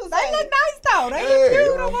 sweatsuit They say? look nice though. They Yeah, look you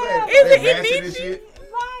cute know or what I'm whatever. saying? Is it They matching Inichi? and shit.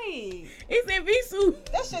 Right. He said Visu.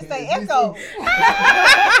 That shit say It's Echo.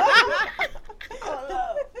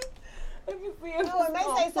 Let me see No, it may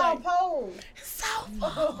say South Pole. South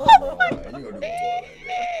Oh, man, you gonna do my boy like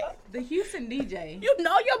that. The Houston DJ. You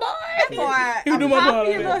know your boy. That boy, You a know my boy.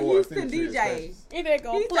 popular That boy Houston sent it to his DJ. face. He didn't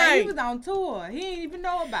go He said play. he was on tour. He didn't even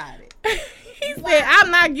know about it. He said,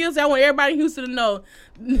 I'm not guilty. I want everybody in Houston to know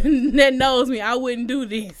that knows me. I wouldn't do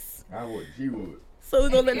this. I would. She would. So we're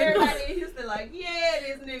going to let them know. Everybody in Houston like, yeah,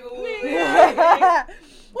 this nigga would.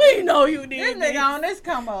 We know you This did nigga this. on this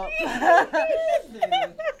come up.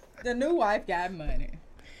 The new wife got money.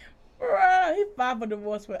 Bruh, he filed for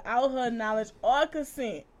divorce without her knowledge or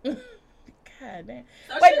consent. God damn.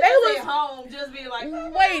 So Wait, she they just was- at home just being like,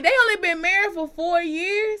 Wait, they only been married for 4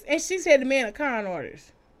 years, and she said the man a con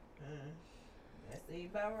artist.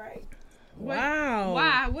 Seems about right. Wow.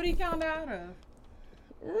 Why? What he count out of?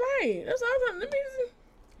 Right. That's all I'm saying. Let me see.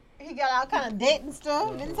 He got all kind of debt and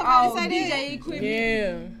stuff. Didn't somebody Oh, say that? DJ equipment.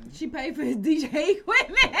 Yeah. She paid for his DJ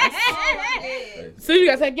equipment. So you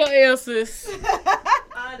gotta take your L, sis.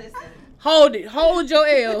 Honestly. Hold it. Hold your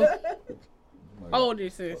L. Hold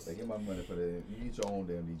it, sis. Get my money for that. You get your own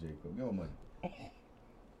damn DJ equipment. Give my money.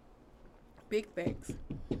 Big facts.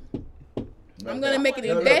 No, I'm gonna make an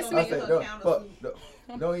no, investment. I said,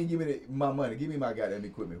 don't even give me my money. Give me my goddamn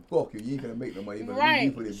equipment. Fuck you. You ain't gonna make no money. But Right.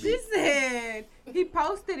 you for this She bitch. said he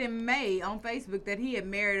posted in May on Facebook that he had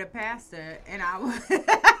married a pastor, and I was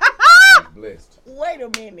Blessed. Wait a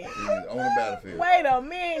minute. He's on the battlefield. Wait a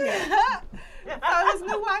minute. so his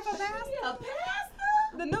new wife a pastor. He a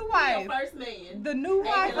pastor? The new He wife. a first man. The new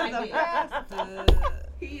wife like is a it. pastor.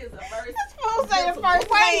 He is a first. Who say the first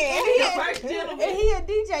Wait, man? and First gentleman. he a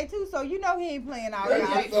DJ too, so you know he ain't playing all So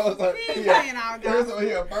y'all. it's like, He ain't playing all so y'all.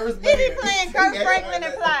 he a first He be man. playing Kirk Franklin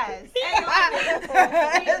and Plies.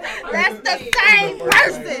 That's the same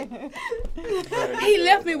person. He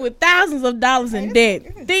left me with thousands of dollars in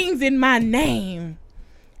debt. Things in my name.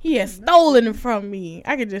 He has stolen it from me.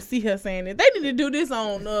 I could just see her saying it. They need to do this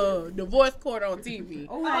on Divorce Court on TV.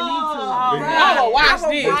 Oh, I I will watch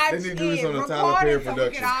this. They need to do this on the Tyler Perry so we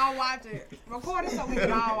production. can all watch it. Record it so we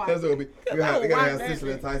can all watch That's it. what we gotta have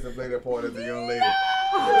Cicely and Tyson play that part as a young lady.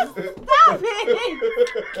 Stop it.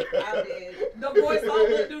 I did. The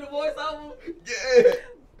voiceover, do the voiceover. Yeah.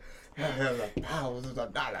 I have thousands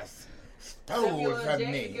of dollars Samuel stolen L. from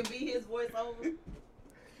Jackson me. can be his voiceover.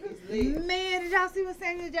 He's lit. Man, did y'all see what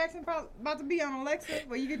Samuel Jackson about to be on Alexa?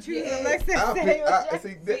 Where you can choose Yeah. Alexa and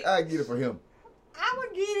I get it for him. I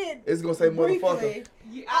would get it. It's gonna say motherfucker. briefly.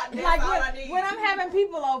 Yeah, that's Like all I need. when I'm having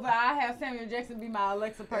people over, I have Samuel Jackson be my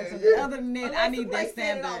Alexa person. Yeah. But other than that, I Alexa, need play that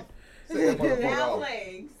Set It standard. Set that motherfucker Now off.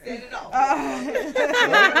 playing. Set it off. Set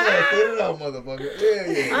it off, motherfucker.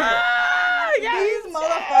 Yeah. These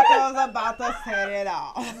motherfuckers about to set it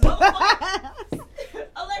off.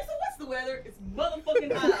 Alexa, what's the weather? It's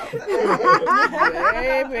motherfucking hot outside.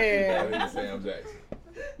 Baby.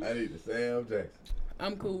 I need the Sam Jackson.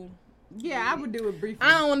 I'm cool. Yeah, I would do it briefly.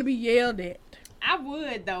 I don't want to be yelled at. I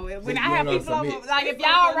would though. When So I you have know people some over, mix. like if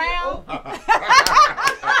y'all around,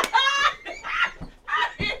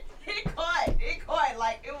 It caught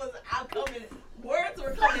like it was out coming. Words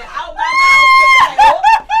were coming out my mouth.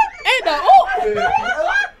 And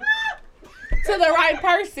to the right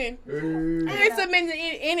person. It's a minute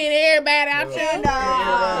in and everybody out there.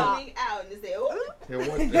 Coming out and say, "Oh, One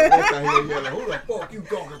time he yelling, who the fuck you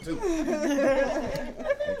talking to?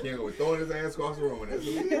 And Ken was throwing his ass across the room. And that's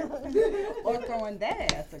what he did. or throwing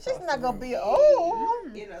that ass. She's not gonna be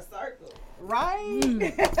in a circle." Right.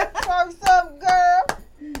 What's up, girl?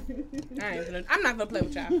 I'm not gonna play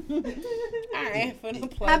with y'all. I ain't finna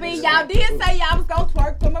play. I mean, y'all did say y'all was gonna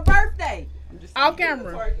twerk for my birthday. Off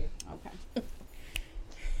camera. Twerking. Okay.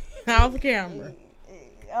 Off camera.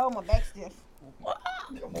 Oh, my back's stiff.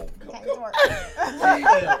 Come on. Can't twerk.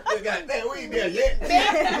 Goddamn, we ain't there yet.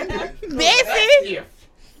 Bessie.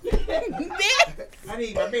 I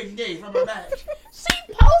need my mitten days from my back. She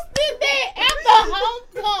posted that after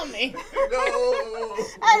homecoming. No.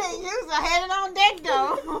 I didn't use it. I had it on deck,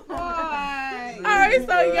 though. Alright,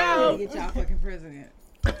 so y'all. Get y'all fucking president.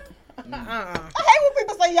 I hate when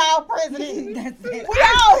people say y'all president. That's it. We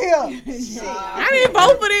all here. I didn't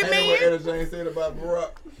vote for that Ain't what man. Etta James said about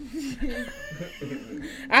Barack.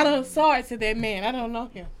 I don't sorry to that man. I don't know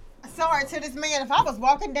him. Sorry to this man. If I was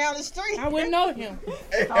walking down the street, I wouldn't know him.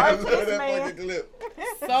 Hey, Sorry I to love this that man. fucking clip.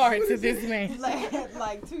 Sorry to this man.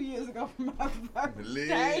 like 2 years ago for my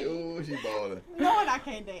birthday. Oh, she balling. Knowing I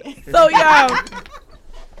can't dance. So y'all.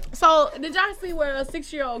 So did y'all see where a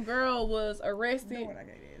 6-year-old girl was arrested Knowing I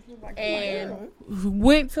can't dance. and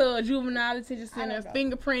went to a juvenile detention center,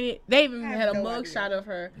 fingerprinted? They even had a no mug idea. shot of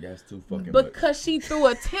her That's too fucking much. because she threw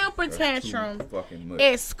a temper That's tantrum Too fucking much.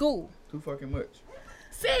 at school. Too fucking much.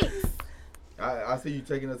 6. I see you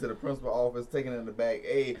taking her to the principal office, taking her in the back.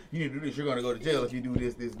 Hey, you need to do this. You're gonna go to jail if you do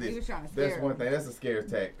this. He was trying to scare That's her. one thing. That's a scare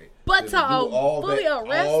tactic. But do to all fully that,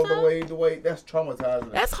 arrest all her? the way, that's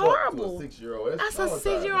traumatizing. That's as fuck horrible. To a 6-year-old. That's a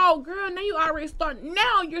traumatizing. 6-year-old girl. Now you already start.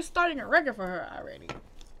 Now you're starting a record for her already.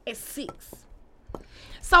 At 6.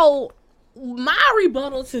 So my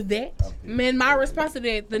rebuttal to that, man, my response to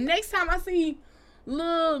that, the next time I see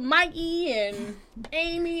little Mikey and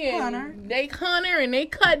Amy and Hunter and they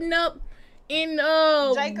cutting up in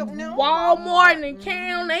Jacob New? Walmart and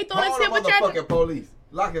Cam, they throwing Call a the temper tantrum. motherfucking police.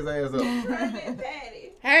 Lock his ass up.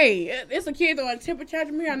 Daddy. Hey, it's a kid throwing a temper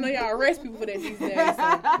tantrum here. I know y'all arrest people for that these days. So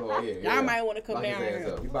Oh, yeah, y'all might want to come Lock down his ass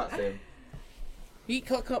here. up. He about 7. He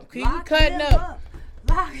Lock cutting him up.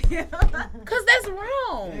 Cause that's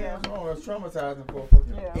wrong. Yeah, that's wrong. That's traumatizing for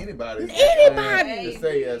fucking anybody. Anybody. To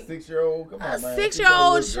say a 6-year-old, come on, A man.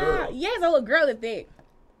 6-year-old She's a little child. girl. Yes, a little girl at that.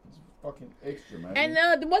 It's fucking extra, man.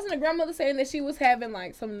 And wasn't the grandmother saying that she was having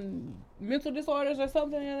like some mental disorders or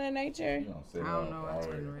something of that nature? You don't say I don't no know.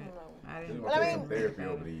 already. I She's didn't. gonna I take mean- some therapy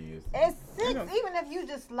over the years. At 6, even if you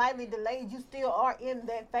just slightly delayed, you still are in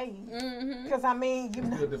that phase. Mm-hmm. Because, I mean, you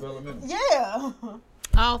know. Still developmental. Yeah.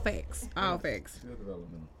 All facts. All facts. Still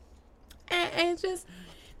developmental. And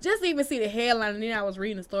just even see the headline, and then I was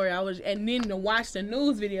reading the story. And then to watch the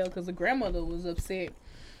news video because the grandmother was upset.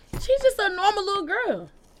 She's just a normal little girl.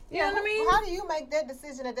 You know what I mean? How do you make that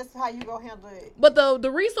decision that this is how you go handle it? But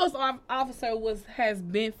the resource officer has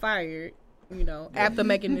been fired. You know, after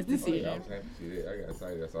making this I decision. was happy to see that. I got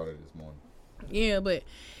excited. I saw that this morning. Yeah, but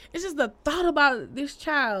it's just the thought about this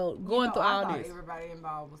child going through all this. Everybody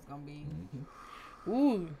involved was gonna be.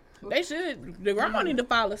 Ooh, they should. The grandma need to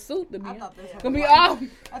file a suit to be. I thought this Gonna be all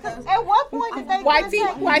At what point did they white teeth,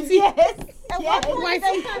 contact white teeth. Yes. At what point White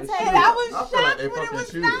did they teeth. contact And I was I feel like shocked they when it fucking was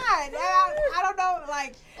should. not. I don't know,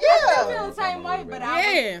 like, I Yeah. feel the same way, but I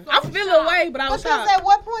Yeah, was I so feel shocked. away, but I was Because shocked. at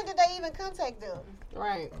what point did they even contact them?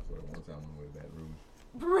 Right. I saw that one time when we were at Baton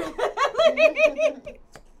Rouge. Really?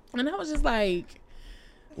 And I was just like,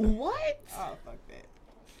 what? Oh, fuck that.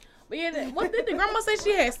 But yeah, what did the grandma say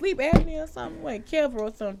she had sleep apnea or something? Like Kev or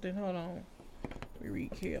something. Hold on. Let me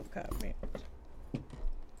read Kev's comment.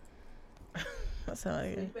 That's how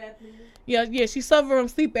I am. Yeah, she suffered from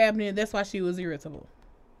sleep apnea. That's why she was irritable.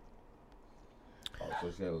 Oh,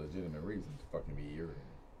 so she had a legitimate reason to fucking be irritated.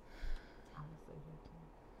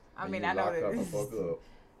 I And mean, you I know lock her that. the fuck up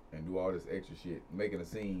and do all this extra shit, making a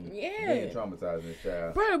scene, Yeah. being traumatizing this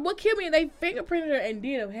child. Bro, what killed me? They fingerprinted her and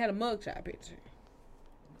had a mugshot picture.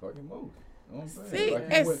 Fucking move. You know what I'm saying? Sick. you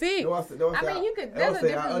That's went- sick. I mean, you could. I There's was a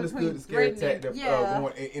saying, I difference understood between the scare threatening- tactic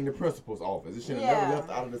going in the principal's office. It should have Yeah. never left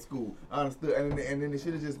out of the school. I understood, and then it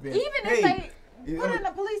should have just been. Even hey, if they put in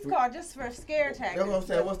a police car just for scare tactics. That's what I'm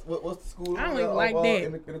saying. What's the school? I don't over even there, like that.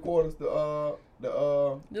 In the quarters, The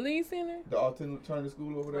lead center? the alternative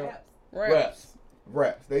school over there. Raps.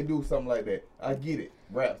 Raps. They do something like that. I get it.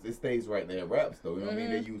 Raps. It stays right there. Raps though. You know what I mean?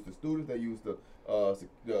 They use the students. They use the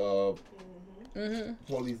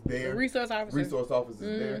police The there. resource officer. Resource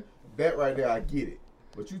officers there. That right there, I get it.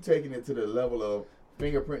 But you taking it to the level of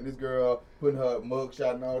fingerprinting this girl, putting her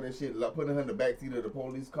mugshot and all that shit, like putting her in the backseat of the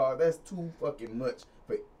police car. That's too fucking much.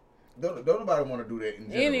 But don't nobody want to do that in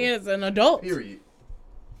general. And as an adult. Period.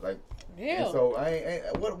 Like. Yeah. And so I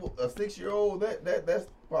ain't what a 6-year-old that's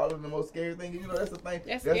probably the most scary thing. You know, that's the thing.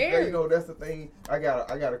 That's scary. You know, that's the thing. I got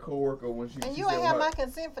a coworker when she. And she you said ain't have her- my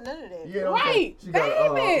consent for none of that. Yeah, know what I'm saying? Right, She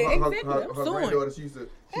got baby, her exactly. I'm suing. granddaughter. She got this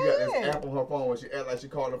Yeah. app on her phone. When she act like she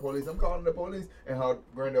called the police. I'm calling the police, and her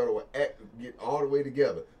granddaughter will get all the way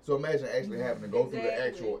together. So imagine actually having to go through the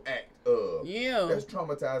actual act of. Yeah. That's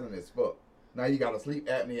traumatizing as fuck. Now you got a sleep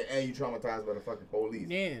apnea and you traumatized by the fucking police.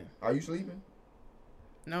 Yeah. Are you sleeping?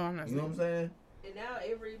 No, I'm not You know what I'm saying? And now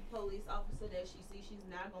every police officer that she sees, she's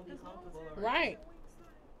not gonna be comfortable around. Right.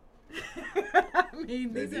 I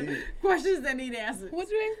mean, They these are did. questions that need answers. What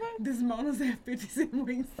you expect? Does Mona's have 57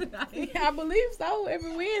 wings tonight? I believe so.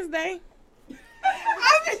 Every Wednesday. I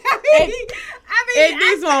mean, At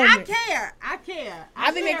this I moment. care. I care.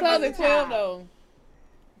 I think they care close about at the 12 child. though.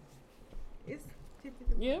 It's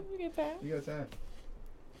Yep, you get time. You got time.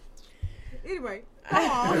 Anyway, come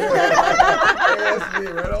on. That's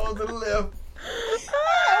it. Right on to the left. What's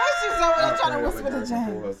she somewhere trying to whisper to Pull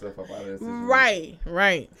James? herself up out of that situation.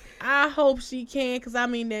 Right. I hope she can, because I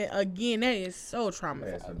mean, that again, that is so Ask her to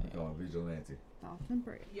traumatizing. become a vigilante. Thoughts and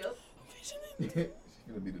prayers. Yep. She's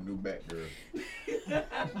gonna be the new Batgirl.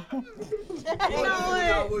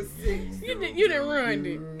 You done ruined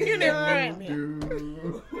it. You done ruined it. You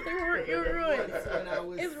ruined it. When I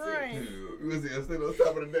was It's sick. ruined. You was sitting on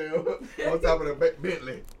top of the damn, on top of the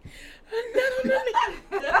Bentley.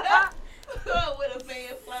 With a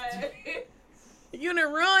fan flag. You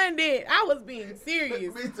done ruined it. I was being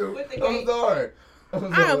serious. Me too. With the I'm gate. sorry. I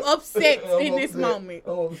am upset I'm in this upset. moment.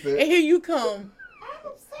 I'm And upset. here you come.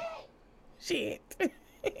 Shit.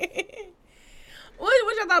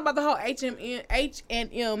 What y'all thought about the whole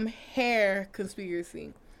H&M hair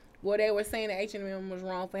conspiracy? Where they were saying that H&M was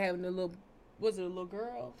wrong for having was it a little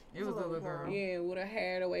girl? It was a little girl. Yeah, with her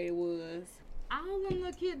hair the way it was. All them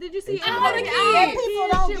little kids. Did you see All the kids. And people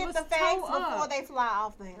don't shit get was the facts tore before up. they fly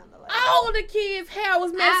off the handle. All the kids' hair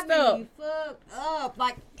was messed up. Fucked up.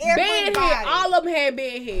 Like Bed everybody. head. All of them had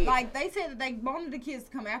bed head. Like they said that they wanted the kids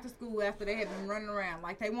to come after school after they had been running around.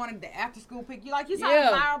 Like they wanted the after school picture. Like you saw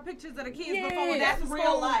Yeah. the viral pictures of the kids Yeah. before That's after real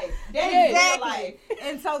school. life. That's Yeah. real life.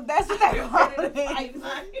 And so that's what they wanted.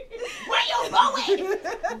 Where you going?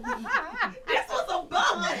 This was a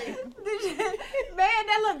bun. Man,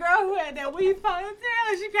 that little girl who had that weave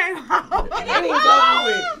ponytail, she came home. That was over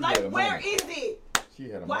with. She had a Like, where moment. is it? She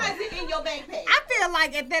had a Why moment. is it in your backpack? I feel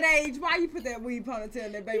like at that age, why you put that weave ponytail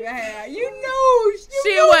in that baby hair? You knew She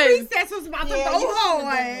knew was- recess was about to Yeah, go you should've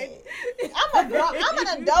done hard. I'm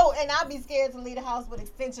an adult and I'll be scared to leave the house with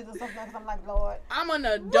extensions or something because I'm like, Lord. I'm an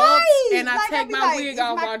adult Right. and I Like, take be my like, wig is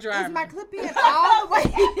off my- while Is driving. my clip in all the way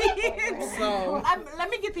in? So- Let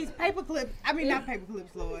me get these paper clips. I mean, not paper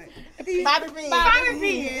clips, Lord. These Bobby pins. Bobby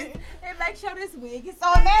pins. And make sure this wig is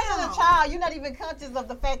So imagine down. a child, you're not even conscious of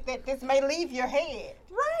the fact that this may leave your head.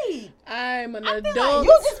 Right. I'm an I feel adult. like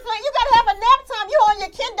you just play, you gotta have a nap time. You on your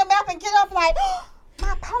Kindle app and get up like,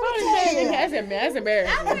 my ponytail. That's embarrassing.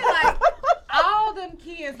 I feel like all them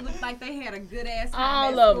kids look like they had a good ass time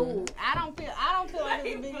All at of school. them. I don't feel like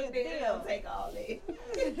it's a big Don't deal. take all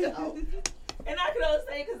that. No. And I can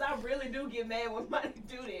understand because I really do get mad when money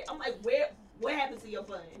do that. I'm like, what happened to your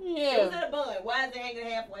bun? It was Yeah. in a bun. Why is it hanging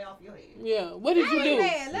halfway off your head? Yeah. What did you Hey, do?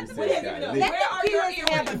 man, let Recess the got Let lit. Where are your kids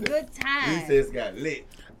have a earrings? good time. Recess got lit.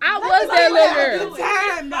 I was that little girl.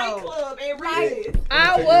 Time, Fight though. club and Right. recess.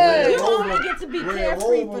 I You was. only get to be Red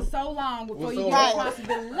carefree Rover. for so long before What's you up? get Right.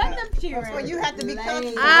 responsibility. Let them cheer. That's where you have to be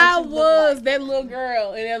conscious of I what you look was that little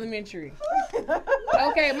girl in elementary.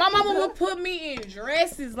 Okay, my mama would put me in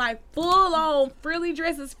dresses, like full on frilly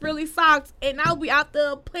dresses, frilly socks, and I'll be out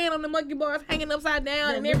there playing on the monkey bars, hanging upside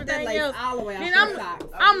down and everything else. all the way Then out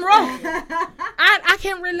I'm wrong. I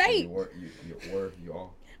can't relate. You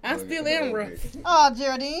all. I still am rough. Oh,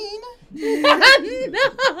 Geraldine.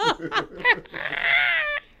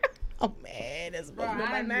 Oh man, that's supposed to be Bro,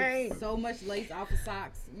 my I name. ripped so much lace off of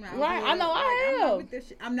socks. Right, I know I I'm have. not with this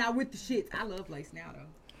shit. I'm not with the shits. I love lace now though.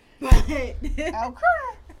 But Okay.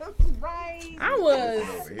 right. I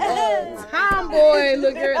was a tomboy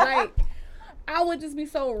looker. Like I would just be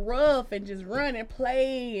so rough and just run and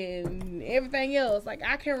play and everything else. Like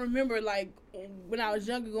I can remember like when I was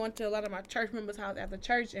younger going to a lot of my church members' house after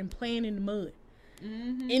church and playing in the mud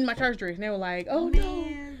in my church dress. And they were like, "Oh no,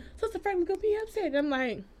 Man. Sister Franklin's gonna be upset." And I'm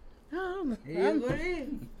like, "Oh, It is what it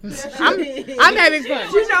is. I'm having fun.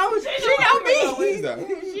 She know me.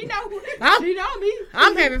 She know. I'm, She know me.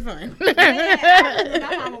 I'm having fun."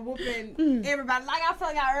 My mama whooping everybody. Like I was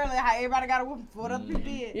telling y'all earlier, how everybody got a whooping for what other people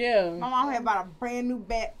did. Yeah. My mom had bought a brand new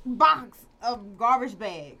box of garbage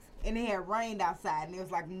bags, and it had rained outside, and it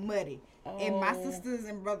was like muddy. And my Oh. sisters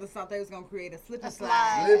and brothers thought they was gonna create a slip and slide.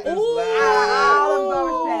 slide. Slip and Ooh. slide. All them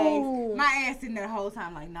garbage bags. My ass sitting there the whole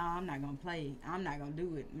time like, no, I'm not gonna play. I'm not gonna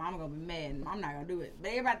do it. Mama gonna be mad. I'm not gonna do it.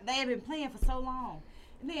 But everybody, they had been playing for so long.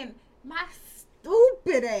 And then my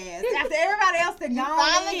stupid ass, after everybody else had gone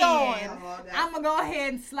finally in, going. I'm gonna go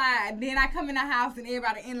ahead and slide. Then I come in the house and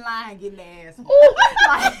everybody in line getting their ass. Ooh.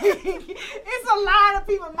 Like, it's a line of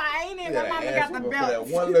people. My ain't in. My mama got the For belt. that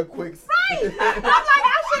one little quick. I'm like,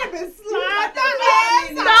 I should have been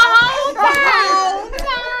sliding the that whole ass the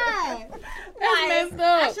whole time. That's Like, messed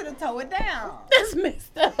up. I should have towed it down. That's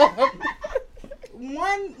messed up.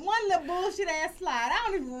 One little bullshit ass slide. I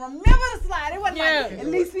don't even remember the slide. It wasn't Yeah. like, at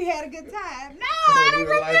least we had a good time. No, I don't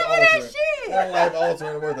remember that shit. That life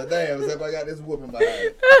altering worth a damn, except I got this whooping behind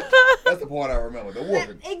it. That's the part I remember, the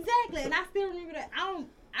whooping. Exactly, and I still remember that.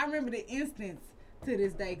 I remember the instance to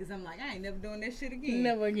this day because I'm like, I ain't never doing that shit again.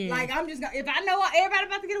 Never again. Like, I'm just gonna, if I know everybody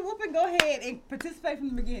about to get a whooping, go ahead and participate from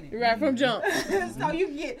the beginning. Right from jump. So you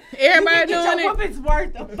get Everybody you doing can get your it. whoopings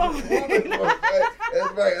worth of fun.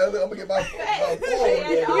 That's right. I'm gonna get my phone. You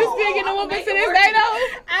still getting a whooping to this day though?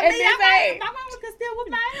 I At mean, this age? my mama could still whip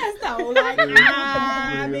my ass though. Like,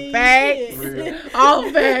 I mean, Facts. shit. All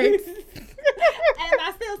facts. Am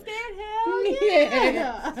I still scared? Hell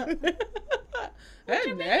yeah.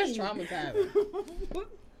 That's traumatizing.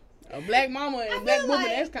 A black mama and black feel woman,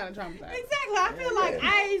 like- that's kind of traumatizing. Exactly. I feel like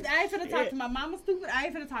I ain't finna talk to my mama stupid. I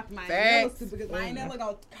ain't finna talk to my Facts. Aunt Nella stupid because my Aunt Nella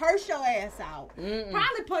gonna curse your ass out. Mm-mm.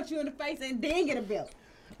 Probably punch you in the face and then get a belt.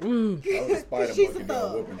 Mm. I was a spider She's monkey a during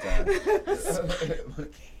thug. whooping time.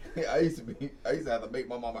 I used to have to make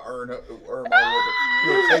my mama earn my water.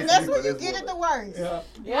 And that's when you get it the worst. Yeah.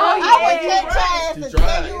 I would catch your ass and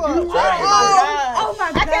tear you up. Oh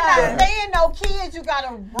my God. I cannot stand no kids. You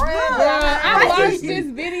gotta bring. I watched this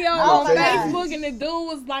video on my God. Facebook, and the dude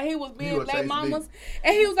was like, he was being their mamas,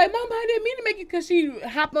 and he was like, "Mama, I didn't mean to make it," because she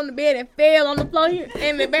hopped on the bed and fell on the floor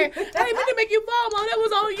in the bed. I didn't mean to make you fall, Mom. That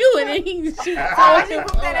was on you. And then she told him,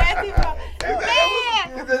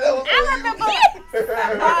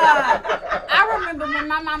 I remember when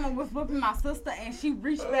my mama was whooping my sister and she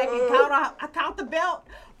reached back and caught the belt.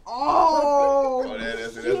 Oh,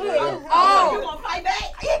 that's you gonna fight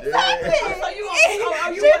back? Exactly. So you She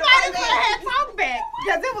might as well have talked back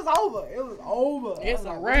because it was over. It was over. It's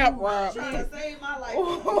a wrap. Trying to save my life.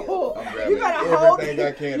 I'm grabbing You better hold everything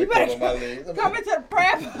I can You to cover better my legs. come into the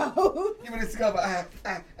prayer pose. Give me this cover. I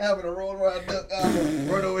having a roll around duck.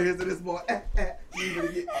 Run over here to this boy. By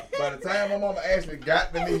the time my mama actually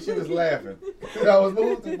got to me, she was laughing. I was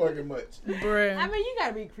moving too fucking much. Bruh. I mean, you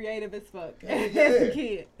gotta be creative as fuck Yeah. as a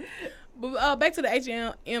kid. But back to the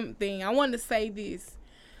H&M thing, I wanted to say this.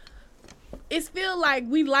 It feel like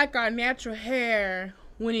we like our natural hair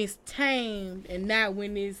when it's tamed and not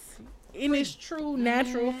when it's in its true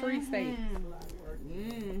natural free state.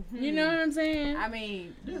 You know what I'm saying? I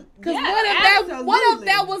mean, Cause what if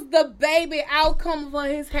that was the baby outcome for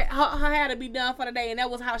her hair to be done for the day, and that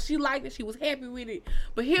was how she liked it. She was happy with it.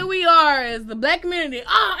 But here we are as the black community.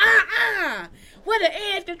 What the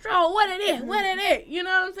edge control? What it is? What it is? You know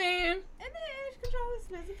what I'm saying? And then edge control is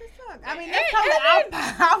expensive as fuck. I mean, that's totally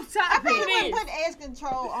off topic. I wouldn't put edge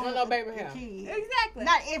control on no baby hair. Exactly.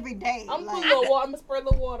 Not every day. I'm putting a little water. I'm gonna spread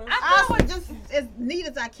the water. I would just as neat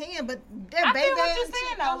as I can, but that I baby feel what hair you're and saying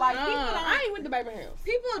shit, though. Like I ain't with the baby hair.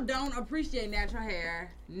 people don't appreciate natural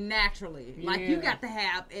hair naturally. Like you got to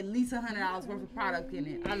have at least $100 worth of product in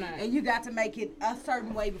it, and you got to make it a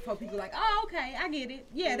certain way before people are like, oh, okay, I get it.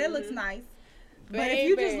 Yeah, that looks nice. But if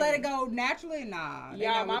you just let it go naturally, nah.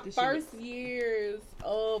 Y'all, my first years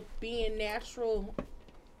of being natural,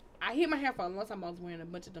 I hit my hair for a long time. I was wearing a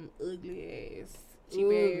bunch of them ugly ass, cheap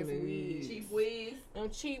ass wigs. Cheap wigs. Them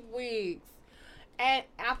cheap wigs. And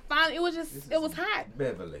I finally, it was hot.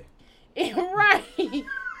 Beverly. Right.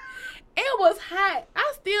 It was hot.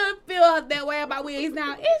 I still feel that way about wigs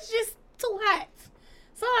now. It's just too hot.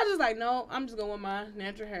 So I just like, no, I'm just going with my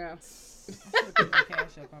natural hair.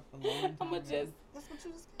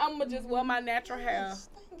 I'ma just wear my natural hair.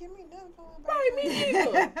 Right, me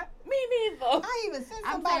neither. Me neither. I even sent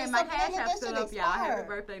I'm somebody saying my something cash that app shit stood up, y'all. Happy expired.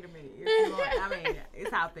 birthday to me. If you want, I mean,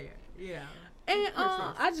 it's out there. Yeah. And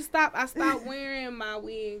I stopped wearing my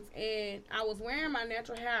wigs, and I was wearing my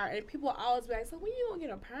natural hair, and people always be like, so when you gonna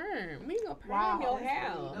get a perm? When you gonna perm your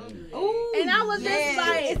hair? Ooh, And I was just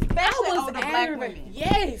like, especially I was older black aggravated. women.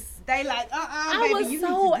 Yes. They like, I baby, was you so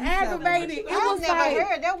need to do aggravated. It I was never like,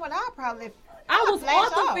 heard that one. I probably I was flash off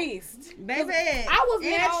the off. feast. Baby, I was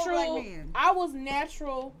and old black natural. men. I was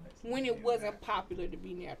natural when it wasn't popular to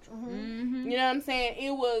be natural. Mm-hmm. You know what I'm saying?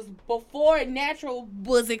 It was before natural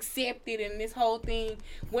was accepted and this whole thing.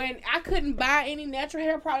 When I couldn't buy any natural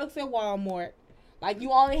hair products at Walmart. Like,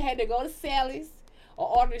 you only had to go to Sally's or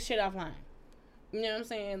order the shit offline. You know what I'm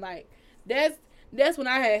saying? Like, that's when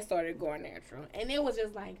I had started going natural. And it was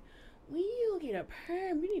just like, when you get a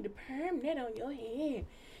perm, you need to perm that on your head.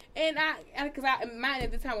 And mine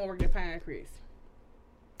at the time I worked at Pinecrest.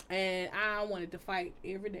 And I wanted to fight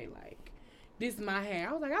every day. Like, this is my hair.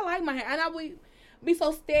 I was like, I like my hair. And I would be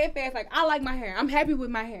so steadfast. Like, I like my hair. I'm happy with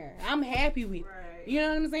my hair. I'm happy with it. Right. You know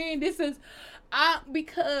what I'm saying? Because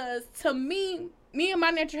to me and my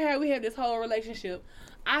natural hair, we have this whole relationship.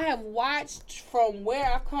 I have watched from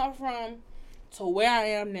where I've come from to where I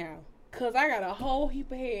am now. Because I got a whole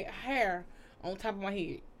heap of hair on top of my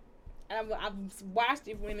head. And I've watched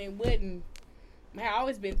it when it wasn't. My hair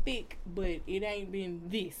always been thick, but it ain't been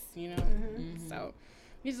this, you know. Mm-hmm. So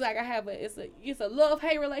it's like I have it's a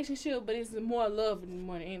love-hate relationship, but it's more love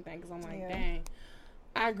more than anything. Cause I'm like, dang,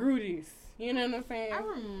 I grew this. You know what I'm saying? I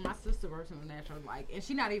remember my sister working on natural, and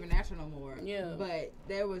she's not even natural no more. Yeah. But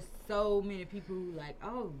there was so many people who like,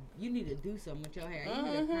 oh, you need to do something with your hair. You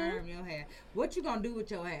need to perm your hair. What you gonna do with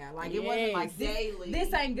your hair? Like, it wasn't like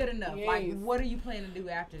this ain't good enough. Yes. Like, what are you planning to do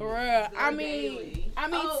after For this? real. I mean,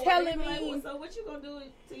 telling me. Like, well, so what you gonna do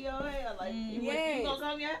to your hair? Like, you gonna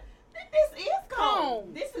come here? This is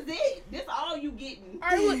comb. This is it. This all you getting.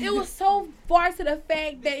 It was so far to the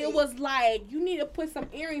fact that it was like, you need to put some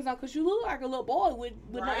earrings on because you look like a little boy with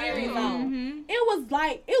no earrings on. Mm-hmm.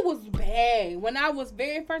 It was bad. When I was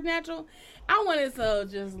very first natural, I wanted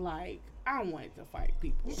to fight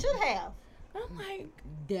people. You should have. I'm like,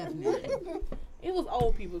 Definitely. it was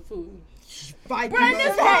old people too. fight. Bro,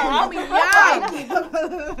 this I mean,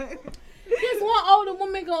 y'all. This one older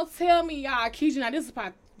woman gonna tell me, y'all, I kid you not, this is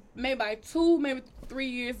probably maybe like 2, maybe 3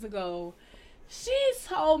 years ago. She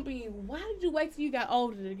told me, why did you wait till you got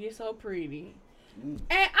older to get so pretty? And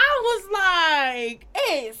I was like,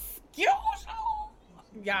 excuse you?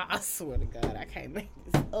 Y'all, I swear to God, I can't make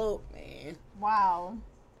this up, man. Wow.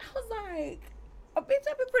 I was like, a bitch,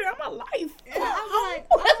 I've been pretty all my life. Yeah, I'm like,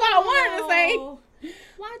 that's what I wanted to say.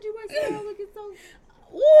 Why'd you wait till looking so?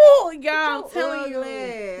 Ooh, y'all, I'm telling ugly.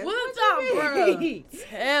 you. What What you y'all, mean? bro?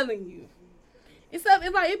 Telling you. It's like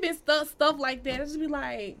it been stuff like that. It just be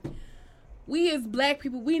like, we as black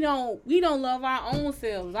people, we don't love our own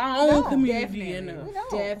selves, our own community enough.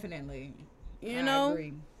 Definitely. You I know?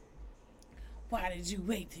 agree. Why did you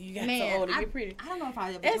wait till you got Man, so old to get pretty? I don't know if I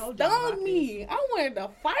ever It told y'all about stung me. I wanted to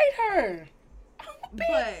fight her.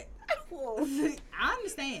 this, but I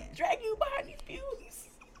understand. Drag you behind these pews.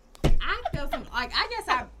 I feel some like I guess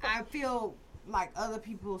I feel like other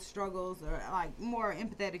people's struggles are like more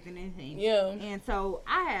empathetic than anything. Yeah. And so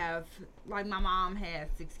I have like my mom has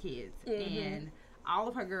 6 kids and all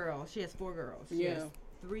of her girls, she has 4 girls. She has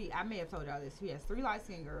 3. I may have told y'all this. She has 3 light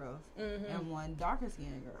skinned girls and 1 darker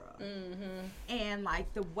skinned girl. And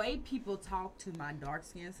like the way people talk to my dark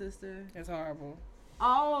skinned sister, It's horrible.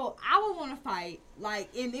 oh, I would want to fight. Like,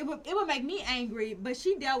 and it would make me angry, but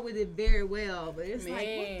she dealt with it very well. But it's like,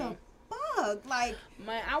 what the fuck? Like,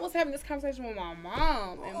 Man, I was having this conversation with my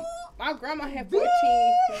mom, and my grandma had 14.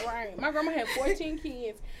 Right, my grandma had 14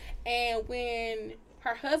 kids, and when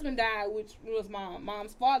her husband died, which was my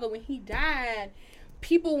mom's father, when he died,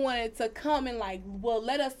 people wanted to come and like, well,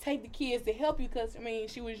 let us take the kids to help you, because I mean,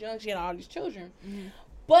 she was young, she had all these children,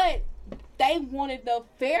 but they wanted the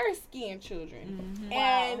fair-skinned children,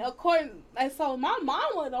 and and so my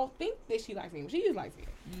mama don't think that she likes me. She is like me.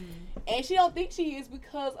 And she don't think she is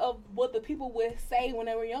because of what the people would say when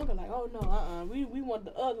they were younger. Like, oh, no, we want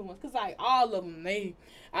the other ones. Because, like, all of them,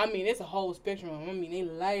 it's a whole spectrum of them. I mean,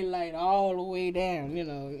 they light all the way down, you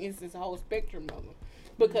know. It's a whole spectrum of them.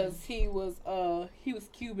 Because he was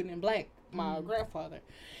Cuban and black, my grandfather.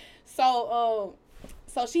 So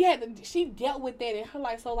she dealt with that in her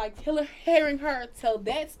life. So, like, hearing her tell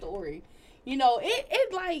that story, you know,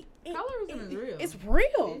 colorism is real. It's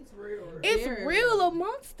real. It's real. It's Very real real.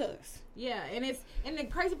 amongst us. yeah, and the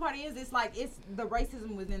crazy part is, it's the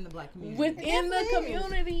racism within the black community. Within the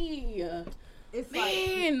community. It's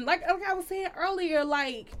Man, like I was saying earlier,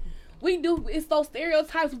 like, it's those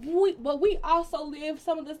stereotypes, but we also live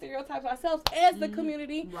some of the stereotypes ourselves as the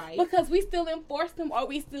community. Right. Because we still enforce them, or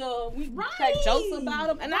we crack jokes about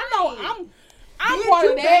them. And I know I'm part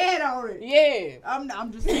of that. bad on it. Yeah.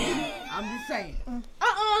 I'm just saying.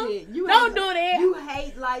 Yeah, you Don't do that. You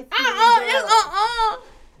hate light It's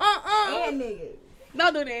and niggas.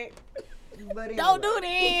 Don't do that. But anyway. Don't do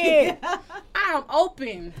that. I'm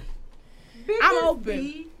open. I'm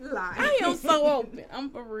open. I am so open. I'm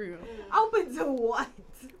for real. Open to what?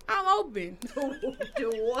 I'm open. To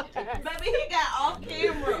what? Baby, he got off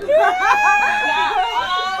camera.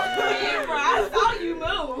 I saw you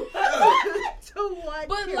move. To what?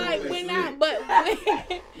 But like when I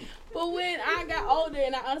got older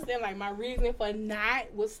and I understand like my reasoning for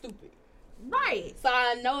not was stupid. Right. So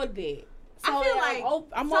I know that. So I feel like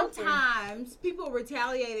I'm open. sometimes people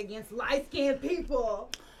retaliate against light-skinned people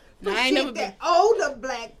for No, I ain't shit never that older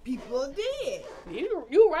black people did.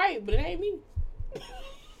 You right, but it ain't me.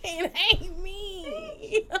 It ain't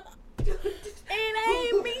me. It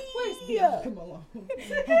ain't me. Where's Bianca? Come along.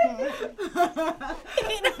 It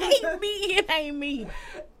ain't me. It ain't me.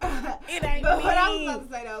 It ain't But me. what I was about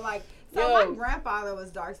to say though, like, so Yo. my grandfather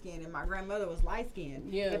was dark skinned and my grandmother was light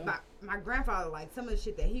skinned. Yeah. And my grandfather, like, some of the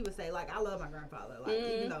shit that he would say, like, I love my grandfather. Like,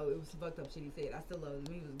 even though it was fucked up shit he said, I still love him.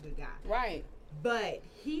 He was a good guy. Right. But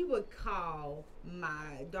he would call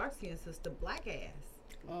my dark skinned sister black ass.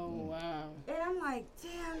 Oh wow. And I'm like,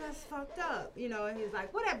 damn, that's fucked up. You know, and he's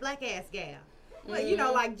like, what that black ass gal? But, you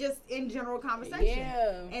know, like, just in general conversation.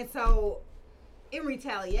 Yeah. And so, in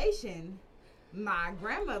retaliation, my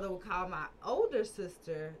grandmother would call my older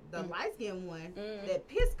sister, the light skinned one, that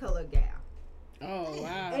piss color gal. Oh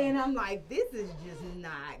wow. And I'm like, this is just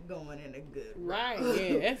not going in a good Right. route.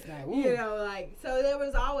 Yeah. That's not. Ooh. You know, like, so there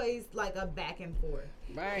was always like a back and forth.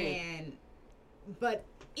 Right. But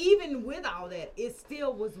even with all that, it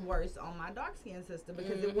still was worse on my dark skinned sister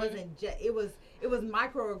because it wasn't just, it was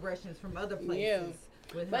microaggressions from other places.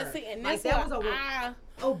 With her. But see, and like, that's that was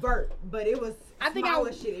overt, but it was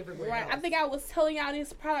smaller shit everywhere. Right. else. I think I was telling y'all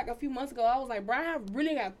this probably like a few months ago. I was like, bro, I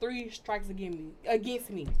really got 3 strikes against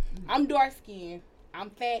me. I'm dark skinned, I'm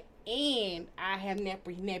fat, and I have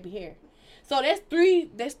nappy hair. So that's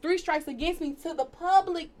three strikes against me to the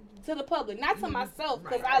public, not to myself,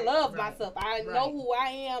 because I love myself. I know who I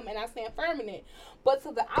am, and I stand firm in it. But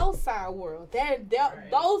to the outside world,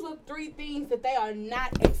 those are 3 things that they are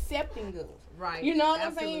not accepting of. Right. You know what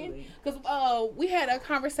I'm saying? Because we had a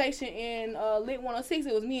conversation in Lit 106.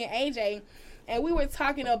 It was me and AJ, and we were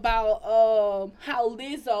talking about how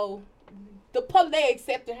Lizzo, the public, they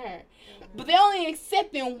accepted her. But they only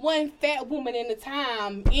accepting one fat woman at a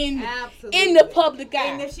time in the public eye.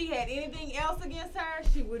 And if she had anything else against her,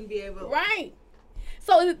 she wouldn't be able. Right.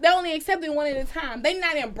 So they only accepting one at a time. They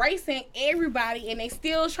not embracing everybody, and they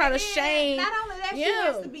still try to shame. Not only that, she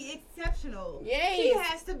has to be exceptional. Yes. She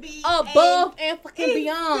has to be above and fucking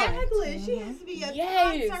beyond. Exactly. She has to be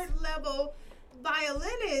a concert level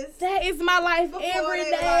violinist. That is my life every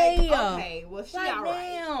day. Like, okay, well, she all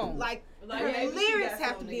right. Damn. Like her lyrics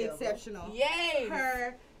have to be exceptional. Yes.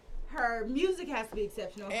 Her music has to be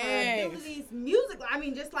exceptional. Her abilities,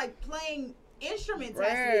 just like playing instruments has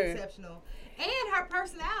to be exceptional. And her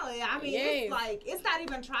personality. I mean, it's like, it's not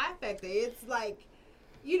even trifecta. It's like,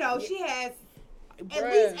 she has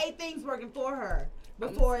at least 8 things working for her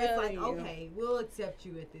before it's like, okay, we'll accept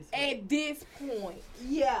you at this point. At this point.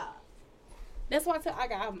 Yeah. That's why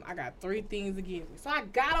I got 3 things against me. So I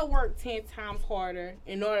gotta work 10 times harder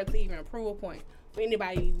in order to even prove a point for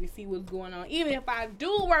anybody to see what's going on. Even if I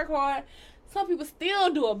do work hard, some people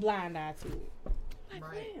still do a blind eye to it. Like,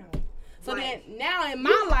 damn. So then now in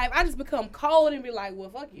my life, I just become cold and be like,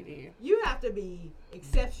 well, fuck you then. You have to be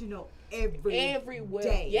exceptional everywhere.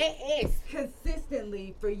 Day. Yes.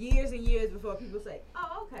 Consistently for years and years before people say,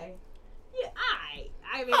 oh, okay. Yeah,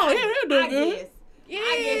 I mean, I guess. Yes.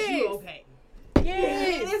 I guess you okay.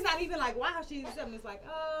 Yes. And it's not even like, wow, she's something. It's like,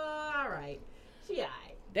 oh, all right. She all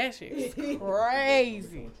right. That shit is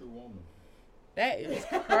crazy. That is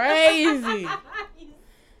crazy.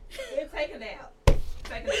 Take a nap.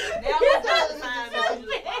 Now is not the time that you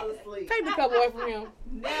just fall asleep. Take the cup away from him.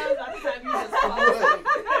 Now is not the time you just fall asleep.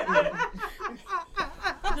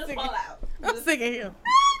 Just fall out. I'm sick of him.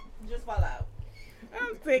 Just fall out.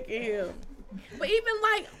 I'm sick of him. But even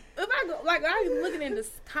like, if I go, like, I'm looking in the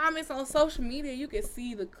comments on social media, you can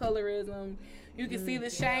see the colorism. You can see the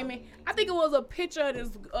shaming. I think it was a picture of this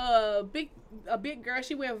big girl.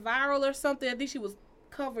 She went viral or something. I think she was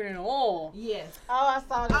covered in oil. Yes. Oh, I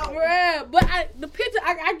saw that. Oh, yeah. But the picture,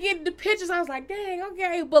 I get the pictures. I was like, dang,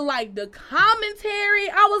 okay. But like the commentary,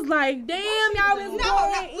 I was like, damn, y'all is going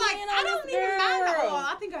I don't even mind the oil.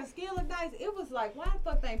 I think her skin looked nice. It was like, why the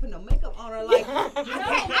fuck they ain't put no makeup on her? Like, I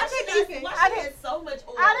had so much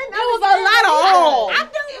oil. It was a lot of oil. I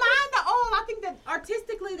don't mind the oil. I think that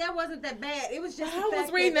artistically that wasn't that bad. It was just I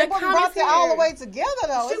was reading that brought it all the way together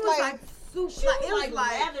though. She was like She was like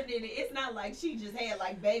lathered in it. It's not like she just had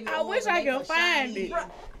like baby oil. I wish I could find it.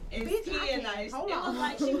 And skin nice. It was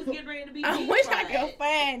like she was getting ready to be I wish I could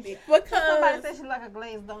find it. Somebody Because said she like a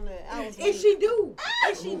glazed donut. And she do.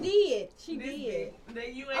 And she did. She did.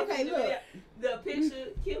 Then you ain't Okay, look. The picture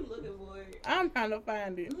Kim looking for it. I'm trying to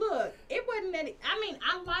find it. Look, it wasn't that. I mean,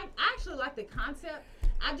 I actually like the concept.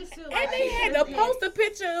 I just feel like. And they had to post a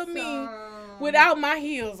picture of me without my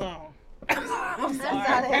heels on. I'm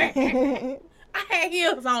sorry. I had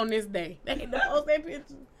heels on this day. They had to post that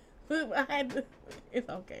picture. I had to. It's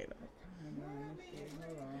okay though.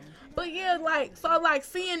 But yeah, like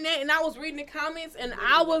seeing that, and I was reading the comments, and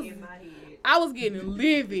I was getting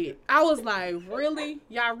livid. I was like, really?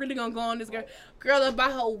 Y'all really gonna go on this girl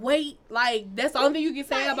about her weight? Like, that's the only thing you can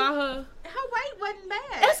say about her? Her weight wasn't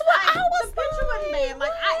bad. That's what I was The picture wasn't bad.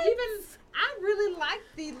 Like, I really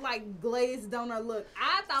liked the, like, glazed donut look.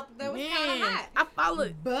 I thought that was kind of hot. I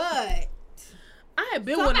followed. But I had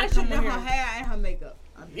been with somebody her should come have her here. hair and her makeup.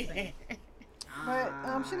 I'm just saying.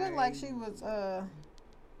 But she looked like she was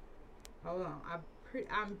Hold on.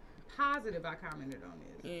 I'm positive I commented on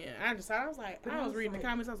this. Yeah, I was like, I was reading the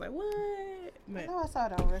comments. I was like, what? But I know I saw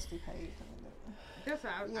it on Rusty page. That's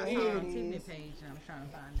how I saw Yeah, it here on it Tiffany is. page and I'm trying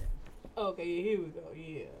to find it. okay, here we go.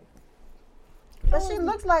 Yeah. But she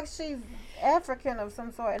looks like she's African of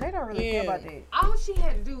some sort, and they don't really care about that. All she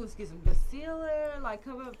had to do was get some concealer, like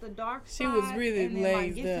cover up the dark spots. She was really and then, like,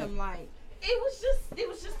 glazed get up. some, like, It was just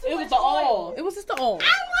too It was much the oil. oil. It was just the oil. I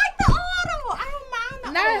like the oil. I don't mind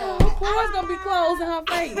the Now oil. her pores gonna be closed in her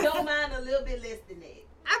face. Don't mind a little bit less than that.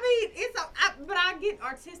 I mean, but I get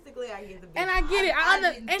artistically, I get the. And I get it.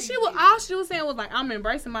 didn't And see she was it. all she was saying was like, I'm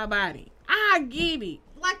embracing my body. I get it.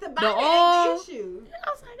 like the body oil. ain't the issue. I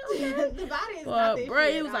was like, okay. The body is not But the bro,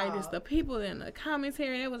 issue it was at like all. this. The people in the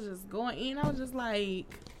commentary, they was just going in. I was just like,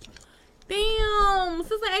 damn,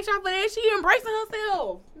 sister ain't trying for that. She embracing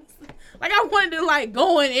herself. Like I wanted to like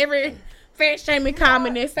go in every fat shaming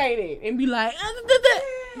comment and say that and be like,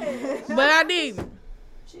 but I didn't.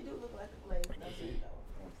 She do look like a place.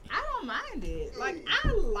 I don't mind it. Like, I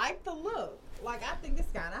like the look. Like, I think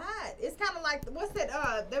it's kind of hot. It's kind of like, what's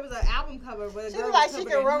that? There was an album cover where the She girl look like was she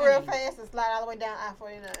covered can in run real honey. fast and slide all the way down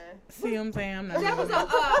I-49. See what I'm saying? I'm not. There was doing an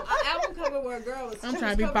that. album cover where a girl was, I'm she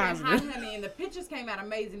trying was to be covered in hot positive. honey, and the pictures came out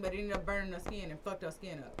amazing, but it ended up burning her skin and fucked her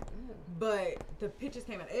skin up. But the pictures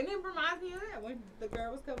came out, and it reminds me of that when the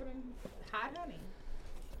girl was covered in hot honey.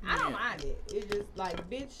 I don't mind it. It's just like,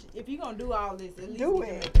 bitch, if you gonna do all this, at least Do get your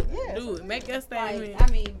it. makeup done. Yeah. Do it. Make a statement. Like, I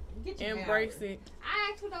mean, get your Embrace hair out. it. I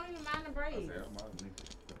actually don't even mind the braids. I don't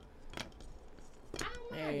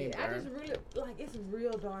mind Hey, it. I girl. just really like it's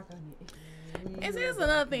real dark on it. And see, that's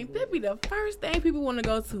another thing. That be the first thing people want to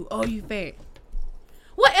go to. Oh, you fat.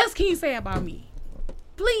 What else can you say about me?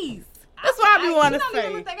 Please. That's what I be wanting to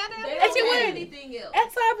say. They That don't you have wouldn't. anything else.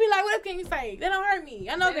 That's why I be like, what else can you say? They don't hurt me.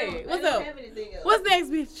 I know They that. don't- What's they don't up? have anything else. What's next,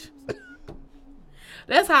 bitch?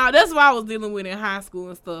 That's what I was dealing with in high school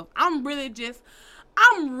and stuff. I'm really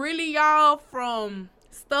y'all from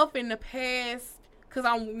stuff in the past because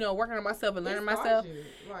I'm, working on myself and learning myself.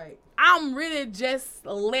 Right. I'm really just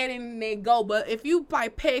letting it go. But if you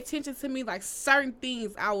like pay attention to me, like certain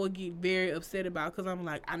things I will get very upset about because I'm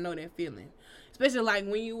like, I know that feeling. Especially like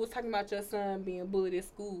when you was talking about your son being bullied at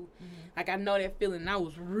school. Like I know that feeling. I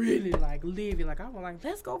was really like livid. Like I was like,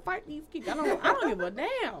 let's go fight these kids. I don't give a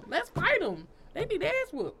damn. Let's fight them. They need their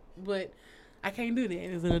ass whooped. But I can't do that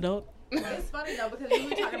as an adult. It's funny though because we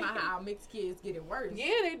were talking about how mixed kids get it worse. Yeah,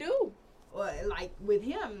 they do. Or like with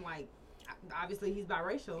him, like obviously he's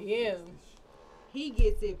biracial. Yeah. He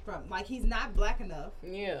gets it from like he's not black enough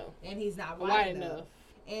Yeah. and he's not White white enough. enough.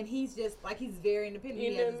 And he's just like he's very independent. He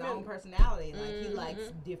has his Independent. own personality. Like he Mhm.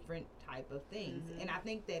 likes different type of things. And I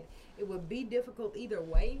think that it would be difficult either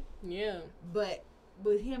way. Yeah. But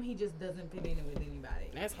with him, he just doesn't fit in with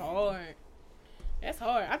anybody. That's hard. That's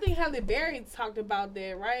hard. I think Halle Berry talked about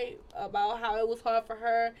that, right? About how it was hard for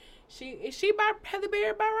her. Halle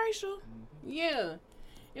Berry biracial? Yeah.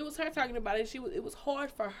 It was her talking about it. It was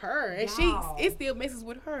hard for her. And Y'all. it still messes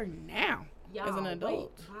with her now. Y'all, as an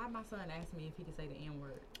adult. Wait, why my son asked me if he could say the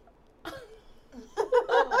N-word?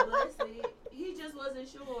 Oh, bless it. He just wasn't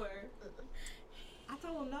sure. I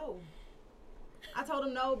told him no. I told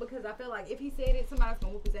him no because I feel like if he said it, somebody's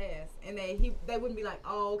gonna whoop his ass, and they wouldn't be like,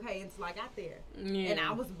 oh, okay, until I got there, Yeah. and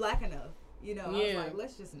I was black enough, I was Yeah. like,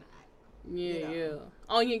 let's just not, Yeah, you know.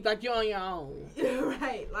 yeah. Like you're on your own.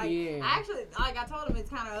 right? Like, Yeah. I actually, like I told him, it's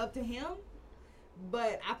kind of up to him,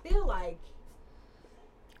 but I feel like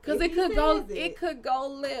Because if it he could go says it could go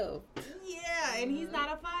left. yeah, and he's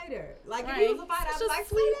not a fighter. Like if Right. he was a fighter, I'd be Just like,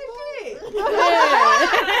 say Yeah. that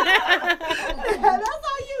shit. That's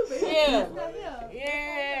all you, man. Yeah. Not him.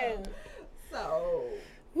 Yeah. So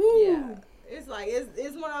Woo. yeah, it's like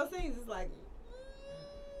it's one of those things. It's like,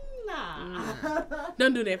 nah,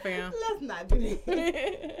 Don't do that, fam. let's not do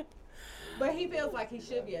that. But he feels like he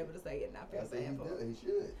should be able to say it, and I feel bad for him. He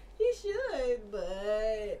should. He should,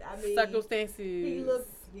 but I mean, Circumstances. he looked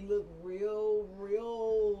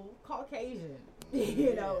real Caucasian.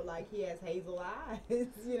 You know, like he has hazel eyes.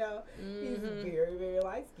 You know, he's very, very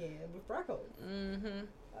light skinned with freckles. Mm-hmm.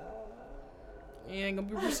 It ain't gonna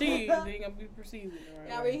be perceived. It ain't gonna be perceived.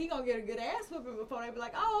 Right. I mean, he gonna get a good ass whooping before they be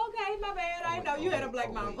like, "Oh, okay, my bad. I didn't know you had a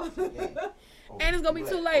black mama." And it's gonna be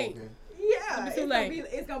too late. Yeah, It's too late.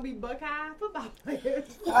 It's gonna be Buckeye football players.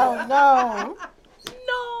 Oh no.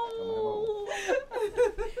 No.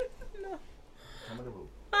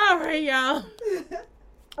 All right, y'all.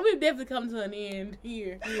 We've definitely come to an end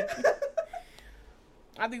here.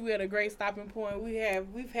 I think we had a great stopping point.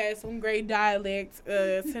 We've had some great dialects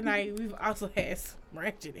tonight. We've also had some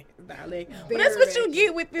ratchet dialect. But that's what you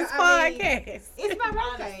get with this I mean, podcast. It's my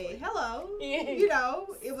birthday. Hello. Yeah. You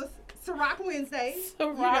know, it was Ciroc Wednesday.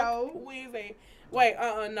 So you know. Wednesday. Wait,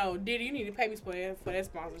 no. Diddy, you need to pay me for that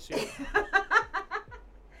sponsorship.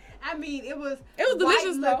 I mean, it was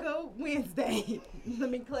delicious, White though. Liquor Wednesday.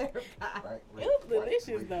 Let me clarify. It was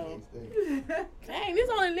delicious, though. Dang, this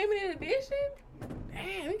only limited edition?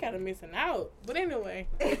 Dang, we gotta missing out. But anyway,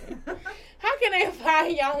 how can they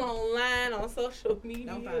find y'all online on social media?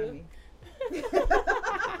 Don't find me. You done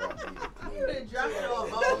dropped it on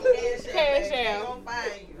whole Cash They App. gonna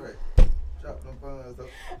find you. Right. Drop them funds up.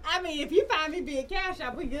 I mean, if you find me via Cash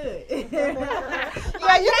App, we good. Yeah,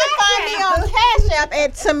 you can find me on Cash App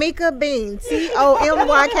at Tamika Bean,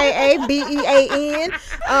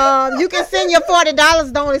 TOMYKABEAN. You can send your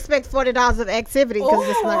 $40. Don't expect $40 of activity because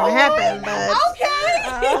it's not gonna happen. But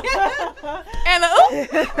And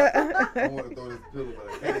I want to throw this pillow,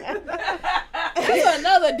 but I can't. That's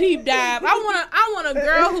another deep dive. I want a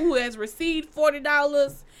girl who has received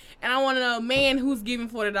 $40, and I want a man who's giving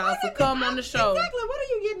 $40 to come on the show. Exactly. What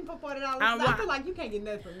are you getting for $40? I feel like you can't get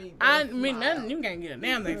nothing from me. I mean, nothing. You can't get a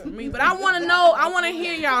damn thing from me. But I want to know. I want to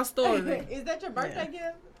hear y'all story. Is that your birthday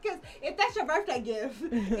gift? Because if that's your birthday gift,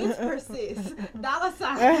 it's persist.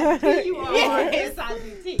 $sign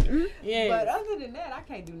PURSIGT. Yeah. But other than that, I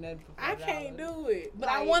can't do nothing for $40. I can't do it. But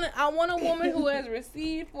I want a woman who has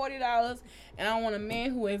received $40, and I want a man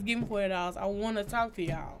who has given $40. I want to talk to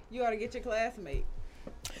y'all. You ought to get your classmate.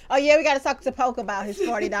 Oh yeah, we got to talk to Poke about his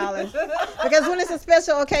 $40 because when it's a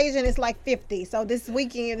special occasion, it's like $50. So this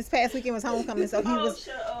past weekend was homecoming, so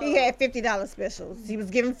he had $50 specials. He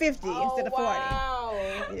was giving $50 instead of $40. Wow.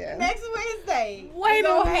 Yeah. Next Wednesday. Wait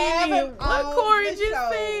a have minute. him What on Corey the just show.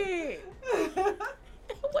 said?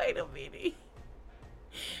 Wait a minute.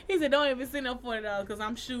 He said, "Don't even send up $40 because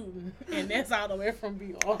I'm shooting, and that's all the way from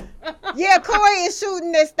BR." Yeah, Corey is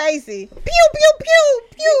shooting at Stacy. Pew pew pew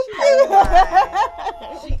pew pew.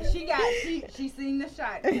 She seen the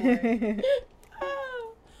shot. Corey.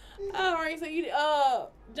 All right, so you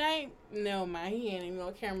James, no mind, he ain't even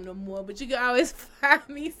on camera no more. But you can always find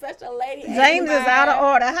me such a lady. James is out of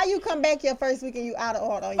order. How you come back your first week and you out of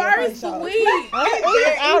order on your first show? Week. He is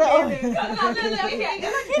out of order. He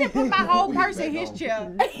didn't put my whole purse in his chair.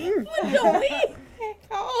 What the week?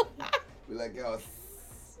 We like y'all.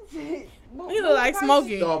 He look like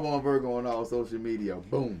Smokey. Starborn Virgo on all social media.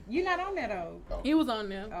 Boom. You not on that though. He was on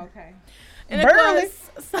there. Okay. And of course,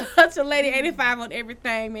 Such a Lady 85 on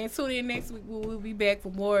everything, man. Tune in next week. We'll be back for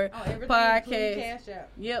more podcasts. Cash out.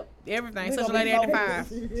 Yep, everything. Such a Lady 85.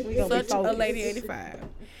 Such a Lady 85.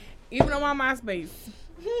 Even on my MySpace.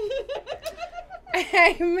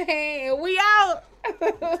 Hey, man. We out.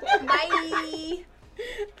 Bye.